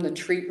reform the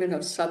treatment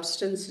of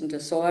substance and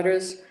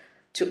disorders,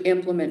 to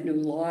implement new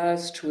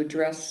laws to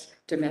address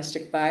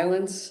domestic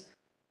violence,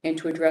 and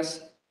to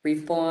address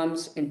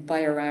reforms in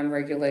firearm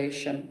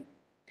regulation.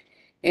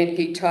 And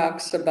he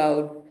talks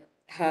about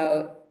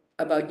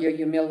about your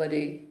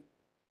humility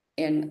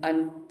and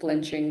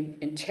unflinching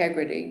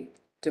integrity,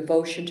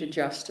 devotion to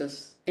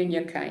justice, and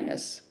your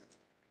kindness.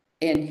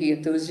 And he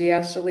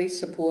enthusiastically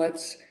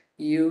supports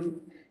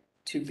you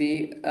to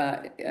be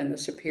in the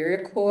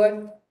Superior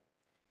Court.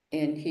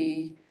 And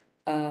he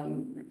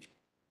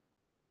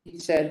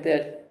said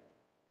that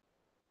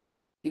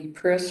he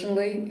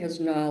personally has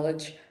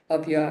knowledge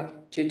of your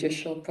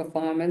judicial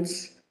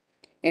performance.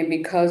 And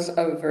because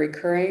of a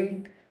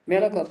recurring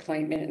medical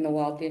appointment in the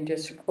Waltham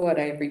District Court,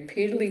 I have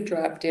repeatedly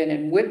dropped in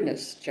and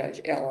witnessed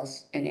Judge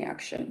Ellis in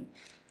action.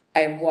 I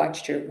have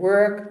watched her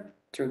work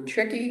through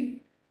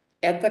tricky,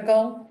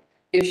 ethical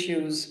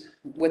issues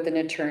with an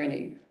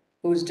attorney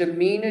whose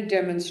demeanor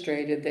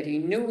demonstrated that he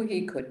knew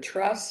he could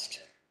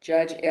trust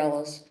Judge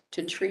Ellis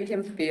to treat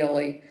him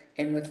fairly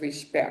and with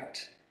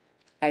respect.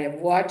 I have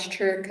watched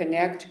her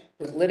connect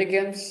with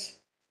litigants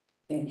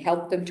and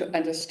help them to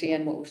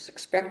understand what was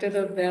expected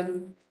of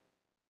them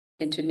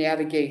and to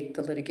navigate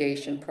the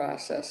litigation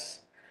process.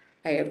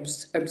 I have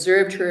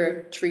observed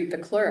her treat the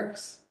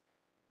clerks,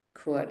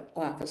 court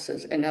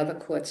officers, and other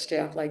court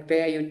staff like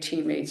valued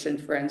teammates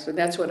and friends, and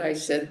that's what I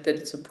said that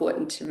it's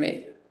important to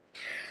me.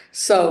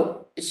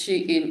 So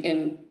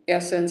in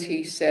essence,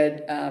 he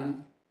said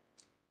that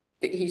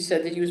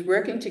he was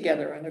working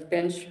together on a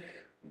bench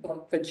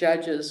for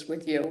judges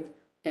with you,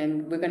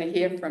 and we're going to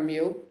hear from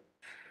you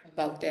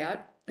about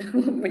that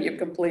when you've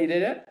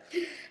completed it.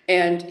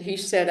 And he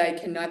said, I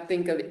cannot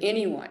think of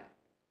anyone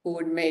who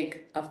would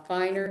make a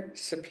finer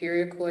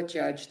Superior Court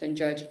judge than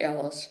Judge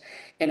Ellis,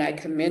 and I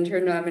commend her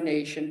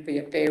nomination for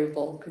your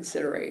favorable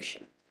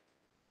consideration.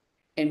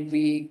 And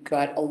we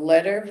got a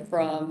letter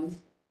from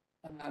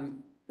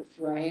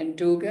Ryan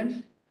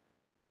Dugan,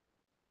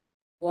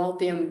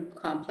 Waltham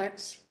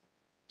Complex,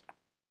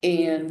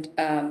 and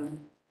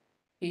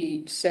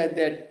he said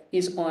that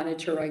he's honored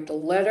to write the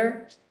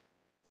letter,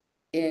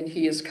 and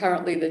he is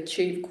currently the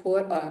Chief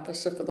Court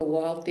Officer for the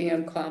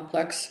Waltham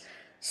Complex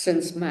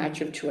since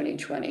March of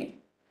 2020.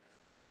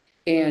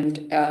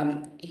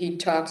 And he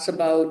talks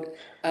about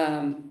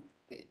that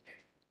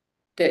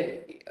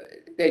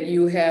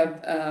you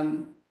have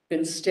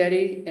been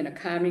steady and a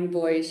calming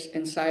voice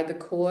inside the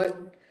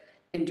court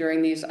and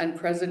during these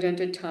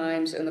unprecedented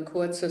times in the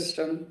court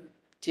system,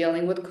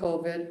 dealing with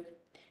COVID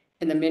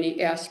and the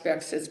many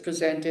aspects it's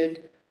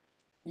presented.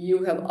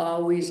 You have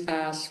always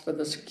asked for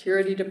the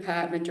security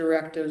department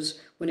directives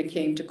when it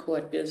came to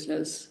court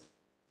business.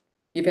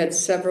 You've had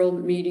several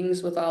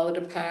meetings with all the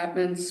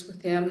departments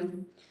with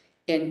him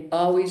and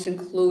always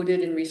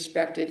included and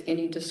respected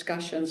any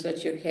discussions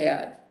that you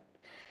had.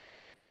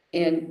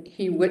 And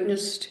he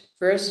witnessed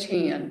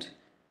firsthand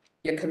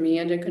your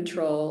command and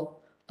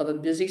control of a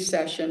busy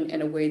session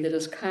in a way that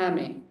is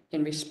calming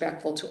and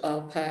respectful to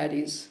all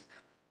parties.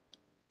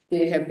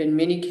 There have been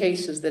many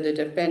cases that a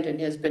defendant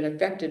has been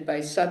affected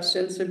by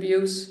substance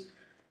abuse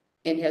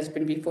and has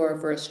been before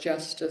First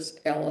Justice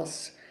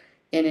Ellis.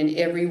 And in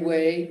every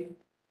way,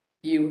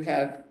 you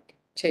have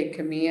taken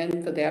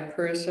command for that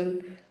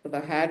person, for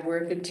the hard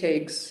work it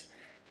takes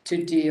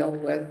to deal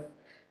with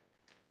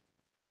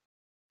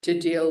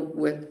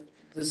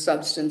the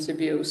substance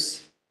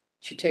abuse.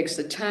 She takes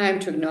the time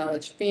to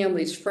acknowledge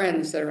families,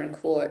 friends that are in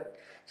court,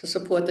 to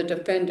support the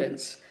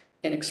defendants,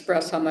 and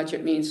express how much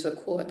it means to the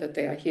court that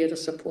they are here to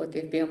support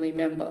their family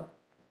member.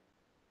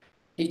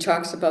 He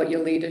talks about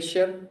your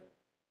leadership,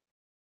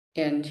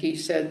 and he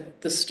said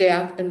the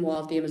staff in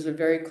Waltham is a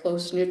very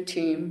close-knit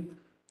team,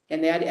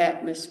 and that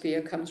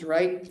atmosphere comes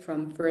right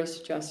from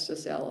First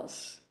Justice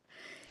Ellis.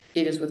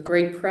 It is with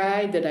great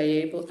pride that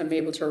I'm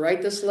able to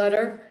write this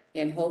letter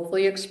and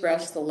hopefully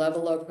express the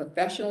level of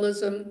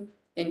professionalism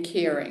and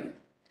caring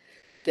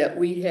that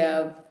we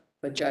have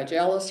for Judge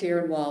Ellis here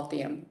in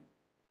Waltham.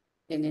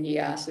 And then he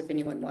asked if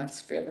anyone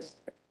wants this.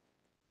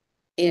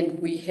 And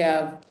we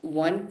have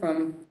one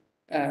from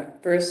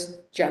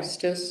First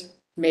Justice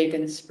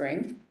Megan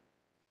Spring.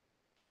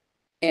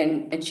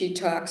 And she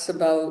talks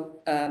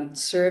about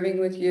serving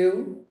with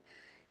you,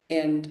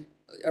 and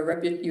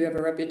you have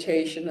a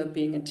reputation of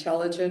being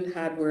intelligent,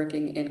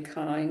 hardworking, and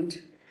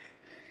kind.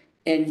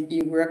 And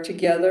you work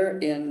together,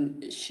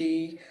 and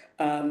she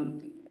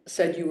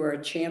said you were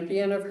a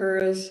champion of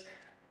hers.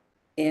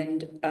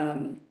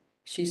 And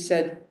she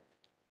said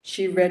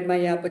she read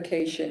my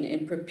application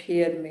and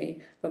prepared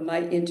me for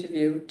my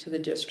interview to the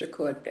district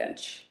court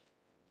bench.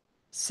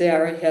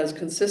 Sarah has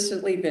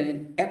consistently been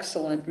an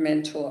excellent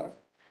mentor,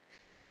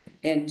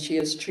 and she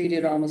has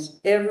treated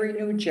almost every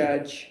new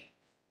judge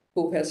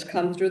who has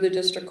come through the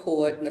district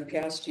court in the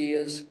past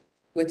years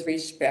with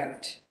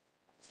respect.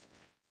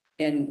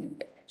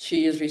 And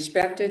she is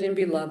respected and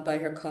beloved by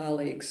her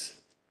colleagues.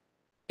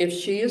 If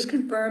she is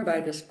confirmed by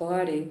this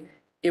body,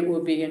 it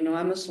will be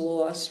enormous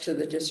loss to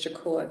the district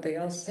court. They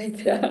all say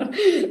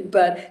that,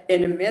 but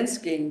an immense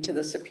gain to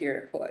the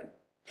Superior Court.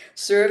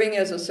 Serving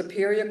as a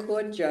Superior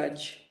Court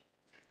judge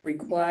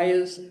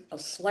requires a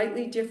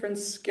slightly different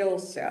skill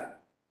set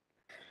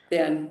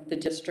than the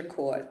district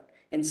court,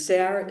 and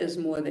Sarah is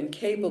more than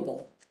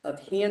capable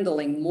of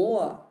handling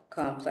more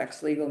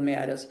complex legal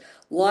matters,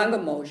 longer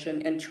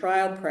motion and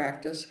trial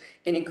practice,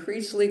 and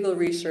increased legal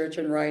research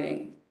and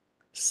writing.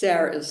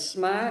 Sarah is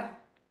smart,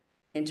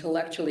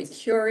 intellectually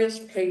curious,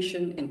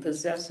 patient, and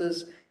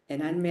possesses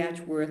an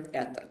unmatched work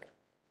ethic.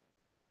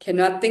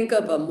 Cannot think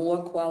of a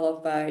more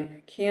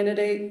qualified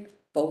candidate,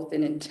 both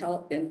in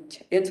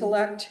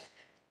intellect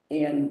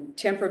and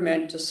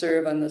temperament, to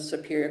serve on the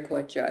Superior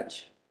Court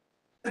judge.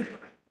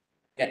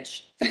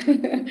 Bench.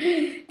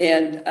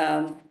 And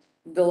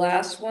the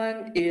last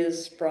one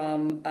is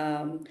from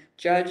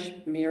Judge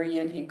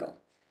Marianne Hinkle.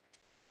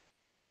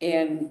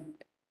 And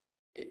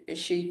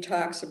she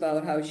talks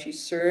about how she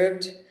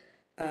served.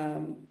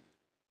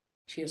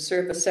 She has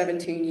served for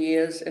 17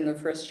 years in the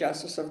first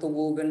justice of the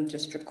Woburn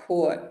District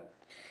Court.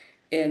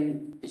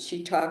 And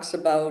she talks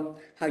about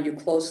how you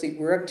closely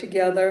work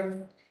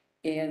together,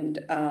 and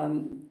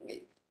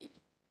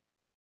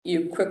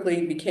you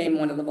quickly became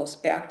one of the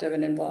most active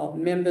and involved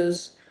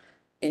members,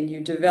 and you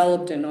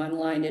developed an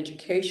online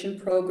education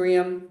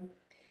program.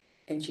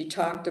 And she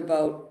talked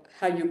about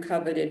how you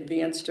covered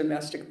advanced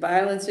domestic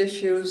violence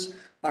issues,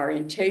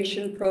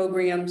 orientation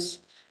programs,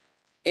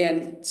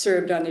 and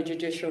served on the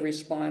judicial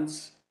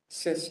response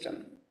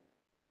system.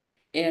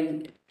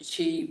 And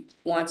she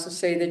wants to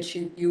say that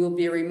you will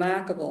be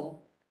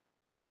remarkable.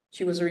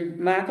 She was a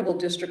remarkable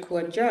district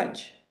court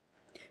judge.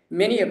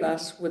 Many of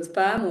us with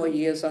far more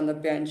years on the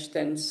bench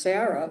than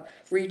Sarah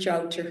reach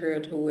out to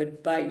her for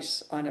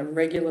advice on a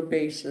regular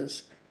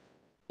basis.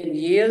 In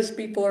years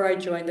before I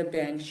joined the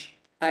bench,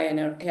 I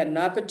had an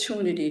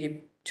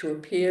opportunity to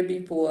appear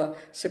before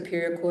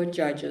Superior Court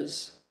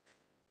judges.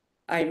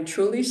 I am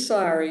truly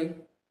sorry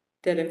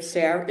that if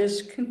Sarah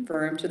is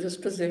confirmed to this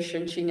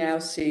position she now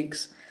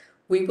seeks,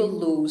 we will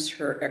lose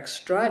her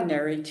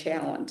extraordinary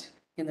talent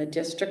in the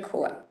district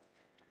court.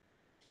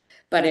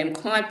 But I am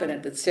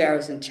confident that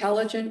Sarah's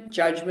intelligent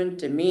judgment,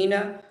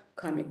 demeanor,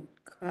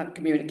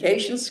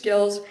 communication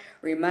skills,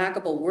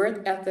 remarkable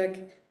work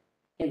ethic,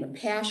 and the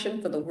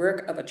passion for the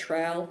work of a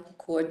trial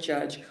court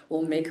judge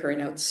will make her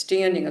an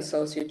outstanding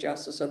Associate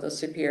Justice of the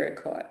Superior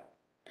Court.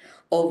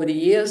 Over the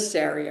years,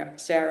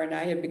 Sarah and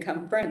I have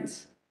become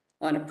friends.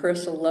 On a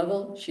personal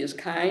level, she is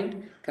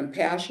kind,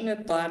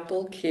 compassionate,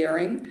 thoughtful,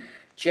 caring,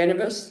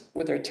 generous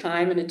with her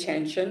time and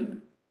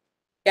attention,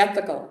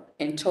 ethical,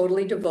 and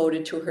totally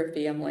devoted to her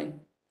family.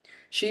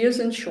 She is,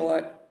 in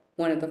short,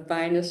 one of the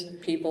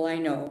finest people I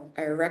know.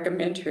 I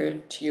recommend her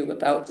to you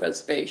without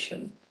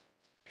reservation.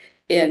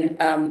 And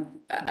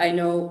I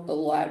know a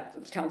lot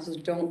of councils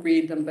don't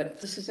read them,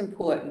 but this is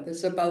important. This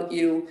is about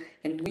you,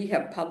 and we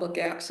have public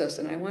access,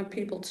 and I want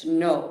people to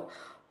know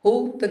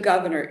who the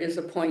governor is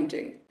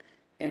appointing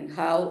and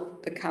how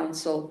the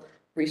council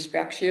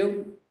respects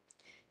you.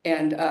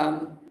 And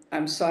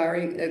I'm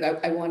sorry,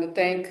 I want to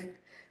thank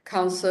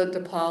Councilor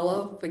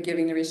DiPaolo for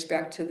giving the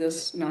respect to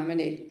this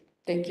nominee.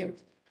 Thank you.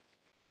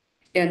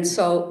 And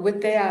so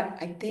with that,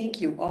 I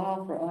thank you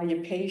all for all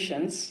your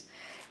patience.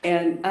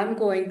 And I'm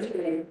going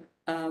to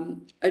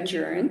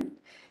adjourn.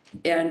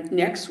 And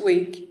next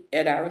week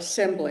at our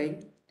assembly,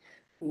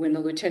 when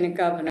the Lieutenant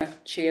Governor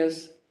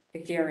chairs the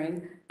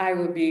hearing, I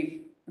will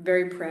be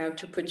very proud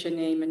to put your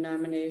name in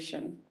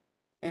nomination.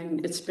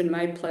 And it's been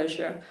my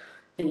pleasure.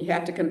 And you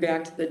have to come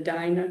back to the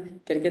diner.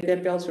 Gotta get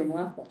that Belgian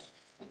waffle.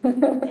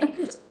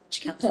 Thank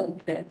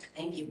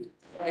you.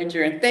 I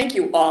adjourn. Thank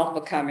you all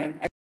for coming.